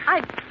believe me?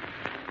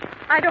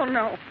 I don't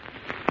know.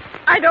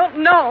 I don't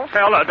know.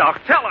 Tell her,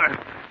 Doc. Tell her.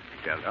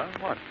 Tell her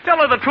what? Tell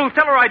her the truth.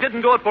 Tell her I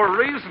didn't do it for a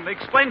reason.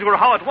 Explain to her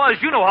how it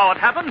was. You know how it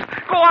happened.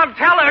 Go on,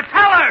 tell her.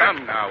 Tell her.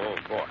 Come now,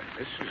 old boy.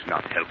 This is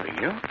not helping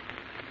you.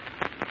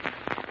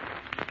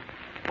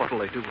 What'll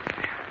they do with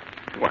me?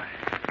 Why?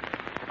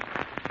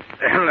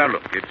 Now,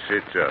 look,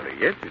 it's early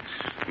yet.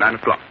 It's 9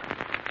 o'clock.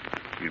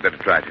 You'd better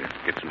try to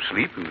get some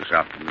sleep in this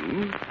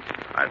afternoon.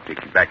 I'll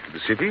take you back to the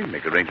city and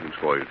make arrangements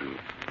for you to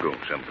go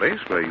someplace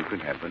where you can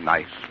have a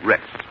nice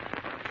rest.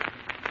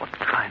 What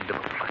kind of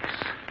a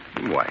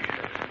place? Why,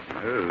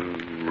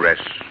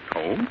 rest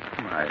home.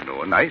 I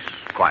know a nice,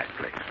 quiet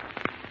place.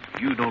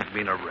 You don't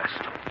mean a rest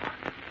home.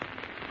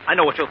 I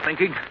know what you're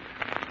thinking.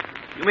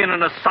 You mean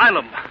an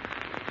asylum.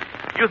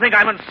 You think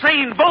I'm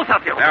insane, both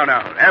of you.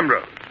 Now,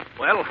 Ambrose.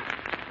 Well,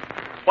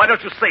 why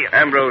don't you say it?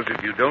 Ambrose,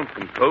 if you don't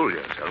control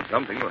yourself,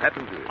 something will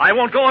happen to you. I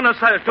won't go to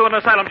an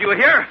asylum. Do you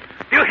hear?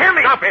 Do you hear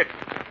me? Stop it.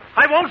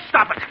 I won't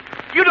stop it.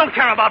 You don't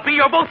care about me.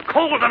 You're both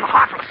cold and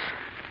heartless.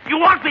 You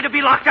want me to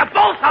be locked up,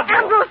 both of you.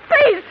 Ambrose,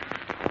 please.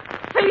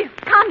 Please,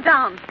 calm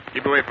down.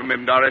 Keep away from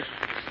him, Doris.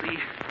 See?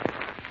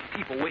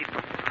 Keep away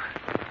from him.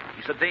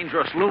 He's a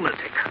dangerous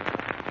lunatic.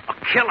 A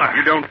killer.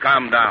 You don't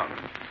calm down.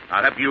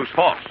 I'll have to use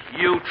force.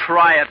 You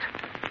try it.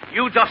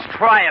 You just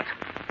try it.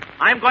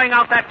 I'm going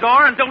out that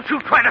door, and don't you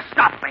try to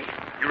stop me.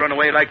 You run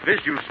away like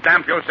this, you'll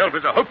stamp yourself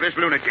as a hopeless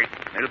lunatic.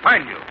 They'll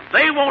find you.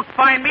 They won't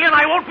find me, and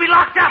I won't be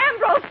locked up.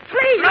 Ambrose,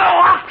 please. No,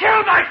 I'll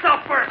kill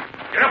myself first.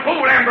 You're a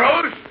fool,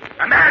 Ambrose.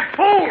 A mad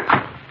fool.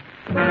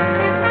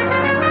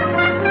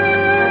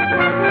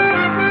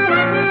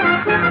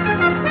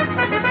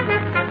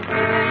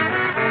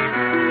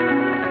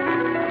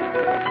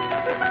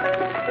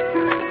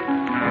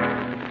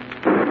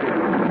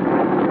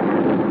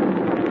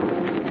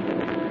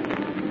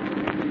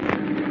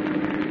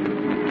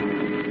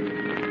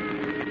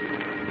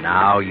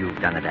 Now you've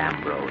done it,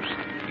 Ambrose.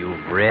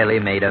 You've really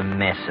made a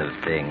mess of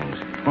things.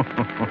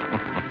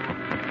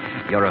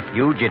 You're a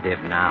fugitive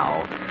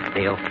now.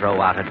 They'll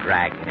throw out a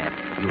dragnet.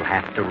 You'll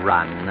have to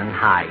run and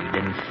hide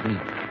and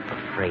sneak.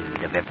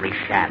 afraid of every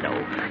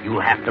shadow.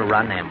 You'll have to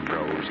run,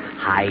 Ambrose.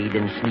 Hide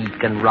and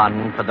sneak and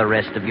run for the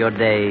rest of your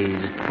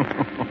days.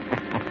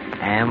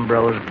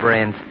 Ambrose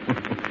Brent,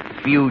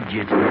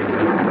 fugitive.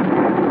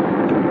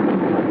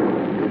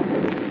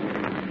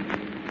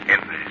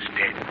 Henry's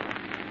dead.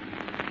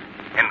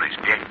 Henry's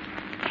dead.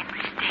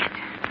 Henry's dead.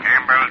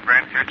 Ambrose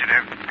Brent,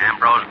 fugitive.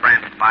 Ambrose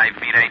Brent, 5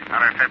 feet 8.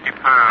 150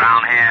 pounds.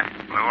 Brown hair.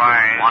 Blue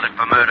eyes. Wanted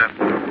for murder.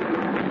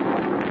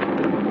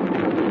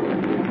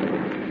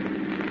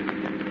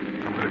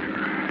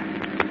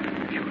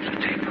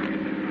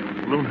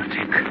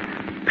 Lunatic.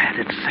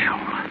 Padded cell.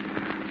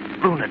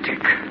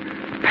 Lunatic.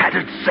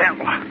 Padded cell.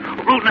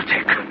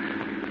 Lunatic.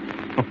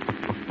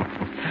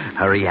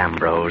 Hurry,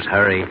 Ambrose,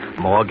 hurry.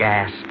 More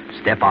gas.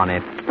 Step on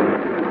it.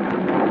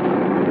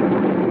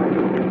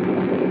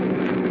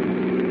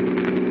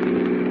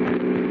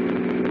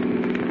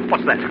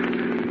 What's that?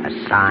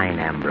 A sign,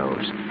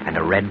 Ambrose, and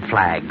a red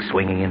flag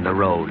swinging in the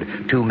road.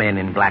 2 men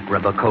in black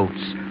rubber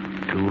coats.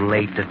 Too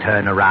late to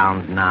turn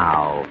around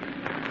now.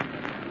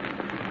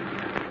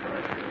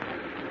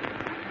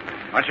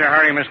 What's your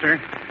hurry, mister?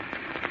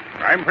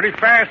 Driving pretty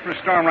fast for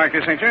a storm like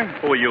this, ain't you?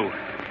 Who are you?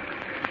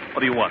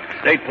 What do you want?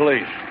 State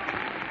police.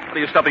 What are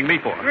you stopping me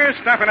for? We're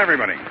stopping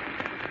everybody.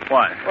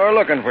 Why? We're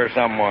looking for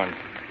someone.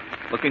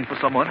 Looking for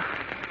someone?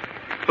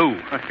 Who?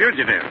 A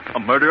fugitive. A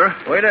murderer?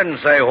 We didn't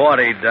say what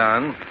he'd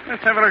done.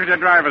 Let's have a look at your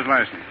driver's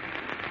license.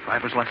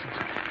 Driver's license?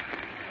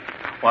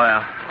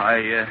 Why,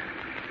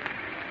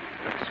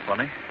 that's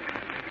funny.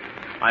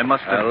 I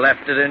must have...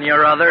 left it in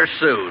your other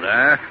suit,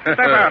 huh? Step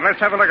out. Let's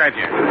have a look at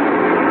you.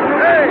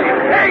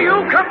 Hey,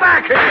 you come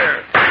back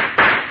here!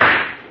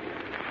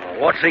 Oh,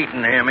 what's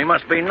eating him? He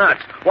must be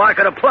nuts. Well, I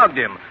could have plugged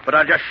him, but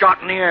I just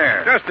shot in the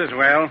air. Just as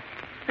well.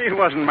 He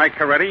wasn't Mike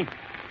Coretti.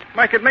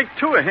 Mike could make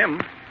 2 of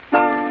him.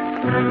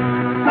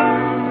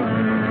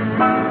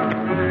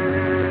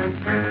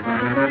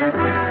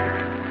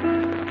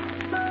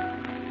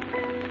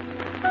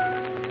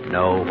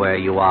 Know where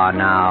you are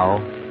now?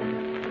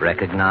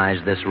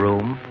 Recognize this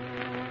room?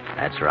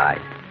 That's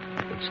right.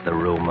 It's the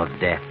room of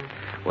death,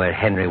 where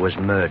Henry was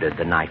murdered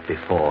the night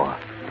before.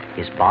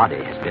 His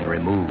body has been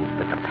removed,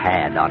 but the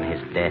pad on his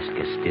desk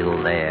is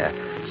still there,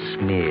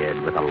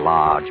 smeared with a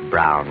large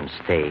brown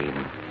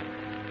stain.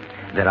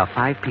 There are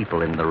 5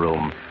 people in the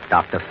room: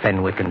 Dr.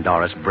 Fenwick and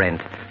Doris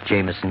Brent,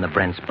 Jameson the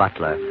Brent's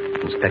butler,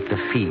 Inspector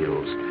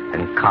Fields,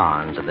 and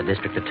Carnes of the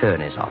District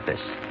Attorney's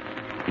office.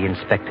 The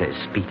inspector is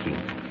speaking.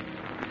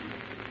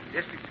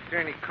 District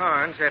Attorney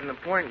Carnes had an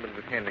appointment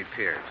with Henry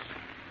Pierce.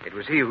 It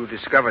was he who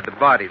discovered the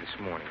body this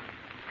morning.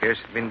 Pierce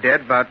had been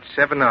dead about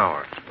 7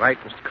 hours. Right,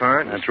 Mr.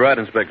 Carnes? That's right,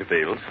 Inspector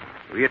Fields.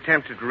 We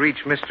attempted to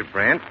reach Mr.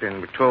 Brent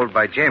and were told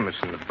by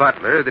Jameson, the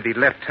butler, that he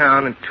left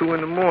town at 2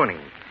 in the morning.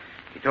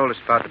 He told us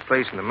about the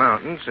place in the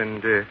mountains,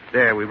 and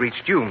there we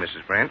reached you,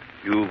 Mrs. Brent.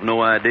 You've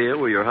no idea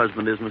where your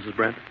husband is, Mrs.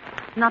 Brent?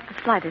 Not the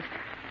slightest.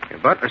 Your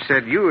butler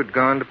said you had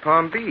gone to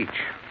Palm Beach.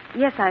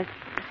 Yes, I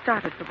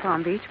started for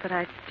Palm Beach, but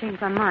I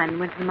changed my mind and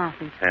went to the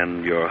mountains.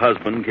 And your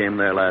husband came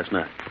there last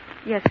night?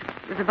 Yes,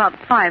 it was about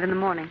 5 in the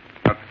morning.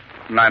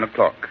 9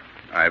 o'clock.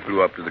 I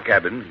flew up to the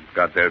cabin and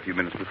got there a few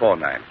minutes before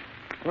 9.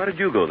 Why did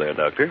you go there,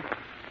 Doctor?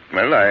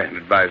 Well, I had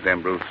advised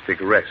Ambrose to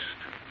take a rest.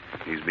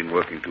 He's been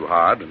working too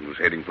hard and was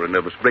heading for a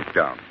nervous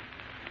breakdown.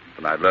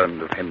 When I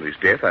learned of Henry's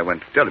death, I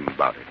went to tell him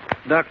about it.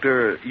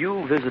 Doctor,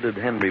 you visited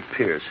Henry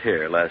Pierce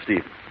here last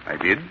evening. I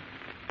did.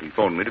 He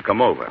phoned me to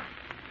come over.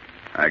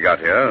 I got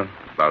here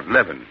about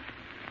 11.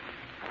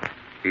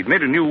 He'd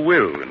made a new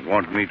will and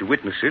wanted me to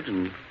witness it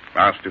and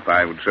asked if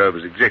I would serve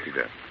as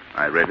executor.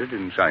 I read it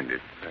and signed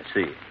it. I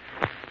see.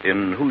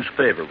 In whose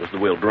favor was the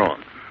will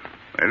drawn?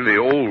 Well, the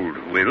old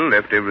will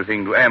left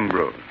everything to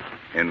Ambrose.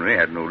 Henry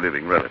had no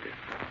living relative.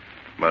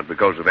 But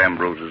because of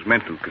Ambrose's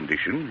mental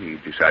condition, he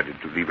decided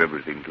to leave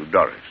everything to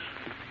Doris,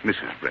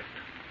 Mrs. Brent.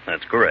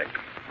 That's correct.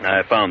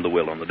 I found the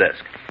will on the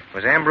desk.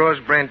 Was Ambrose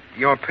Brent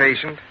your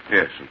patient?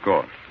 Yes, of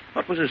course.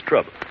 What was his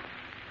trouble?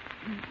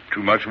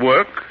 Too much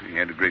work. He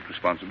had a great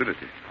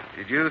responsibility.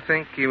 Did you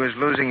think he was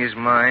losing his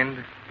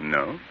mind?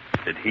 No.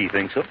 Did he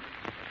think so?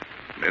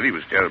 Well, he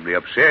was terribly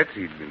upset.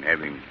 He'd been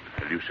having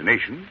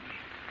hallucinations.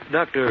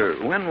 Doctor,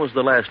 when was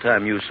the last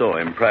time you saw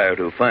him prior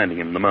to finding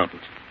him in the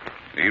mountains?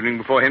 The evening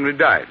before Henry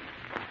died.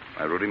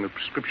 I wrote him a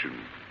prescription.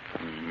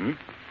 Mm-hmm.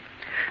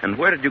 And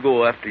where did you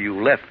go after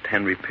you left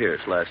Henry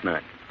Pierce last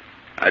night?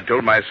 I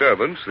told my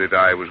servants that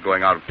I was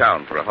going out of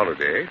town for a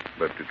holiday,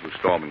 but it was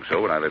storming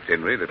so when I left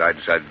Henry that I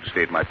decided to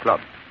stay at my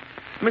club.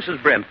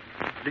 Mrs. Brent,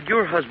 did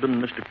your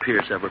husband, Mr.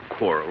 Pierce, ever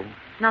quarrel?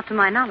 Not to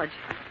my knowledge.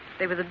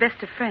 They were the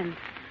best of friends.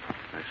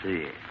 I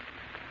see.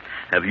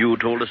 Have you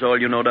told us all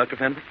you know, Dr.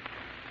 Fenwick?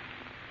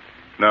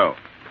 No.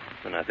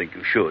 Then I think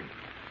you should.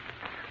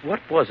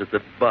 What was it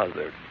that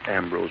bothered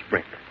Ambrose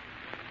Brent?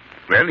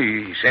 Well,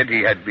 he said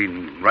he had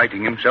been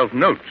writing himself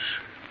notes.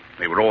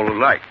 They were all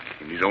alike,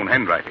 in his own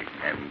handwriting,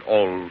 and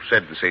all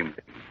said the same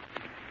thing.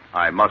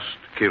 I must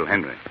kill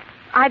Henry.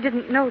 I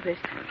didn't know this.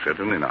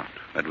 Certainly not.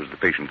 That was the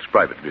patient's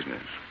private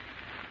business.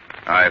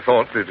 I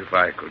thought that if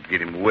I could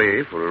get him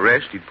away for a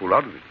rest, he'd pull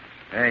out of it.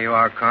 There you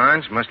are,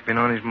 Carnes. Must have been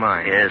on his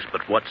mind. Yes,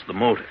 but what's the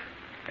motive?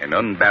 An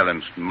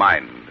unbalanced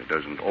mind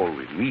doesn't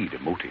always need a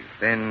motive.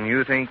 Then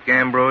you think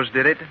Ambrose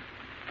did it?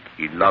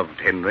 He loved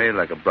Henry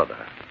like a brother.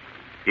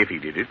 If he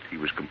did it, he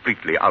was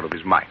completely out of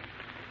his mind.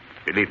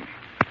 Believe me.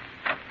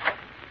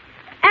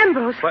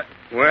 Ambrose. What?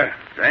 Well,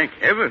 thank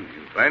heaven.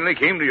 You finally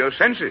came to your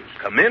senses.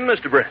 Come in,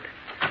 Mr. Brent.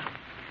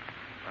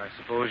 I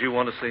suppose you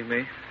want to see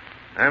me?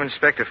 I'm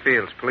Inspector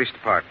Fields, Police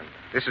Department.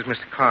 This is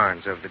Mr.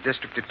 Carnes of the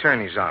District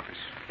Attorney's Office.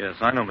 Yes,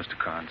 I know Mr.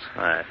 Carnes.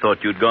 I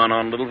thought you'd gone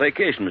on a little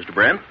vacation, Mr.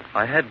 Brent.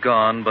 I had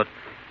gone, but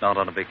not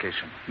on a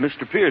vacation.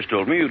 Mr. Pierce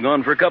told me you'd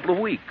gone for a couple of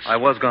weeks. I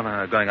was going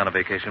on a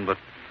vacation, but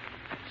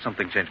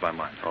something changed my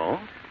mind. Oh?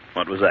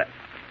 What was that?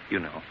 You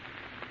know.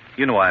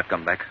 You know why I've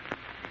come back.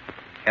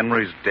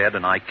 Henry's dead,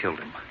 and I killed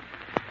him.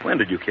 When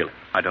did you kill him?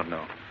 I don't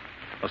know.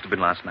 Must have been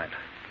last night.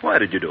 Why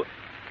did you do it?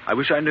 I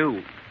wish I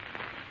knew.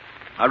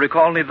 I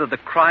recall neither the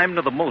crime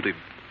nor the motive.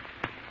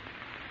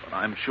 But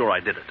I'm sure I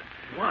did it.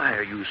 Why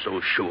are you so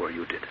sure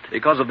you did it?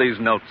 Because of these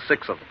notes,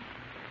 6 of them.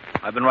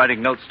 I've been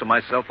writing notes to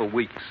myself for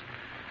weeks.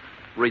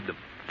 Read them.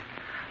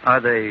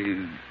 Are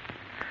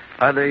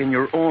they in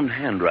your own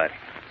handwriting?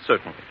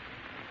 Certainly.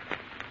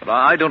 But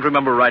I don't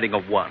remember writing a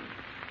one.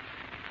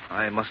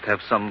 I must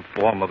have some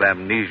form of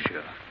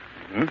amnesia.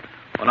 Hmm?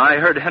 When I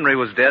heard Henry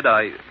was dead,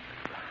 I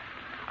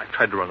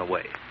tried to run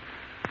away.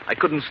 I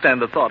couldn't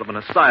stand the thought of an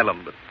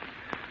asylum, but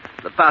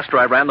the faster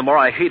I ran, the more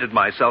I hated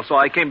myself, so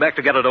I came back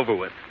to get it over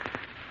with.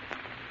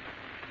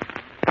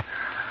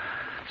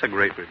 It's a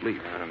great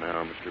relief.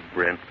 Now, Mr.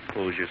 Brent,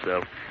 compose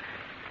yourself.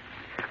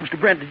 Mr.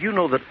 Brent, did you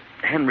know that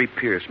Henry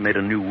Pierce made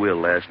a new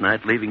will last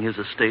night, leaving his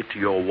estate to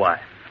your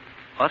wife?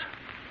 What?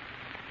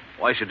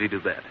 Why should he do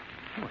that?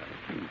 Well,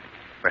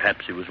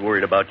 perhaps he was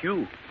worried about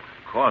you.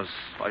 Of course.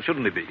 Why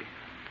shouldn't he be?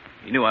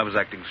 He knew I was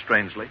acting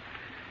strangely.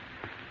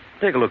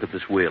 Take a look at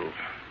this will.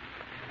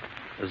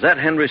 Is that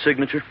Henry's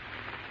signature?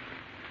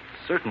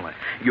 Certainly.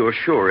 You're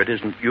sure it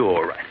isn't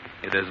your writing?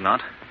 It is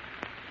not.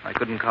 I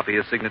couldn't copy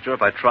his signature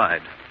if I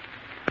tried.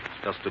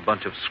 It's just a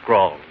bunch of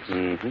scrawls.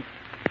 Mm-hmm.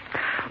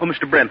 Oh,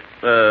 Mr. Brent,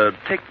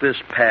 take this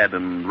pad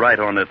and write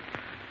on it,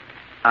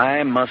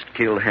 I must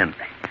kill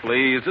Henry.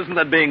 Please, isn't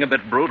that being a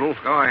bit brutal?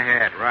 Go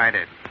ahead, write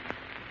it.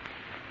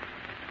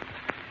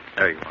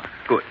 There you are.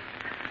 Good.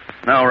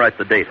 Now write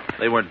the date.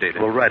 They weren't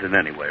dated. Well, write it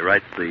anyway.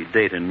 Write the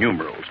date in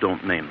numerals.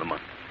 Don't name the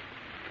month.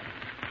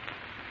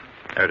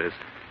 There it is.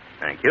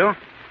 Thank you.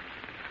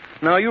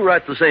 Now you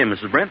write the same,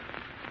 Mrs. Brent.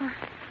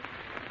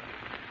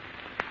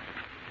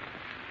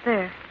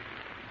 There.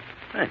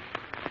 Thanks.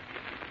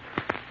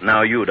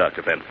 Now you,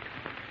 Dr. Fenwick.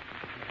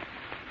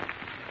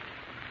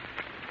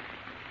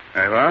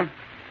 There you are.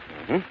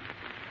 Mm-hmm.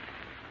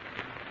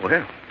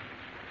 Well,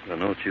 the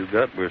notes you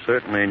got were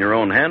certainly in your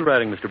own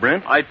handwriting, Mr.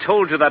 Brent. I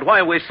told you that.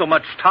 Why waste so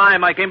much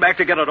time? I came back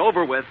to get it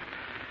over with.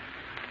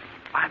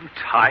 I'm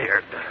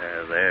tired.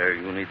 There,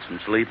 you need some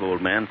sleep,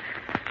 old man.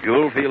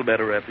 You'll feel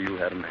better after you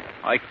had a nap.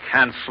 I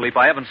can't sleep.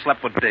 I haven't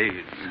slept for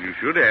days. You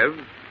should have.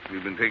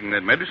 You've been taking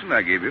that medicine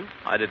I gave you.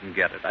 I didn't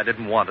get it. I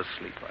didn't want to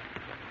sleep.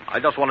 I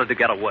just wanted to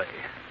get away.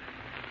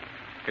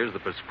 Here's the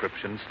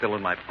prescription, still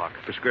in my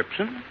pocket.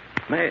 Prescription?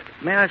 May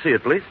I see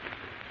it, please?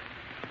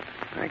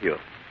 Thank you.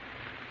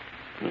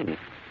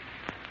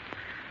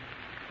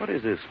 What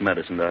is this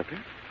medicine, Doctor?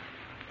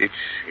 It's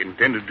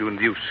intended to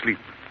induce sleep,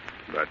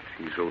 but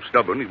he's so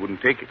stubborn he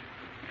wouldn't take it.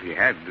 If he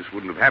had, this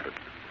wouldn't have happened.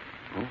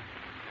 Oh.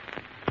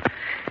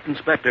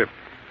 Inspector,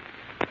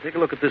 take a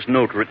look at this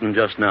note written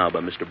just now by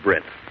Mr.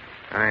 Brent.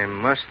 I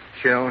must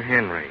kill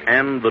Henry.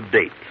 And the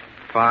date.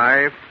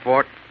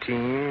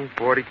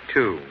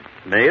 5/14/42.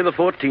 May the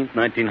 14th,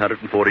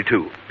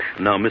 1942.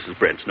 Now, Mrs.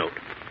 Brent's note.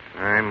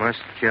 I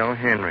must kill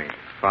Henry.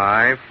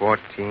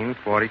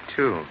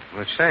 5/14/42.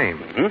 The same.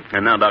 Mm-hmm.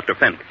 And now Dr.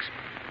 Fenwick's.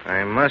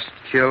 I must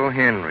kill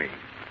Henry.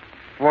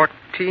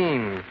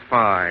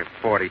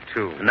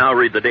 14/5/42. And now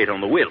read the date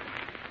on the will.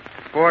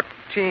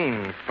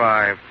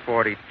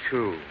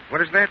 14/5/42. What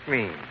does that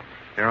mean?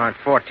 There aren't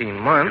 14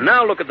 months. And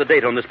now look at the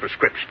date on this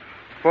prescription.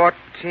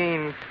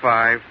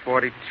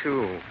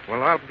 14/5/42.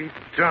 Well, I'll be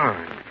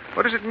darned.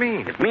 What does it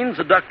mean? It means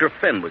that Dr.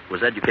 Fenwick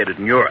was educated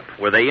in Europe,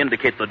 where they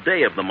indicate the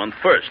day of the month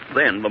first,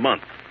 then the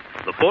month.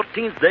 The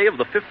 14th day of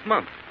the 5th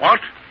month.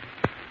 What?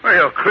 Well,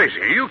 you're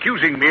crazy. Are you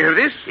accusing me of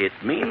this? It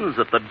means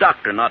that the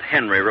doctor, not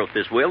Henry, wrote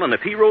this will, and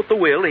if he wrote the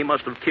will, he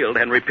must have killed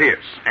Henry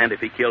Pierce. And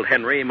if he killed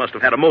Henry, he must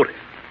have had a motive.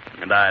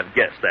 And I've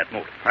guessed that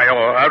motive.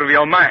 You're out of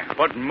your mind.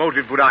 What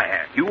motive would I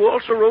have? You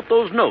also wrote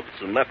those notes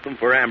and left them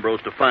for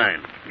Ambrose to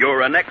find.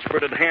 You're an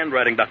expert at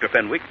handwriting, Dr.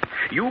 Fenwick.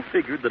 You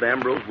figured that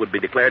Ambrose would be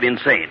declared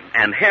insane,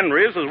 and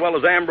Henry's as well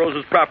as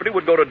Ambrose's property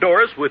would go to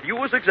Doris with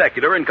you as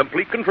executor in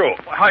complete control.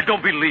 I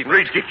don't believe it.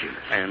 Ridiculous.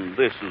 And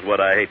this is what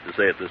I hate to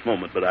say at this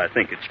moment, but I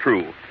think it's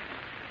true.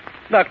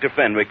 Dr.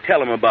 Fenwick,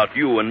 tell him about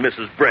you and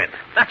Mrs. Brent.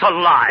 That's a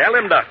lie. Tell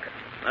him, Doctor.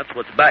 That's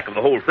what's back of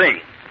the whole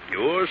thing.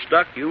 You're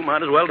stuck. You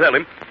might as well tell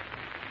him.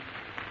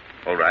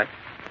 All right.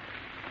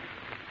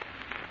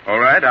 All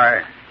right,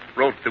 I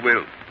wrote the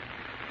will.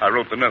 I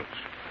wrote the notes.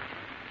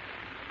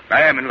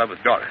 I am in love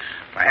with Doris.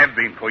 I have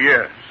been for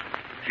years.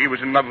 She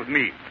was in love with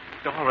me.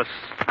 Doris.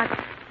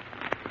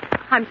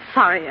 I'm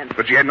sorry, Andrew.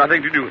 But she had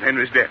nothing to do with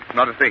Henry's death.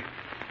 Not a thing.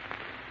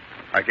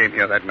 I came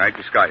here that night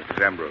disguised as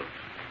Ambrose.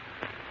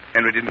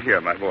 Henry didn't hear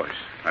my voice.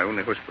 I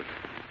only whispered.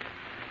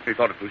 He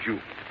thought it was you.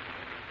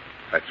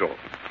 That's all.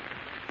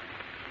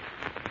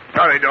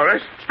 Sorry,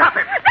 Doris. Stop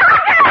it!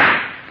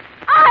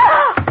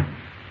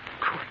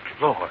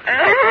 Good Lord.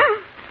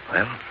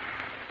 Well,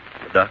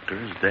 the doctor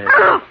is dead.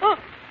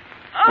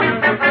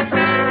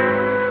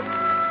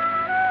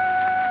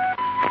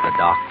 The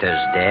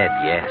doctor's dead,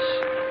 yes.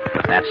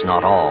 But that's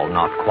not all,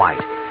 not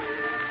quite.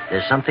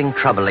 There's something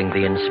troubling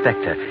the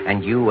inspector,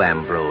 and you,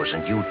 Ambrose,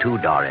 and you too,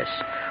 Doris.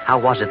 How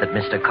was it that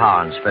Mr.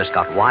 Carnes first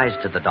got wise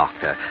to the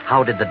doctor?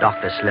 How did the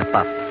doctor slip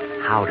up?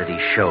 How did he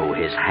show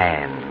his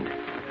hand?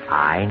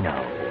 I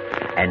know.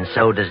 And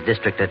so does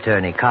District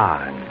Attorney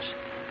Carnes.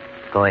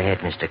 Go ahead,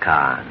 Mr.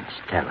 Carnes.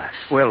 Tell us.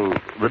 Well,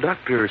 the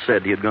doctor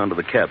said he had gone to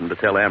the cabin to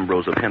tell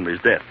Ambrose of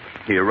Henry's death.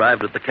 He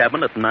arrived at the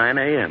cabin at 9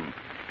 a.m.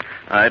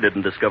 I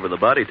didn't discover the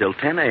body till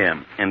 10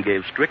 a.m. and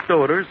gave strict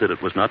orders that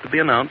it was not to be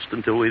announced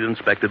until we'd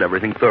inspected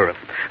everything thoroughly.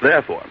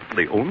 Therefore,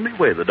 the only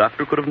way the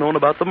doctor could have known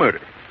about the murder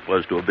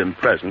was to have been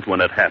present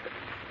when it happened.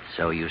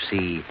 So you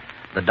see,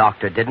 the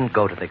doctor didn't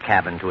go to the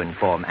cabin to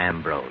inform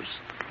Ambrose.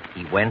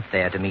 He went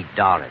there to meet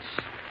Doris.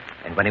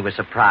 And when he was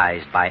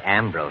surprised by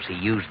Ambrose, he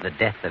used the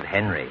death of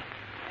Henry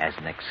as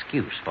an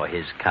excuse for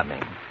his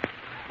coming.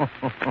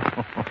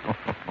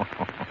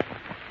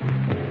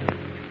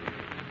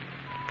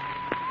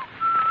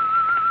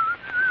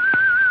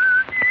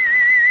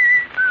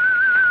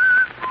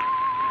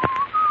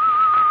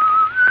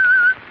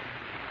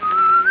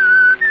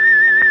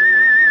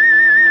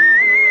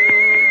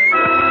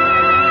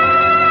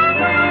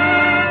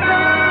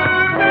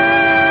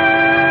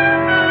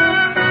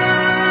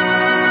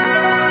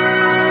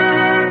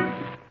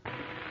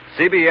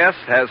 CBS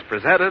has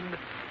presented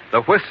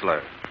The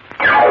Whistler.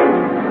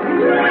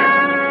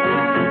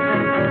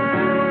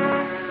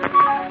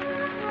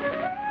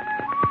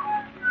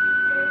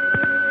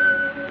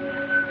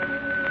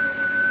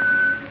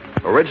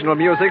 Original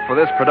music for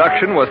this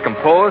production was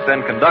composed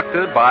and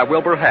conducted by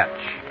Wilbur Hatch.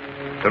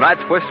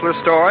 Tonight's Whistler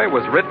story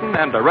was written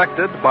and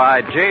directed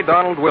by J.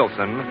 Donald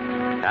Wilson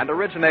and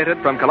originated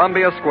from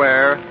Columbia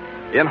Square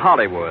in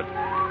Hollywood.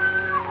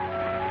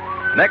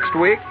 Next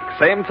week,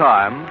 same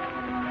time,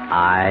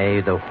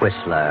 I, the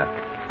Whistler,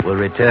 will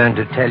return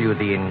to tell you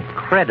the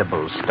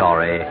incredible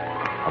story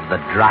of the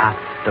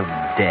Draft of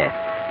Death.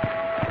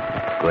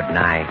 Good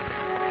night.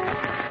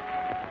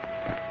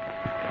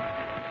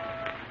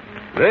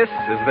 This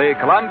is the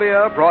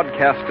Columbia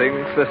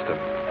Broadcasting System.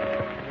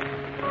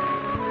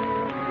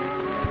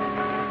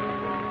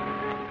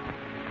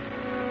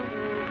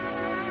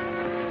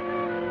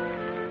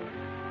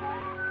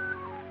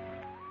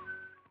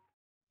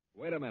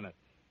 Wait a minute.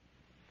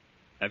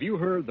 Have you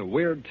heard the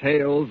weird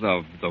tales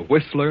of the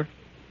Whistler?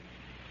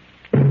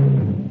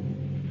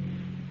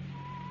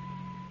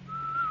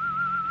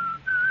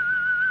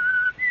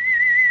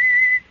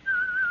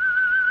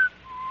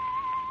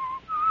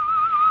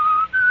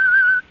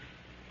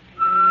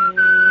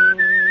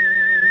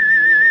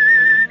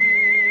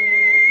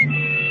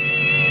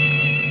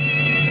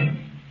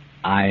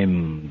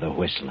 I'm the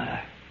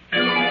Whistler.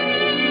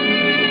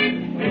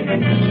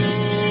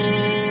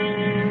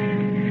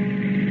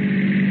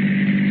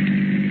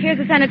 Here's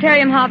the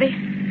sanitarium, Harvey.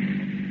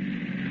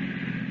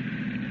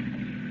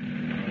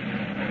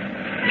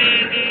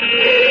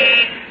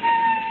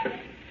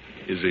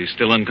 Is he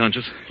still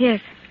unconscious?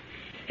 Yes.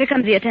 Here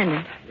comes the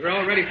attendant. We're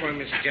all ready for him,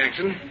 Mrs.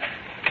 Jackson.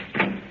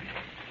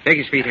 Take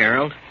his feet,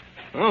 Harold.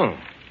 Oh,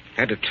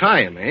 had to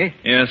tie him, eh?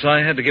 Yes,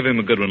 I had to give him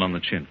a good one on the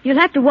chin. You'll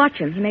have to watch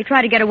him. He may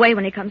try to get away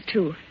when he comes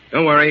to.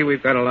 Don't worry,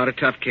 we've got a lot of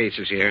tough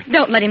cases here.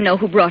 Don't let him know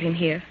who brought him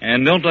here.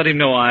 And don't let him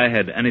know I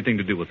had anything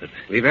to do with it.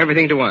 Leave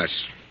everything to us.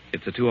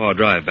 It's a 2-hour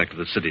drive back to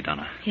the city,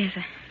 Donna. Yes,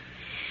 sir.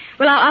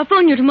 Well, I'll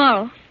phone you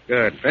tomorrow.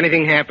 Good. If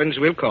anything happens,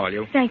 we'll call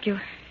you. Thank you.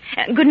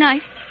 Good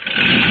night.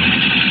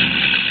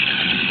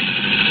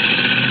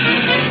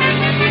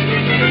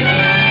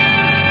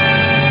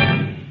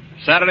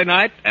 Saturday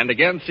night, and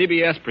again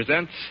CBS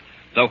presents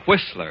The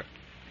Whistler.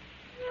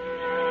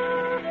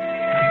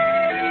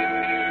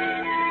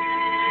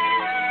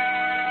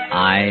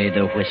 I,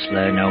 the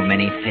Whistler, know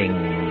many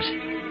things,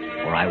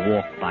 for I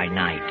walk by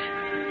night.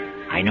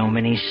 I know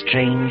many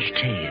strange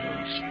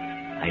tales.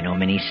 I know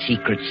many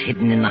secrets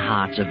hidden in the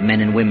hearts of men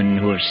and women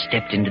who have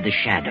stepped into the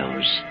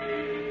shadows.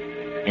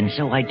 And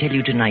so I tell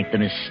you tonight the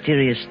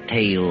mysterious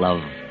tale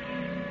of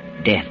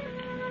Death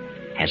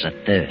Has a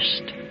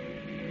Thirst.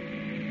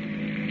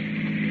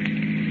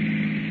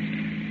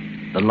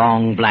 The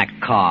long black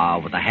car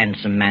with a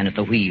handsome man at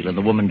the wheel and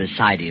the woman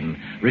beside him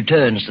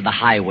returns to the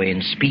highway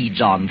and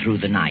speeds on through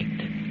the night.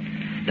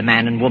 The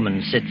man and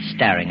woman sit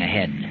staring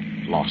ahead,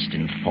 lost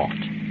in thought.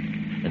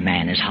 The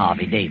man is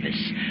Harvey Davis.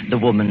 The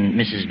woman,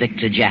 Mrs.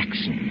 Victor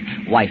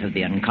Jackson, wife of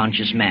the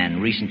unconscious man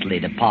recently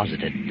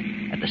deposited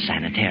at the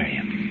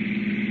sanitarium.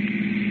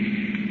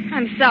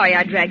 I'm sorry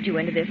I dragged you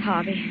into this,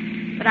 Harvey.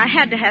 But I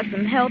had to have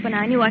some help, and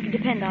I knew I could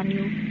depend on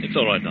you. It's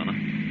all right, Donna.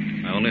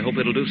 I only hope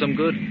it'll do some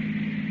good.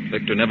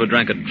 Victor never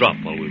drank a drop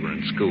while we were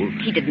in school.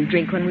 He didn't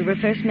drink when we were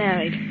first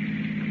married.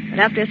 But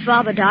after his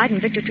father died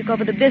and Victor took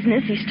over the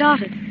business, he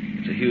started.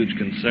 It's a huge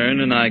concern,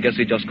 and I guess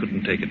he just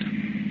couldn't take it.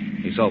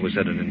 He's always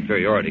had an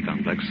inferiority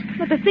complex.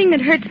 But the thing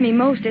that hurts me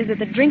most is that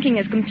the drinking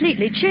has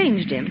completely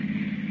changed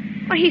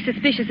him. Why, he's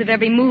suspicious of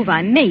every move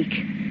I make.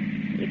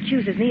 He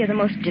accuses me of the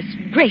most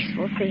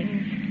disgraceful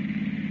things.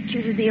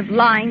 Accuses me of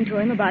lying to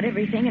him about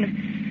everything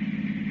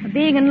and of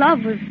being in love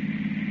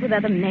with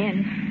other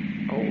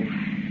men. Oh,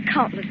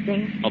 countless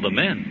things. Other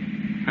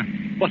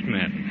men? What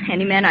men?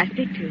 Any man I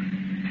speak to.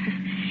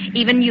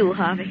 Even you,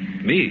 Harvey.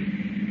 Me?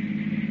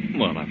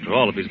 Well, after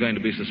all, if he's going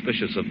to be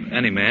suspicious of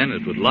any man,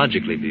 it would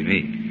logically be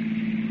me.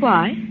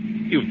 Why?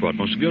 You've brought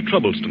most of your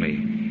troubles to me.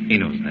 He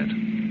knows that.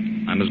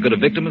 I'm as good a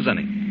victim as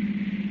any.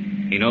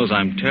 He knows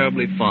I'm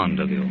terribly fond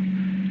of you.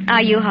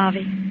 Are you,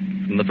 Harvey?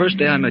 From the first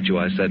day I met you,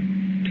 I said,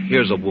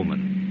 here's a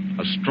woman,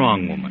 a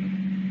strong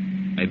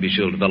woman. Maybe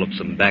she'll develop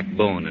some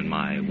backbone in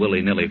my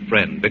willy-nilly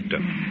friend, Victor.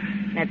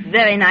 That's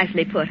very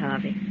nicely put,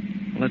 Harvey.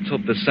 Let's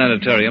hope this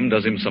sanitarium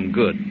does him some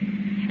good.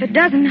 If it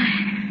doesn't,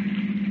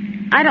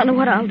 I don't know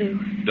what I'll do.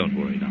 Don't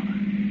worry,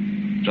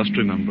 Donna. Just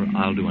remember,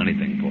 I'll do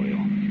anything for you.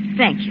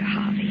 Thank you,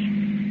 Harvey.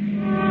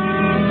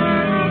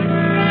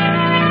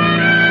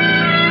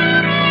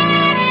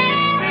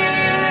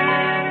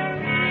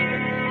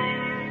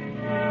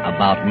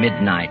 About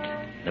midnight,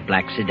 the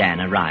black sedan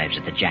arrives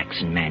at the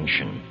Jackson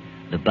mansion.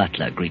 The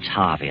butler greets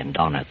Harvey and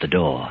Donna at the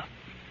door.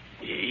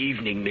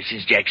 Evening,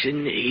 Mrs.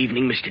 Jackson.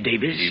 Evening, Mr.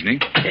 Davis. Evening.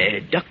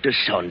 Dr.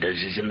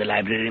 Saunders is in the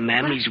library,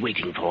 ma'am. What? He's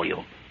waiting for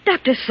you.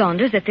 Dr.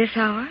 Saunders at this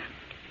hour?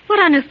 What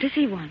on earth does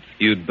he want?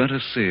 You'd better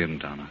see him,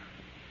 Donna.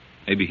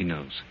 Maybe he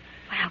knows.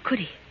 Well, how could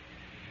he?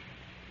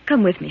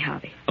 Come with me,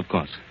 Harvey. Of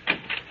course.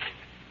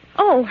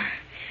 Oh,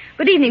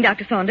 good evening,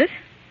 Dr. Saunders.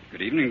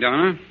 Good evening,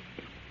 Donna.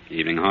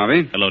 Evening,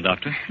 Harvey. Hello,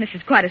 Doctor. This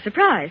is quite a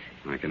surprise.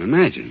 I can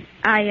imagine.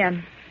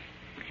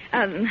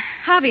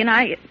 Harvey and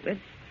I,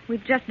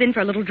 we've just been for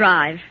a little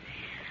drive.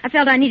 I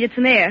felt I needed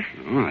some air.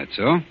 All right,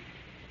 so?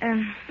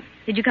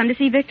 Did you come to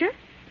see Victor?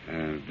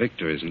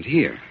 Victor isn't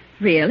here.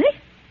 Really?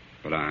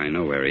 But I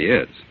know where he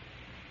is.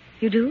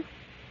 You do?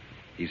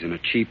 He's in a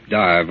cheap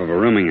dive of a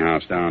rooming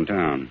house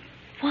downtown.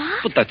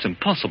 What? But that's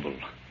impossible.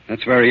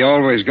 That's where he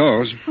always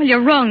goes. Well,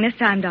 you're wrong this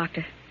time,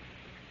 Doctor.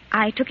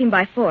 I took him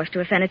by force to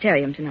a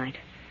sanitarium tonight.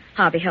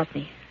 Harvey helped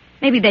me.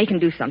 Maybe they can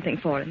do something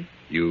for him.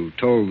 You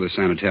told the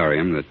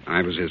sanitarium that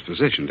I was his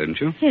physician,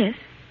 didn't you? Yes.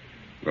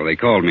 Well, they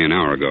called me an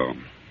hour ago.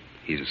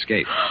 He's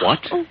escaped. What?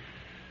 Oh.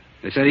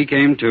 They said he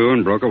came to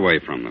and broke away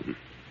from them.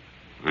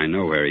 I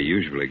know where he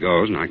usually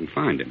goes, and I can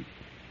find him.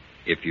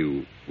 If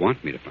you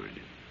want me to find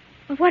him.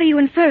 Well, what are you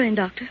inferring,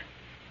 Doctor?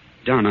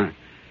 Donna,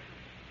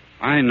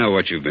 I know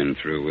what you've been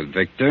through with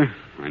Victor.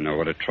 I know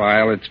what a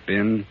trial it's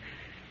been.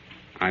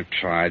 I've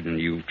tried and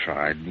you've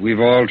tried. We've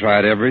all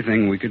tried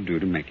everything we could do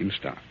to make him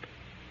stop.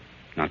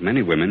 Not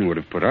many women would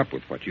have put up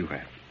with what you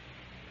have.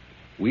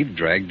 We've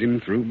dragged him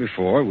through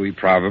before. We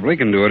probably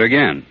can do it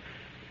again.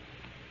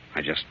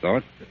 I just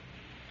thought,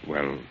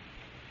 well,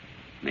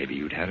 maybe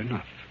you'd had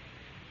enough.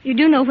 You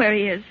do know where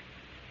he is?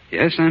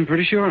 Yes, I'm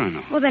pretty sure I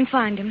know. Well, then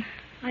find him.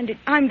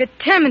 I'm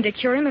determined to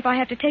cure him if I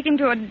have to take him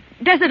to a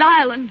desert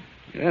island.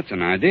 That's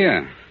an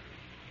idea.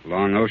 A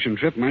long ocean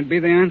trip might be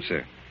the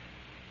answer.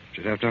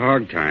 Should have to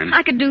hog time.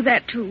 I could do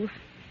that, too.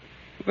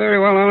 Very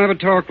well, I'll have a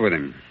talk with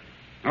him.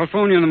 I'll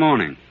phone you in the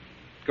morning.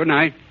 Good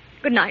night.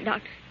 Good night,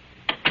 Doctor.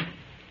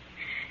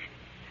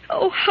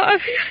 Oh,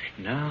 Harvey.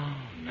 No.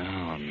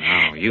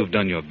 You've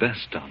done your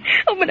best, Donna.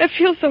 Oh, but I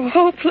feel so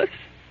hopeless.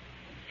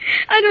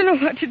 I don't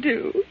know what to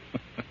do.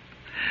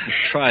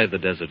 Try the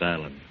desert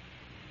island.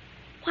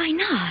 Why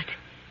not?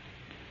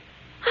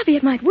 Harvey,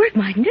 it might work,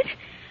 mightn't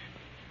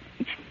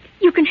it?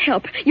 You can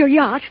help. Your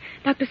yacht.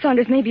 Dr.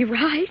 Saunders may be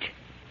right.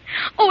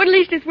 Oh, at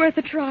least it's worth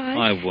a try.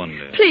 I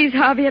wonder. Please,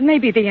 Harvey, it may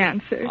be the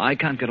answer. I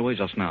can't get away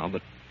just now,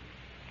 but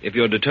if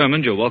you're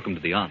determined, you're welcome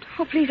to the yacht.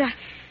 Oh, please,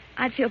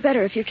 I'd feel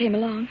better if you came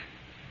along.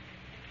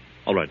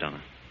 All right,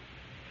 Donna.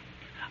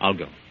 I'll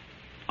go.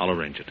 I'll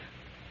arrange it.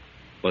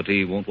 But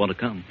he won't want to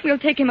come. We'll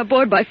take him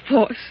aboard by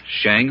force.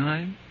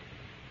 Shanghai?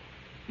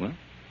 Well,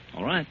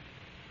 all right.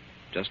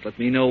 Just let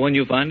me know when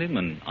you find him,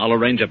 and I'll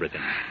arrange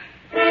everything.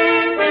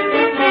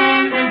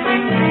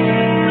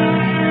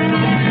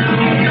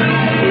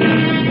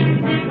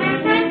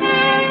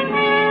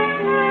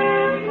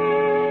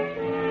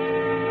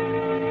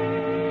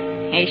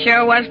 He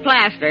sure was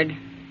plastered.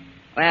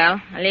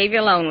 Well, I'll leave you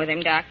alone with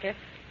him, Doctor.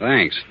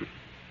 Thanks.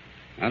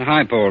 That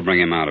high pole will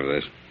bring him out of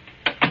this.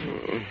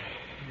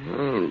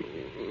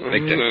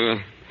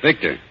 Victor.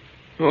 Victor.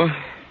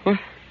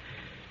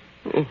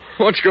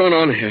 What's going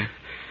on here?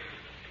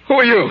 Who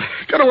are you?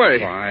 Get away.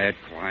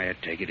 Quiet.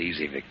 Take it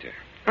easy, Victor.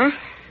 Huh?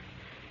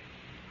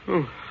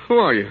 Who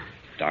are you?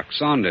 Doc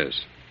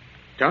Saunders.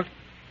 Doc?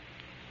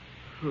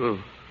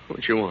 Oh,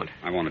 what you want?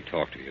 I want to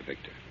talk to you,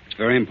 Victor. It's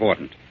very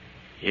important.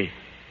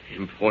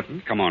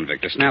 Important? Come on,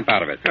 Victor. Snap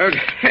out of it.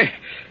 Okay.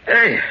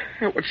 Hey,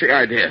 what's the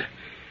idea?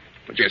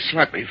 What you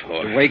slapped me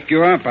for? To wake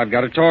you up. I've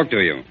got to talk to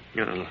you.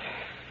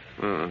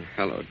 Oh,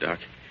 hello, Doc.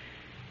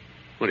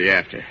 What are you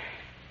after?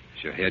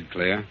 Is your head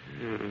clear?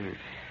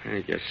 I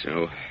guess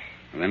so.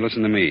 Well, then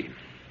listen to me.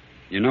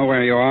 You know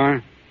where you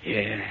are?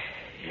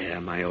 Yeah,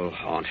 my old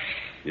haunt.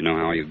 You know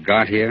how you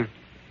got here?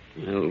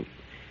 Well,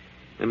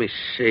 let me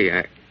see.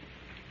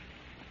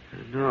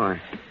 No,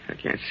 I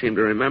can't seem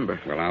to remember.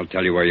 Well, I'll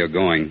tell you where you're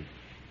going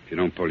if you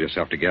don't pull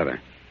yourself together.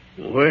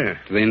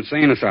 Where? To the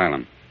insane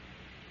asylum.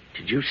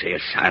 Did you say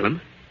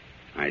asylum?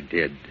 I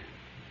did.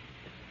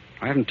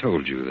 I haven't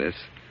told you this,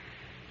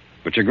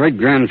 but your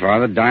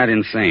great-grandfather died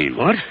insane.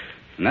 What?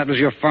 And that was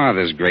your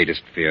father's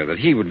greatest fear, that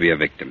he would be a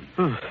victim.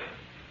 Oh.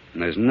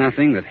 And there's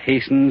nothing that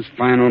hastens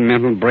final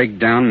mental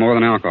breakdown more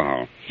than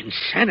alcohol.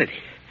 Insanity?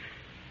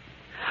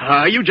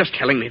 Are you just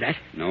telling me that?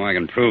 No, I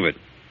can prove it.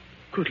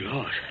 Good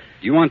Lord.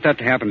 Do you want that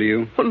to happen to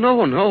you? Oh,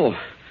 no.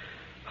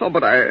 Oh,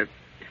 but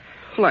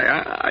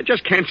I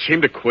just can't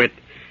seem to quit.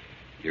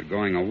 You're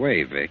going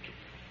away, Vic.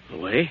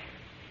 Away?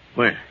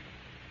 Where?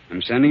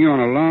 I'm sending you on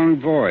a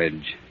long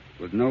voyage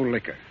with no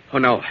liquor. Oh,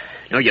 no.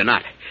 No, you're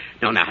not.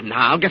 No, now,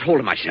 I'll get hold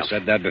of myself. You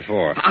said that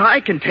before. I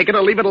can take it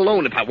or leave it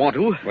alone if I want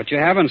to. But you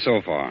haven't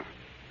so far.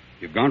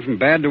 You've gone from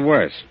bad to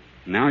worse.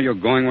 Now you're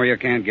going where you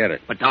can't get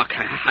it. But, Doc,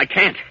 I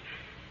can't.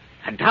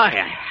 I'd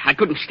die. I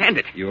couldn't stand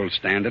it. You'll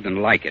stand it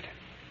and like it.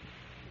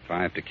 If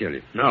I have to kill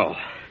you. No,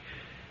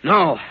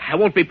 I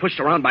won't be pushed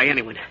around by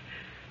anyone.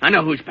 I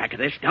know who's back of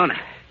this, Donna.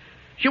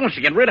 She wants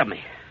to get rid of me.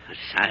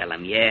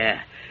 Asylum,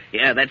 yeah.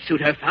 Yeah, that'd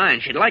suit her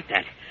fine. She'd like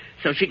that.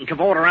 So she can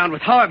cavort around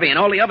with Harvey and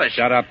all the others.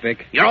 Shut up,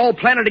 Vic. You're all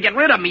planning to get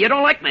rid of me. You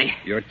don't like me.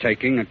 You're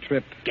taking a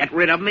trip. Get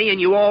rid of me and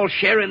you all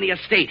share in the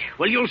estate.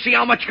 Well, you'll see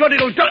how much good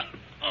it'll do.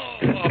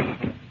 Oh.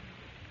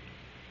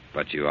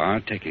 But you are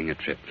taking a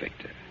trip,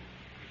 Victor.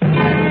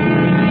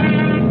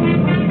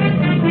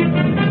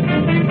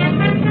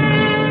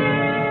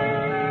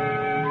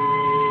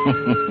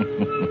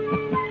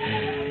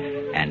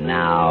 And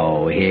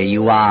now, here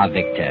you are,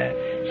 Victor.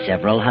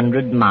 Several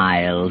hundred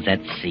miles at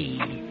sea.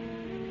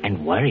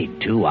 And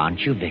worried, too, aren't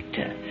you,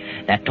 Victor?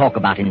 That talk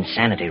about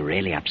insanity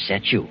really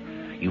upsets you.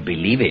 You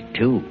believe it,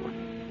 too,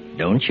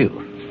 don't you?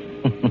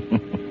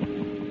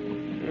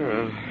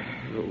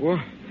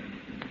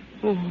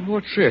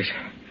 What's this?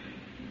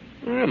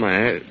 Where am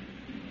I?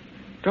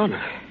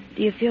 Donna.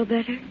 Do you feel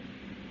better?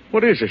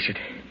 What is this?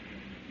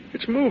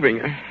 It's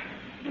moving.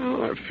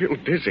 I feel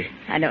dizzy.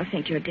 I don't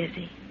think you're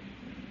dizzy.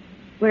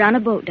 We're on a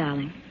boat,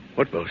 darling.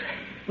 What boat?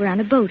 We're on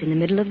a boat in the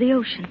middle of the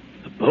ocean.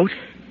 A boat?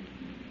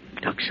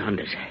 Doc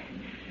Saunders.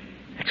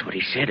 That's what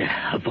he said.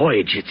 A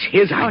voyage. It's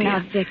his idea. Oh,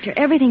 now, Victor,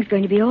 everything's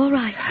going to be all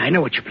right. I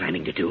know what you're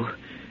planning to do.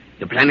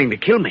 You're planning to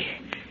kill me.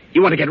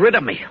 You want to get rid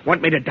of me.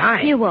 Want me to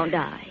die. You won't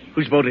die.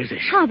 Whose boat is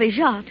this? Harvey's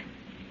yacht.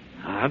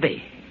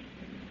 Harvey.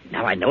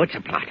 Now I know it's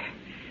a plot.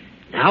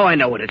 Now I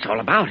know what it's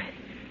all about.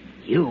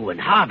 You and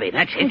Harvey,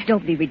 that's it. Oh,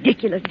 don't be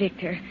ridiculous,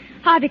 Victor.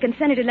 Harvey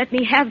consented to let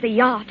me have the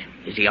yacht.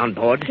 Is he on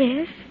board?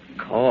 Yes.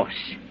 Of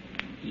course.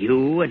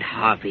 You and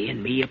Harvey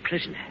and me a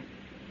prisoner.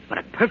 What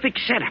a perfect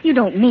setup. You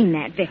don't mean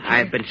that, Victor.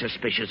 I've been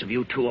suspicious of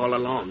you two all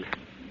along.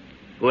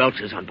 Who else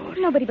is on board?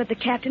 Nobody but the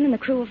captain and the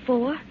crew of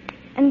 4.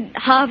 And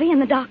Harvey and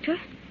the doctor.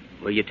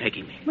 Where are you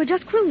taking me? We're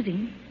just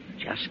cruising.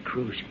 Just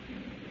cruising.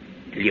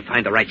 Till you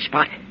find the right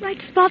spot. Right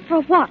spot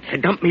for what? To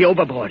dump me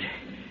overboard.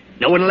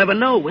 No one will ever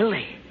know, will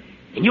they?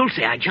 And you'll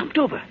say I jumped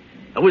over.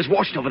 I was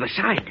washed over the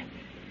side.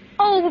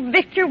 Oh,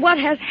 Victor, what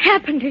has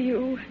happened to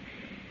you?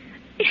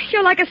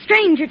 You're like a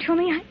stranger to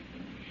me.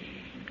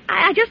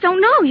 I just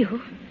don't know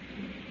you.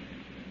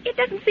 It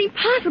doesn't seem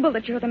possible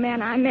that you're the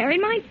man I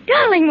married. My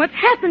darling, what's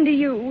happened to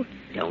you?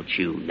 Don't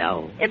you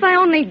know? If I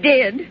only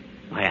did.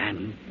 Why,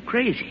 I'm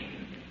crazy.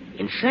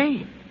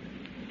 Insane.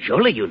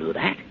 Surely you knew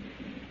that.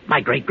 My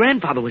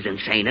great-grandfather was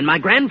insane, and my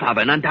grandfather,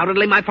 and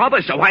undoubtedly my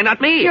father, so why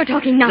not me? You're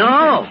talking nonsense.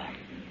 No.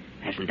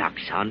 Hasn't Doc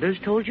Saunders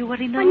told you what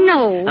he knows?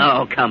 No.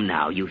 Oh, come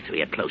now. You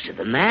three are closer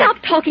than that.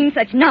 Stop talking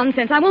such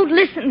nonsense. I won't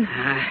listen.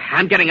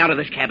 I'm getting out of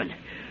this cabin.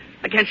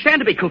 I can't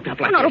stand to be cooped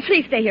up like this. No,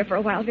 please stay here for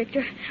a while,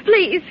 Victor.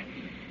 Please.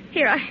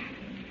 Here,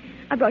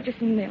 I brought you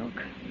some milk.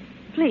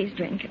 Please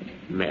drink it.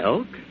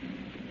 Milk?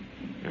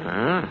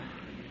 Ah.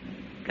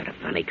 Got a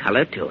funny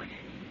color to it.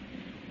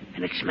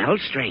 And it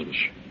smells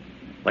strange.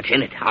 What's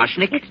in it?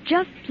 Arsenic? It's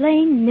just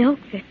plain milk,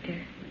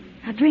 Victor.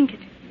 Now drink it.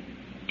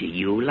 Do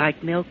you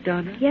like milk,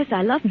 Donna? Yes,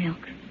 I love milk.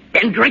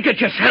 Then drink it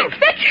yourself.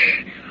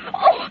 Victor!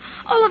 Oh,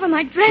 all over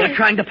my dress. You're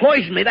trying to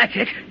poison me, that's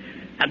it.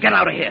 Now get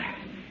out of here.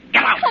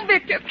 Get out. Oh,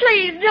 Victor,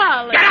 please,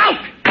 darling. Get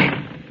out!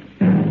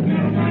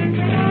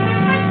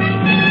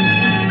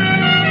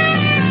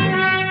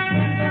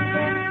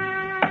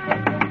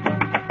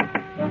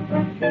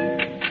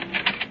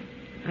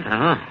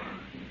 Oh.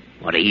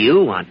 What do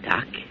you want,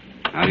 Doc?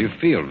 How do you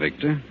feel,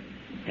 Victor?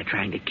 They're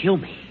trying to kill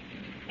me.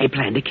 They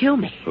plan to kill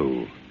me.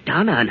 Who?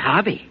 Donna and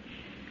Harvey.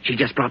 She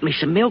just brought me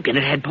some milk, and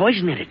it had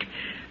poison in it.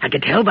 I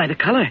could tell by the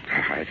color.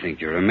 I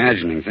think you're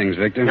imagining things,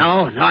 Victor.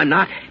 No, I'm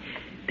not.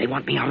 They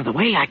want me out of the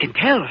way. I can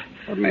tell.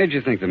 What made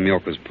you think the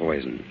milk was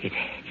poisoned?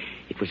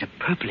 It was a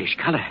purplish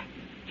color.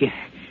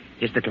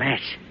 Here's the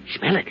glass.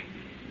 Smell it.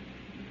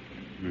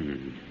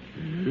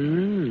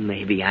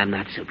 Maybe I'm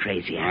not so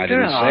crazy I after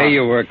didn't all. say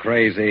you were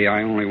crazy.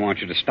 I only want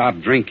you to stop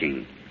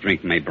drinking.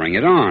 Drink may bring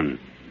it on.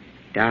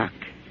 Doc,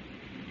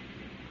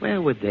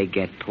 where would they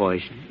get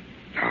poison?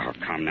 Oh,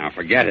 come now,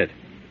 forget it.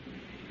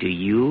 Do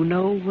you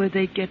know where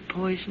they get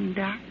poison,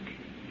 Doc?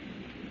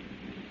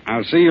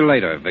 I'll see you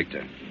later,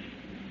 Victor.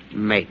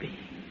 Maybe.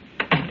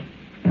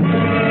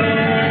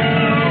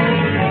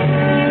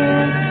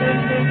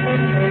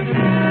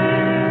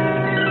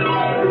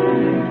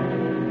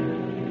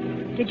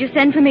 Did you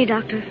send for me,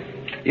 Doctor?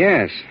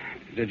 Yes.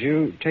 Did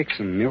you take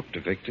some milk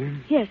to Victor?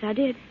 Yes, I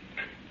did.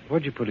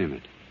 What'd you put in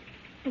it?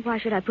 Why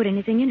should I put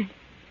anything in it?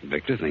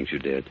 Victor thinks you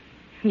did.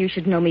 You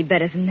should know me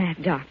better than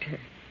that, Doctor.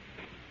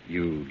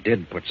 You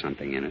did put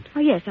something in it. Oh,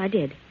 yes, I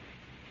did.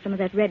 Some of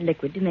that red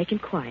liquid to make him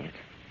quiet.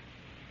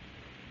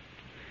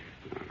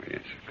 Oh,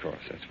 yes, of course,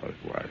 that's what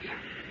it was.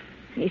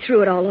 And he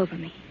threw it all over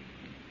me.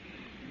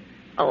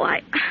 Oh,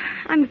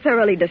 I'm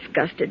thoroughly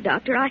disgusted,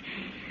 Doctor.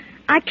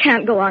 I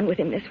can't go on with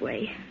him this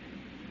way.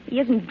 He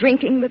isn't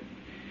drinking, but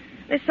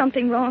there's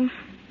something wrong.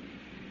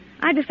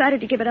 I decided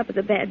to give it up as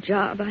a bad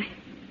job.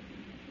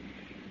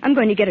 I'm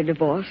going to get a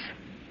divorce.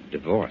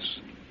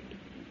 Divorce?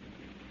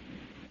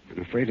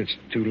 I'm afraid it's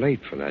too late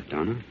for that,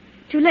 Donna.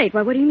 Too late?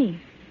 Why, what do you mean?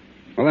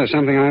 Well, there's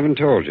something I haven't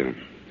told you.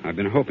 I've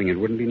been hoping it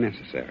wouldn't be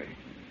necessary.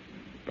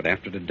 But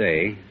after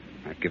today,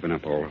 I've given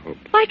up all hope.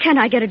 Why can't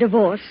I get a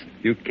divorce?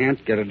 You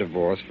can't get a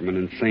divorce from an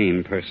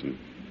insane person.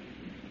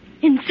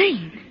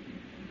 Insane?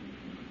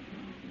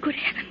 Good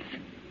heavens.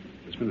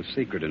 There's been a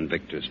secret in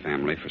Victor's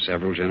family for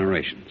several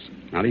generations.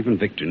 Not even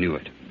Victor knew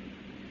it.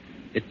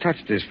 It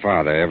touched his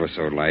father ever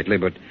so lightly,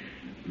 but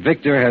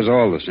Victor has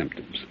all the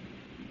symptoms.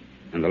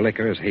 And the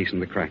liquor has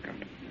hastened the crack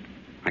out.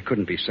 I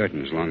couldn't be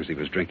certain as long as he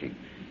was drinking.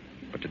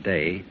 But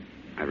today,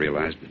 I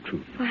realized the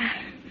truth. Why,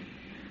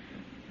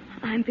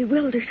 I'm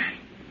bewildered.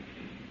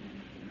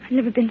 I've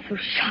never been so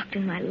shocked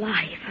in my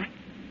life.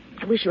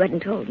 I wish you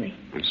hadn't told me.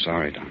 I'm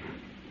sorry, Donna.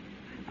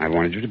 I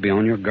wanted you to be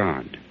on your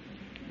guard.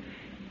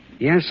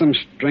 He has some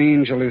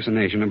strange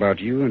hallucination about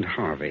you and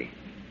Harvey.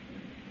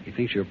 He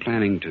thinks you're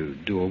planning to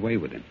do away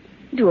with him.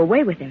 Do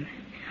away with him?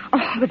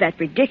 Oh, but that's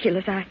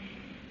ridiculous.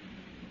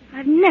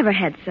 I've never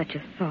had such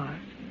a thought.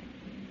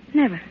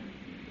 Never.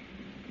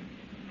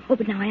 Oh,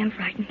 but now I am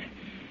frightened.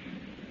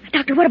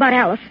 Doctor, what about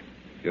Alice?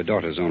 Your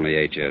daughter's only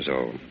 8 years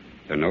old.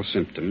 There are no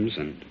symptoms,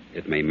 and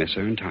it may miss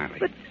her entirely.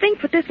 But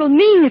think what this will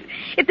mean.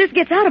 If this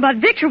gets out about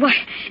Victor, why,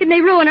 it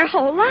may ruin her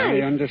whole life.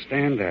 I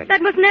understand that.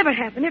 That must never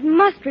happen. It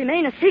must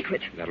remain a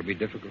secret. That'll be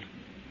difficult.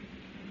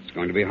 It's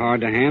going to be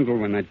hard to handle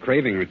when that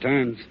craving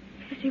returns.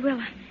 Yes, he will.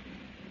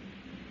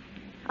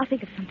 I'll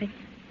think of something.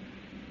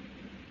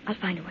 I'll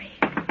find a way.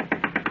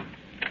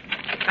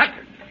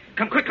 Doctor,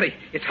 come quickly.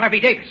 It's Harvey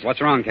Davis.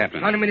 What's wrong,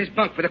 Captain? Found him in his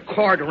bunk with a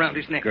cord around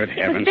his neck. Good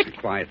heavens.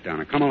 Quiet,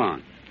 Donna. Come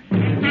along.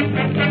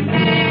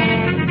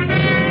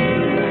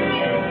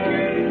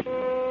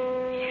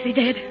 Is he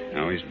dead?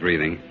 No, he's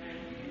breathing.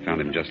 Found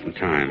him just in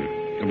time.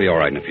 He'll be all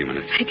right in a few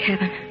minutes. Thank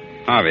heaven.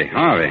 Harvey.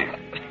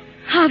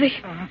 Harvey.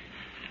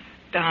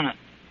 Donna,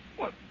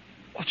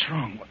 what's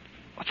wrong?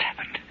 What's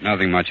happened?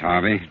 Nothing much,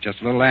 Harvey.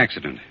 Just a little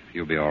accident.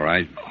 You'll be all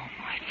right. Oh,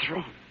 my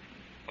throat.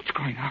 What's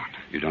going on?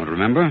 You don't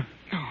remember?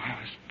 No, I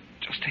was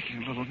just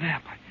taking a little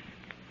nap.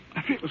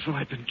 I feel as though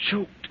I'd been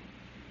choked.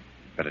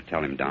 Better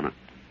tell him, Donna.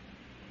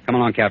 Come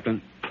along,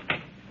 Captain.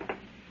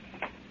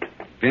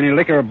 Any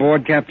liquor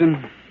aboard,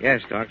 Captain?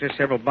 Yes, Doctor.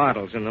 Several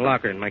bottles in the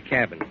locker in my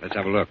cabin. Let's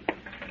have a look.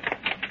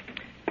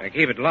 I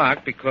keep it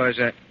locked because,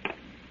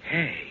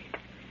 hey,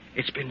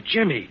 it's been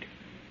jimmied.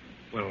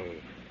 Well,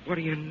 what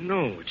do you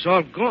know? It's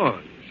all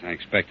gone. I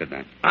expected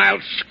that. I'll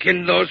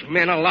skin those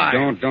men alive.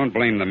 Don't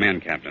blame the men,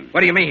 Captain.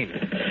 What do you mean?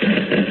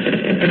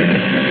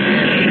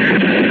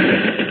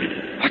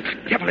 What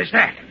the devil is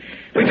that?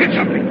 We've hit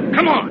something.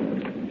 Come on.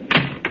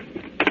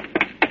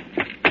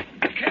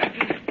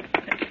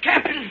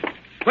 Captain!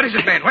 What is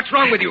it, man? What's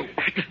wrong with you?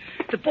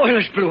 The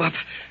boilers blew up.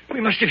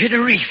 We must have hit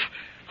a reef.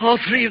 All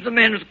three of the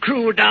men of the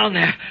crew were down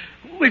there.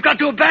 We've got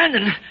to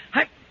abandon.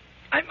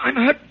 I'm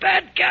hurt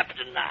bad,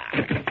 Captain.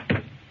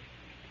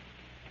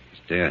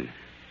 He's dead.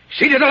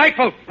 See to the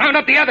lifeboat. Round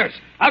up the others.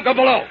 I'll go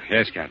below.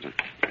 Yes, Captain.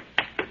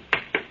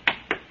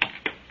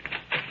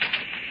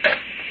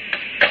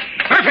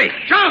 Murphy!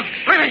 John!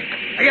 Murphy!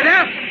 Are you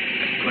there?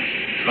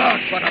 Good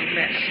Lord, what a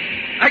mess.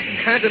 I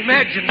can't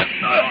imagine.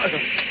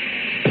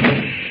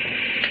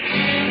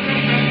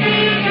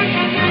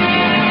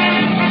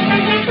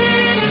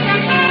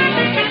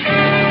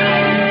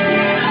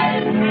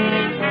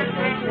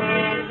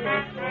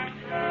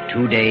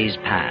 Two days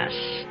pass.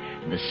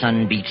 The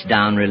sun beats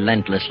down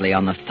relentlessly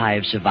on the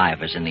 5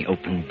 survivors in the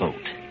open boat.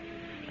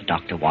 The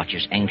doctor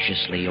watches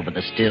anxiously over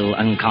the still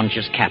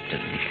unconscious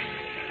captain.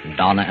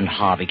 Donna and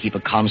Harvey keep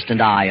a constant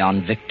eye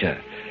on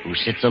Victor, who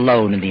sits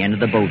alone in the end of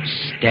the boat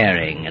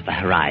staring at the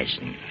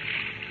horizon.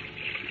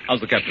 How's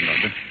the captain,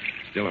 Doctor?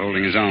 Still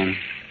holding his own.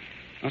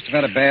 Must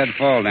have had a bad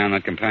fall down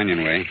that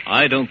companionway.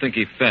 I don't think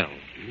he fell.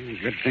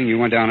 Good thing you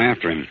went down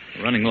after him.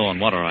 Running low on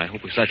water. I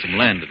hope we sight some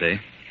land today.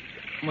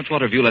 How much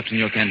water have you left in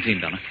your canteen,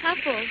 Donna? Half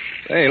full.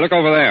 Hey, look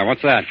over there.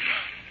 What's that?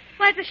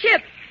 Why, it's a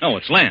ship. No,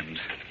 it's land.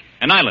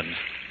 An island.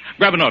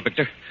 Grab an oar,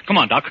 Victor. Come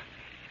on, Doc.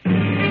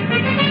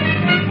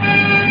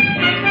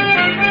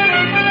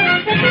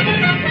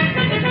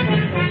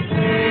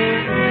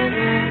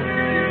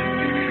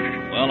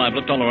 Well, I've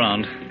looked all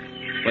around.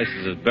 The place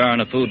is as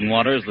barren of food and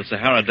water as the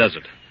Sahara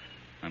Desert.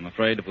 I'm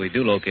afraid if we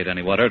do locate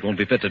any water, it won't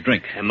be fit to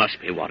drink. There must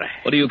be water.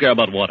 What do you care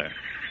about water?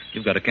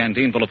 You've got a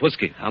canteen full of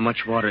whiskey. How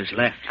much water is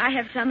left? I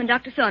have some, and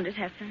Dr. Saunders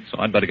has some. So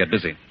I'd better get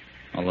busy.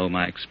 Although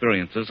my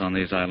experiences on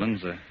these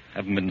islands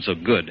haven't been so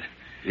good.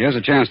 Here's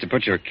a chance to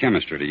put your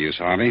chemistry to use,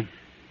 Harvey.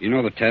 You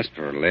know the test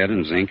for lead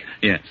and zinc?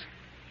 Yes.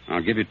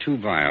 I'll give you 2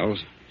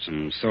 vials,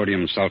 some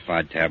sodium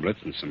sulfide tablets,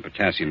 and some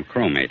potassium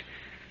chromate.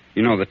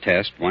 You know the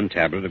test, 1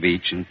 tablet of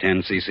each and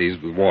 10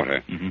 cc's with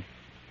water. Mm-hmm.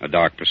 A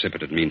dark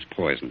precipitate means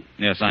poison.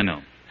 Yes, I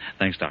know.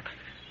 Thanks, Doc.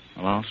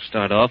 Well, I'll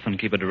start off and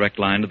keep a direct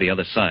line to the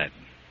other side.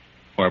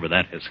 Wherever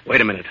that is.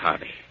 Wait a minute,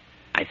 Harvey.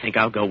 I think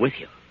I'll go with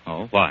you.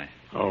 Oh, why?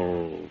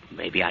 Oh,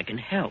 maybe I can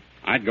help.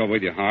 I'd go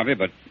with you, Harvey,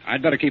 but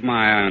I'd better keep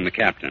my eye on the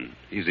captain.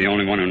 He's the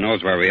only one who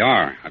knows where we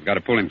are. I've got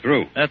to pull him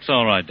through. That's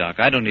all right, Doc.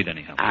 I don't need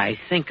any help. I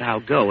think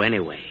I'll go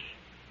anyway.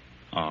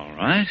 All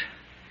right.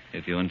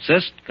 If you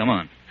insist, come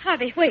on.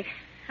 Harvey, wait.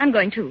 I'm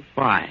going too.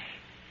 Why?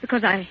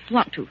 Because I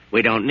want to.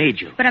 We don't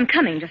need you. But I'm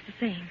coming just the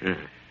same.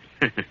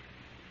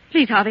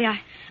 Please, Harvey,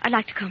 I'd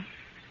like to come.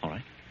 All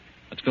right.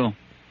 Let's go.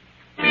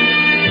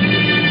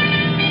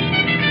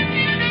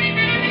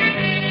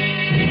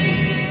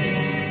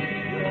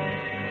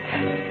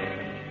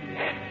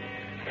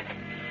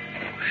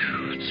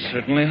 It's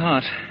certainly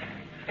hot.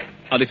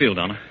 How do you feel,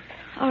 Donna?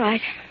 All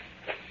right.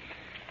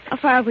 How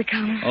far have we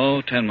come?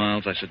 Oh, 10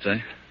 miles, I should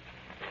say.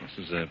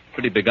 This is a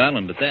pretty big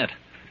island at that.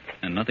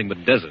 And nothing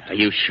but desert. Are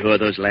you sure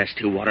those last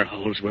 2 water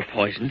holes were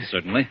poisoned?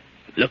 Certainly.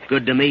 Look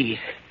good to me.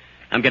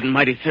 I'm getting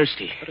mighty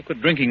thirsty. Better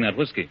quit drinking that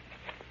whiskey.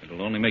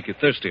 It'll only make you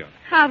thirstier.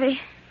 Harvey,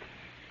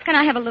 can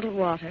I have a little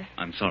water?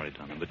 I'm sorry,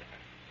 Donna, but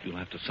you'll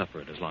have to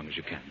suffer it as long as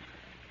you can.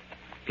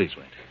 Please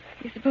wait.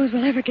 You suppose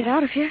we'll ever get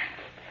out of here?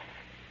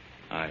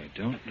 I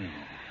don't know.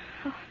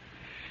 Oh,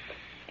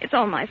 it's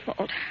all my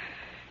fault.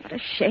 What a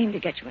shame to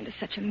get you into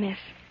such a mess.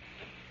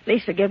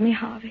 Please forgive me,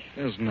 Harvey.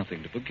 There's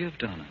nothing to forgive,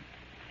 Donna.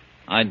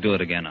 I'd do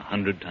it again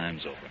 100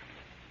 times over.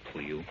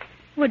 For you.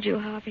 Would you,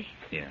 Harvey?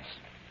 Yes.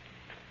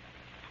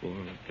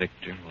 Poor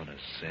Victor, what a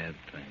sad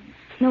thing.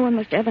 No one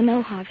must ever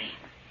know, Harvey.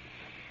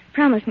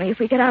 Promise me if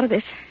we get out of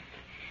this.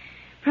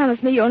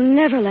 Promise me you'll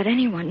never let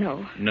anyone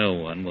know. No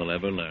one will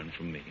ever learn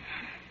from me.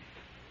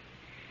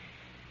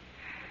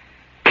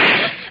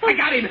 I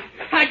got him.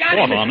 I got him.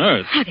 What on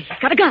earth? Harvey, he's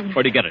got a gun.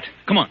 Where'd he get it?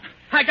 Come on.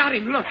 I got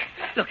him. Look,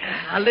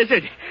 a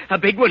lizard. A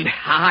big one.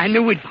 I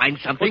knew we'd find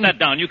something. Put that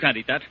down. You can't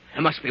eat that.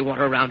 There must be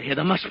water around here.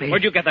 There must be.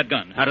 Where'd you get that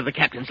gun? Out of the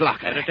captain's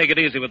locker. Better take it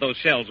easy with those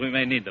shells. We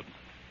may need them.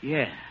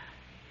 Yeah.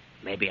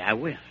 Maybe I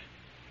will.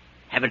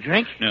 Have a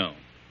drink? No.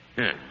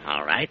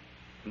 All right.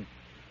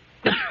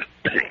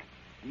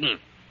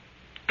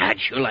 I'd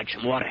sure like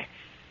some water.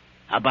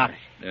 How about it?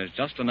 There's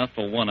just enough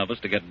for one of us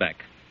to get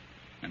back.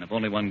 And if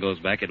only one goes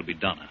back, it'll be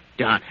Donna.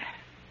 Donna?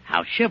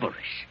 How chivalrous.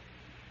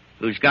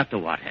 Who's got the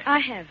water? I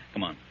have.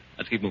 Come on.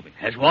 Let's keep moving.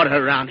 There's water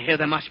around here.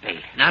 There must be.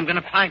 And I'm going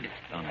to find it.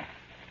 Donna,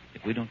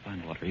 if we don't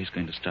find water, he's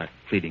going to start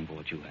pleading for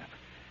what you have.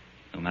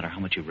 No matter how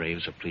much he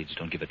raves or pleads,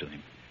 don't give it to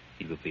him.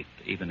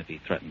 Even if he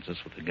threatens us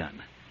with a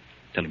gun.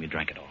 Tell him you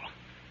drank it all.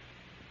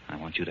 I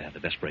want you to have the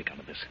best break out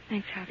of this.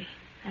 Thanks, Harvey.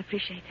 I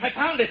appreciate that. I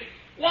found it.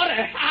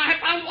 Water. I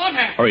found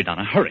water. Hurry,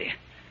 Donna. Hurry.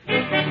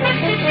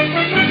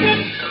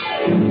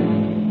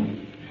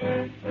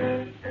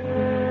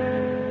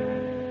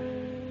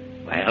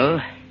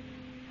 Well,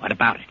 what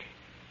about it?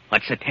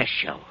 What's the test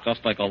show?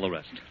 Just like all the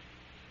rest.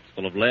 It's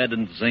full of lead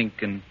and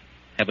zinc and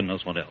heaven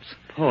knows what else.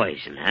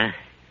 Poison, huh?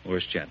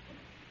 Worse yet.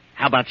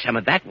 How about some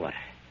of that water?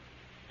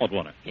 What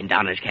water? In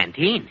Donna's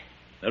canteen.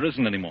 There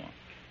isn't any more.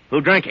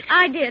 Who drank it?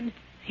 I did.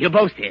 You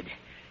both did.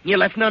 You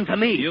left none for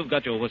me. You've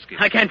got your whiskey.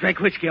 I can't drink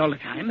whiskey all the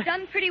time. You've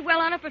done pretty well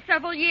on it for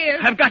several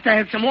years. I've got to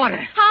have some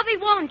water. Harvey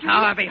warned you.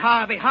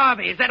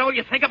 Harvey. Is that all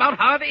you think about,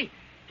 Harvey?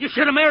 You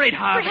should have married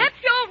Harvey. Perhaps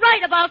you're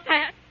right about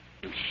that.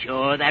 You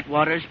sure that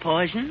water's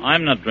poison?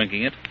 I'm not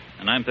drinking it,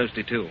 and I'm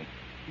thirsty, too.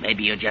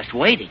 Maybe you're just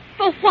waiting.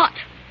 For what?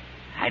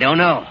 I don't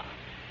know.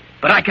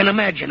 But I can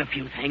imagine a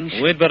few things.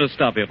 We'd better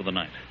stop here for the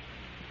night.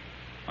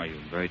 Are you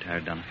very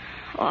tired, Donna?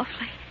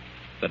 Awfully.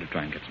 Better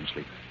try and get some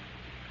sleep.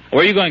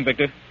 Where are you going,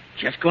 Victor?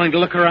 Just going to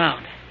look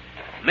around.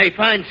 May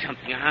find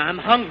something. I'm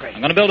hungry.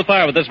 I'm going to build a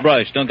fire with this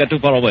brush. Don't get too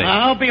far away.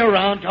 I'll be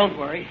around. Don't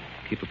worry.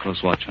 Keep a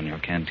close watch on your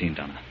canteen,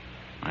 Donna.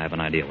 I have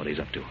an idea what he's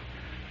up to.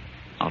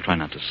 I'll try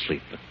not to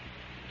sleep, but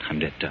I'm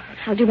dead tired.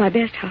 I'll do my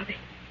best, Harvey.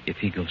 If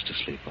he goes to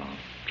sleep, I'll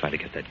try to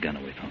get that gun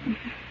away from him.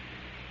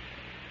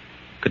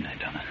 Good night,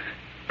 Donna.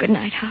 Good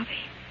night, Harvey.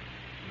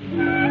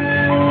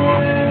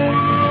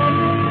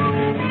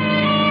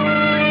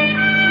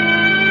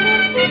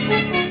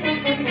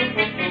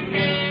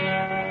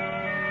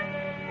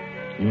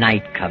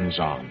 Night comes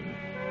on.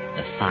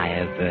 The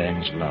fire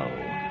burns low,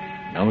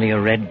 and only a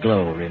red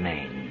glow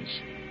remains.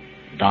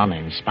 Donna,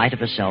 in spite of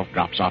herself,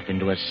 drops off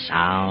into a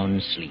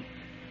sound sleep.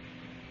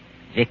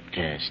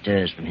 Victor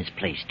stirs from his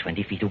place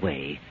 20 feet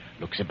away,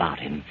 looks about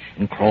him,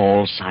 and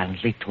crawls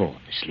silently toward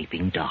the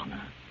sleeping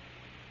Donna.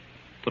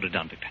 Put it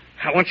down, Victor.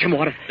 I want some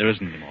water. There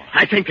isn't any more.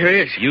 I think there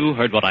is. You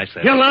heard what I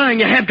said. You're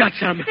lying. You have got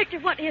some. Victor,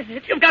 what is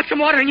it? You've got some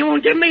water and you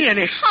won't give me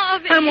any.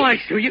 Harvey. I'm wise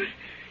to you.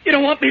 You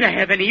don't want me to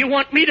have any. You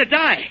want me to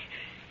die.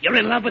 You're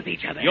in love with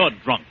each other. You're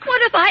drunk.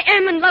 What if I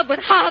am in love with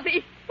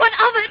Harvey? What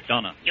of it?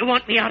 Donna. You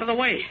want me out of the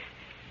way.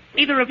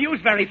 Neither of you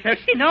is very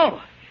thirsty, no.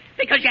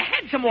 Because you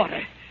had some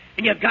water.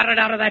 And you got it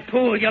out of that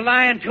pool. You're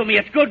lying to me.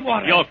 It's good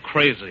water. You're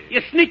crazy.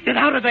 You sneaked it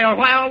out of there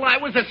while I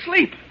was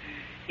asleep.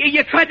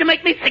 You tried to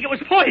make me think it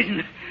was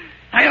poison.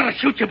 I ought to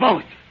shoot you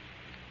both.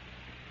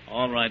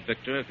 All right,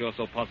 Victor, if you're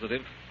so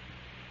positive.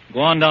 Go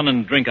on down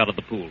and drink out of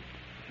the pool.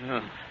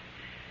 Oh,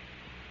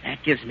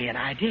 that gives me an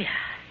idea.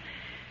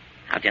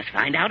 I'll just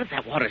find out if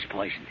that water's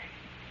poisoned.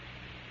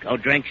 Go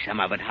drink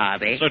some of it,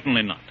 Harvey.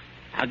 Certainly not.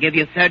 I'll give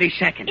you 30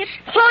 seconds. It's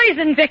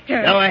poison,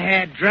 Victor. Go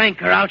ahead,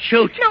 drink, or I'll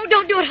shoot. No,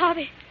 don't do it,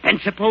 Harvey. And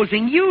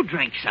supposing you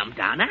drink some,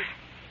 Donna?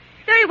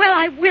 Very well,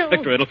 I will.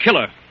 Victor, it'll kill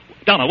her.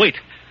 Donna, wait.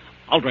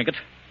 I'll drink it.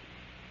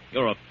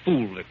 You're a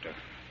fool, Victor.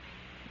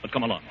 But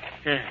come along.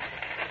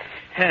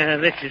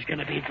 This is going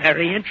to be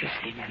very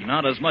interesting.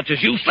 Not as much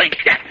as you think.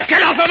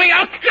 Get off of me!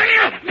 I'll kill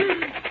you!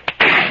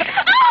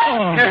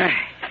 Oh.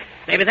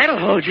 Maybe that'll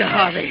hold you,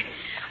 Harvey.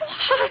 Oh,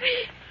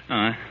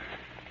 Harvey.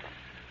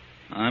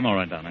 I'm all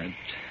right, Donna. It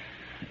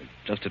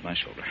just hit my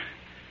shoulder.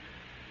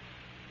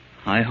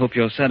 I hope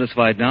you're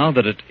satisfied now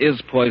that it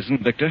is poison,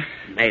 Victor.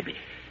 Maybe.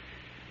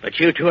 But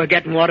you two are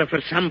getting water for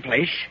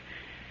someplace.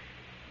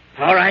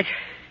 All right.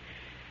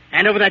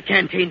 Hand over that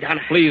canteen,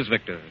 Donna. Please,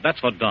 Victor. That's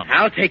for Donna.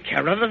 I'll take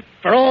care of it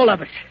for all of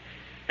us.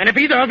 And if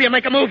either of you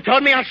make a move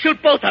toward me, I'll shoot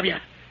both of you.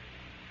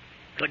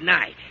 Good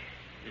night.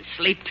 And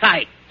sleep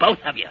tight, both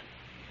of you.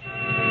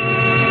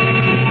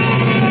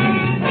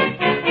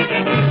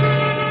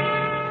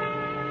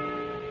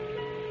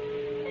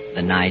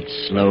 The night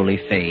slowly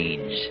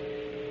fades,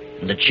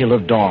 and the chill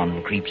of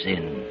dawn creeps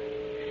in.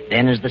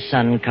 Then as the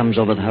sun comes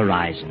over the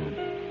horizon,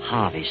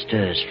 Harvey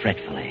stirs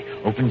fretfully,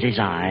 opens his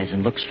eyes,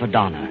 and looks for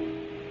Donna.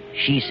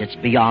 She sits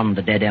beyond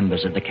the dead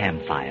embers of the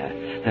campfire,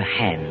 her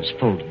hands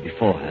folded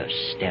before her,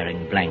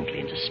 staring blankly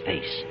into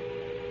space.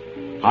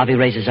 Harvey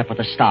raises up with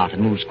a start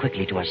and moves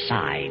quickly to her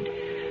side.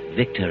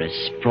 Victor is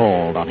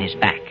sprawled on his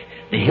back,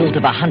 the hilt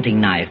of a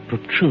hunting knife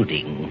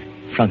protruding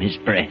from his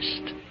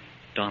breast.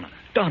 Donna.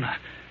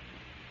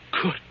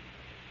 Good.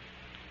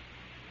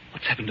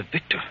 What's happened to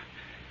Victor?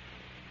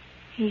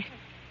 He's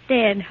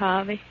dead,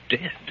 Harvey.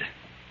 Dead?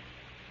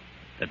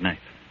 That knife.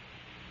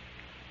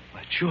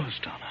 Why, it's yours,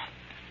 Donna.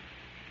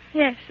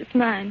 Yes, it's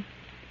mine.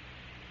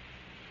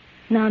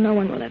 Now no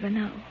one will ever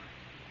know.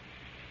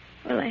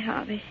 Will they,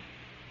 Harvey?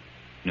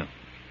 No.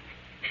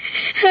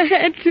 I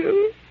had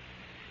to.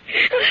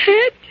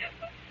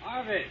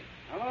 Harvey,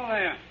 hello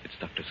there. It's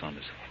Dr.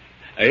 Saunders.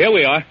 Here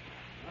we are.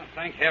 Well,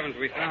 thank heavens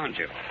we found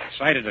you.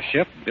 Sighted a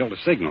ship, built a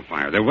signal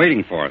fire. They're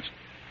waiting for us.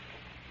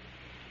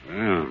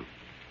 Well,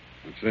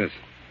 what's this?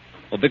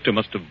 Well, Victor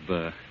must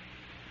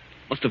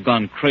have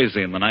gone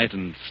crazy in the night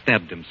and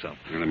stabbed himself.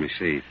 Well, let me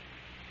see.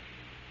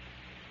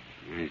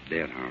 He's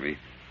dead, Harvey.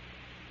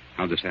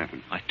 How'd this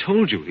happen? I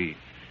told you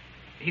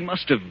he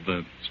must have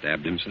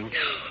stabbed himself.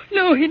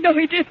 No, he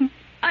didn't.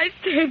 I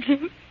stabbed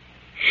him.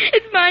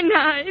 It's my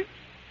knife.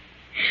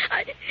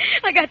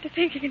 I got to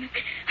thinking and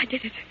I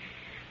did it.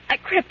 I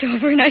crept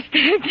over and I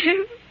stabbed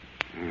him.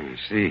 Oh, I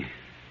see.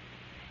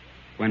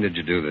 When did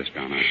you do this,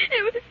 Donna?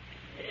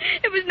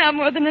 It was not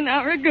more than an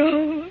hour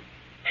ago.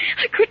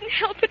 I couldn't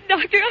help it,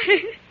 Doctor.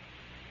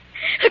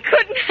 I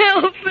couldn't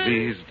help it.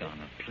 Please,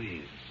 Donna,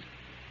 please.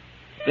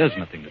 There's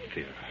nothing to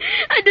fear.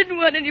 I didn't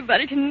want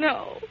anybody to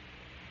know.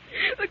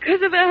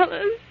 Because of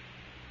Alice.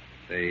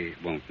 They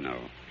won't know,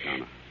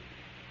 Donna.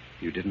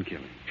 You didn't kill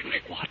him.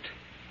 What?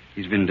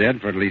 He's been dead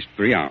for at least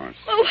 3 hours.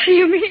 Oh, what do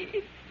you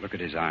mean? Look at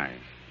his eyes.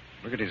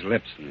 Look at his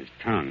lips and his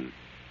tongue.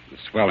 The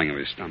swelling of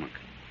his stomach.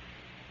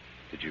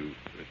 Did you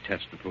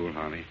test the pool,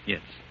 Harvey?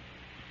 Yes.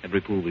 Every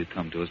pool we've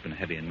come to has been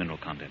heavy in mineral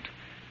content.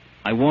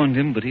 I warned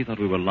him, but he thought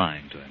we were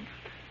lying to him.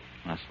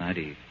 Last night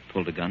he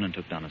pulled a gun and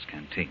took Donna's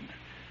canteen.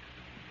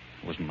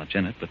 There wasn't much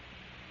in it, but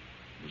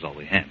it was all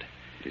we had.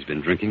 He's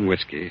been drinking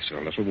whiskey, so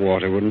a little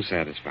water wouldn't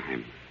satisfy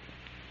him.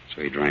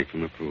 So he drank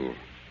from the pool.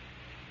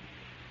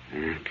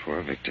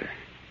 Poor Victor.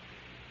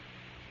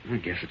 I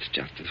guess it's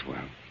just as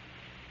well.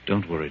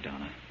 Don't worry,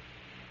 Donna.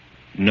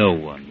 No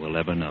one will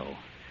ever know.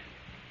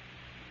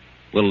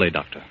 Will they,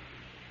 Doctor?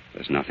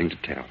 There's nothing to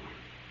tell.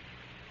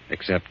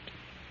 Except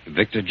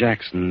Victor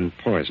Jackson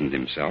poisoned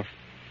himself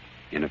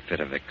in a fit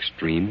of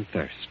extreme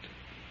thirst.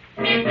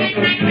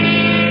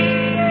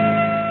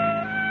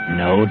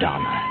 No,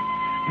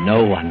 Donna.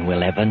 No one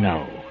will ever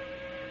know.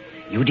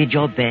 You did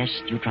your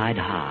best. You tried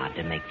hard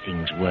to make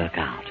things work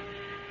out.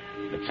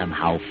 But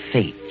somehow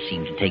fate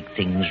seemed to take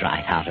things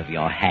right out of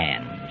your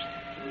hands.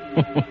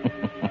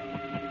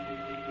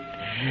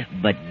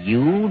 But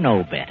you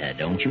know better,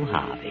 don't you,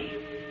 Harvey?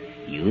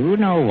 You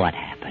know what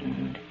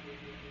happened.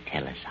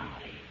 Tell us,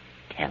 Harvey.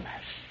 Tell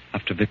us.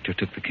 After Victor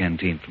took the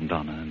canteen from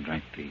Donna and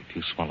drank the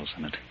few swallows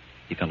in it,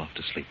 He fell off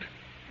to sleep.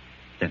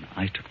 Then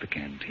I took the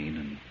canteen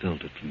and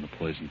filled it from the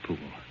poison pool.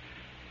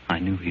 I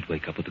knew he'd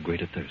wake up with a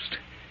greater thirst,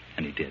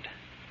 and he did.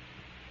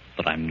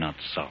 But I'm not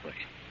sorry.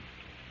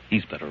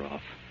 He's better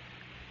off.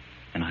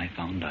 And I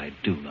found I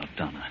do love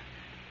Donna.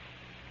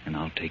 And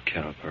I'll take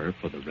care of her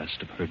for the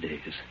rest of her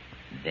days.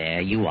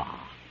 There you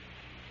are.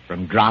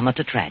 From drama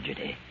to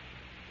tragedy.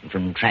 And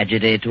from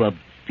tragedy to a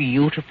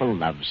beautiful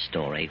love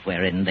story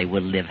wherein they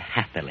will live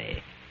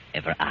happily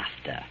ever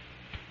after.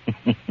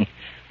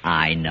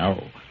 I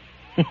know.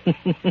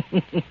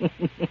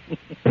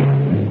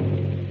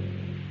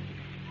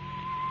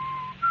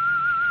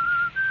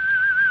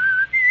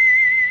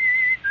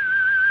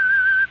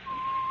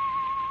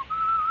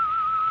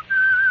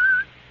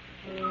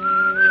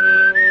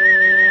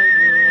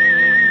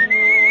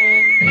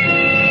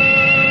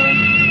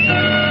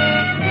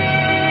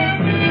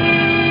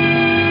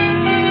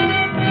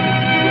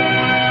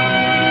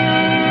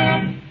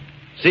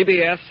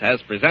 CBS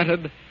has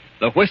presented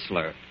The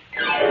Whistler.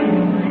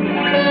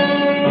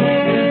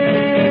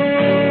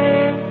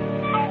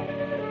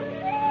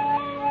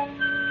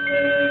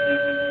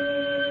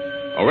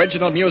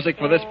 Original music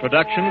for this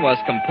production was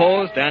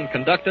composed and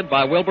conducted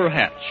by Wilbur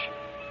Hatch.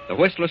 The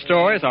Whistler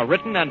stories are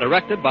written and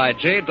directed by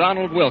J.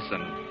 Donald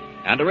Wilson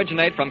and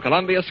originate from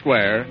Columbia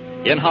Square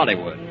in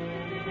Hollywood.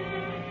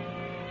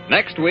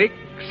 Next week,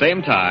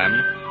 same time,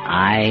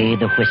 I,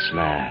 the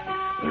Whistler,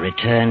 will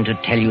return to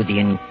tell you the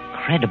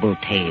incredible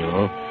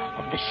tale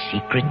of the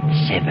Secret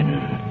Seven.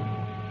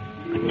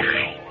 Good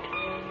night.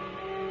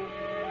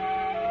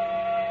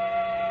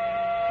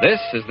 This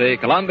is the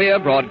Columbia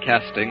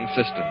Broadcasting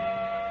System.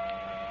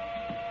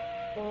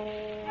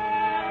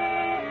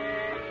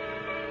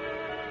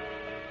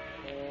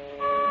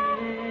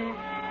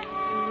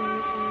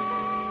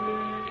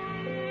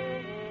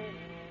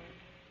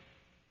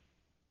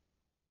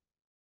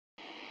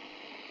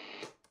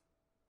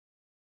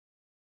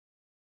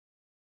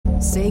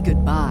 Say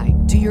goodbye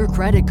to your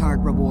credit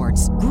card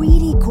rewards.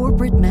 Greedy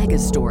corporate mega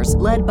stores,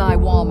 led by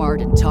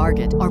Walmart and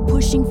Target, are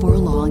pushing for a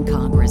law in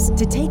Congress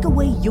to take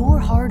away your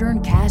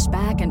hard-earned cash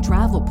back and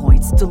travel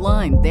points to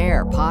line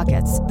their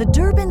pockets. The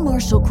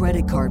Durbin-Marshall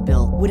credit card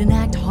bill would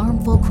enact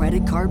harmful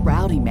credit card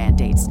routing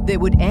mandates that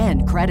would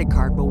end credit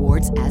card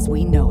rewards as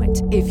we know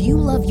it. If you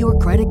love your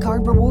credit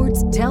card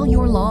rewards, tell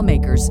your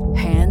lawmakers,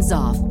 hands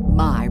off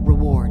my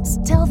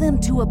rewards. Tell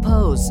them to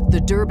oppose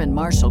the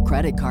Durbin-Marshall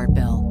credit card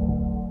bill.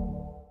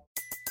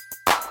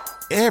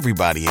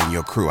 Everybody in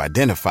your crew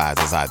identifies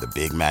as either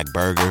Big Mac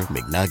Burger,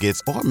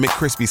 McNuggets, or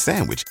McCrispy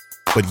Sandwich.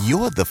 But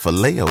you're the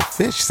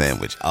Filet-O-Fish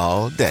Sandwich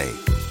all day.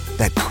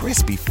 That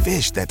crispy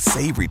fish, that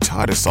savory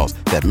tartar sauce,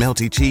 that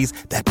melty cheese,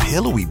 that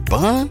pillowy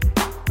bun.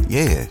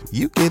 Yeah,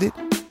 you get it.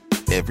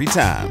 Every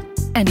time.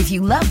 And if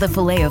you love the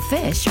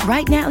Filet-O-Fish,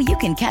 right now you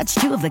can catch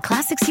two of the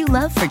classics you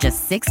love for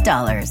just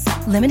 $6.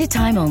 Limited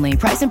time only.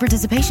 Price and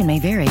participation may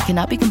vary.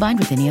 Cannot be combined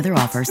with any other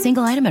offer.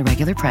 Single item at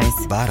regular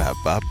price.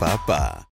 Ba-da-ba-ba-ba.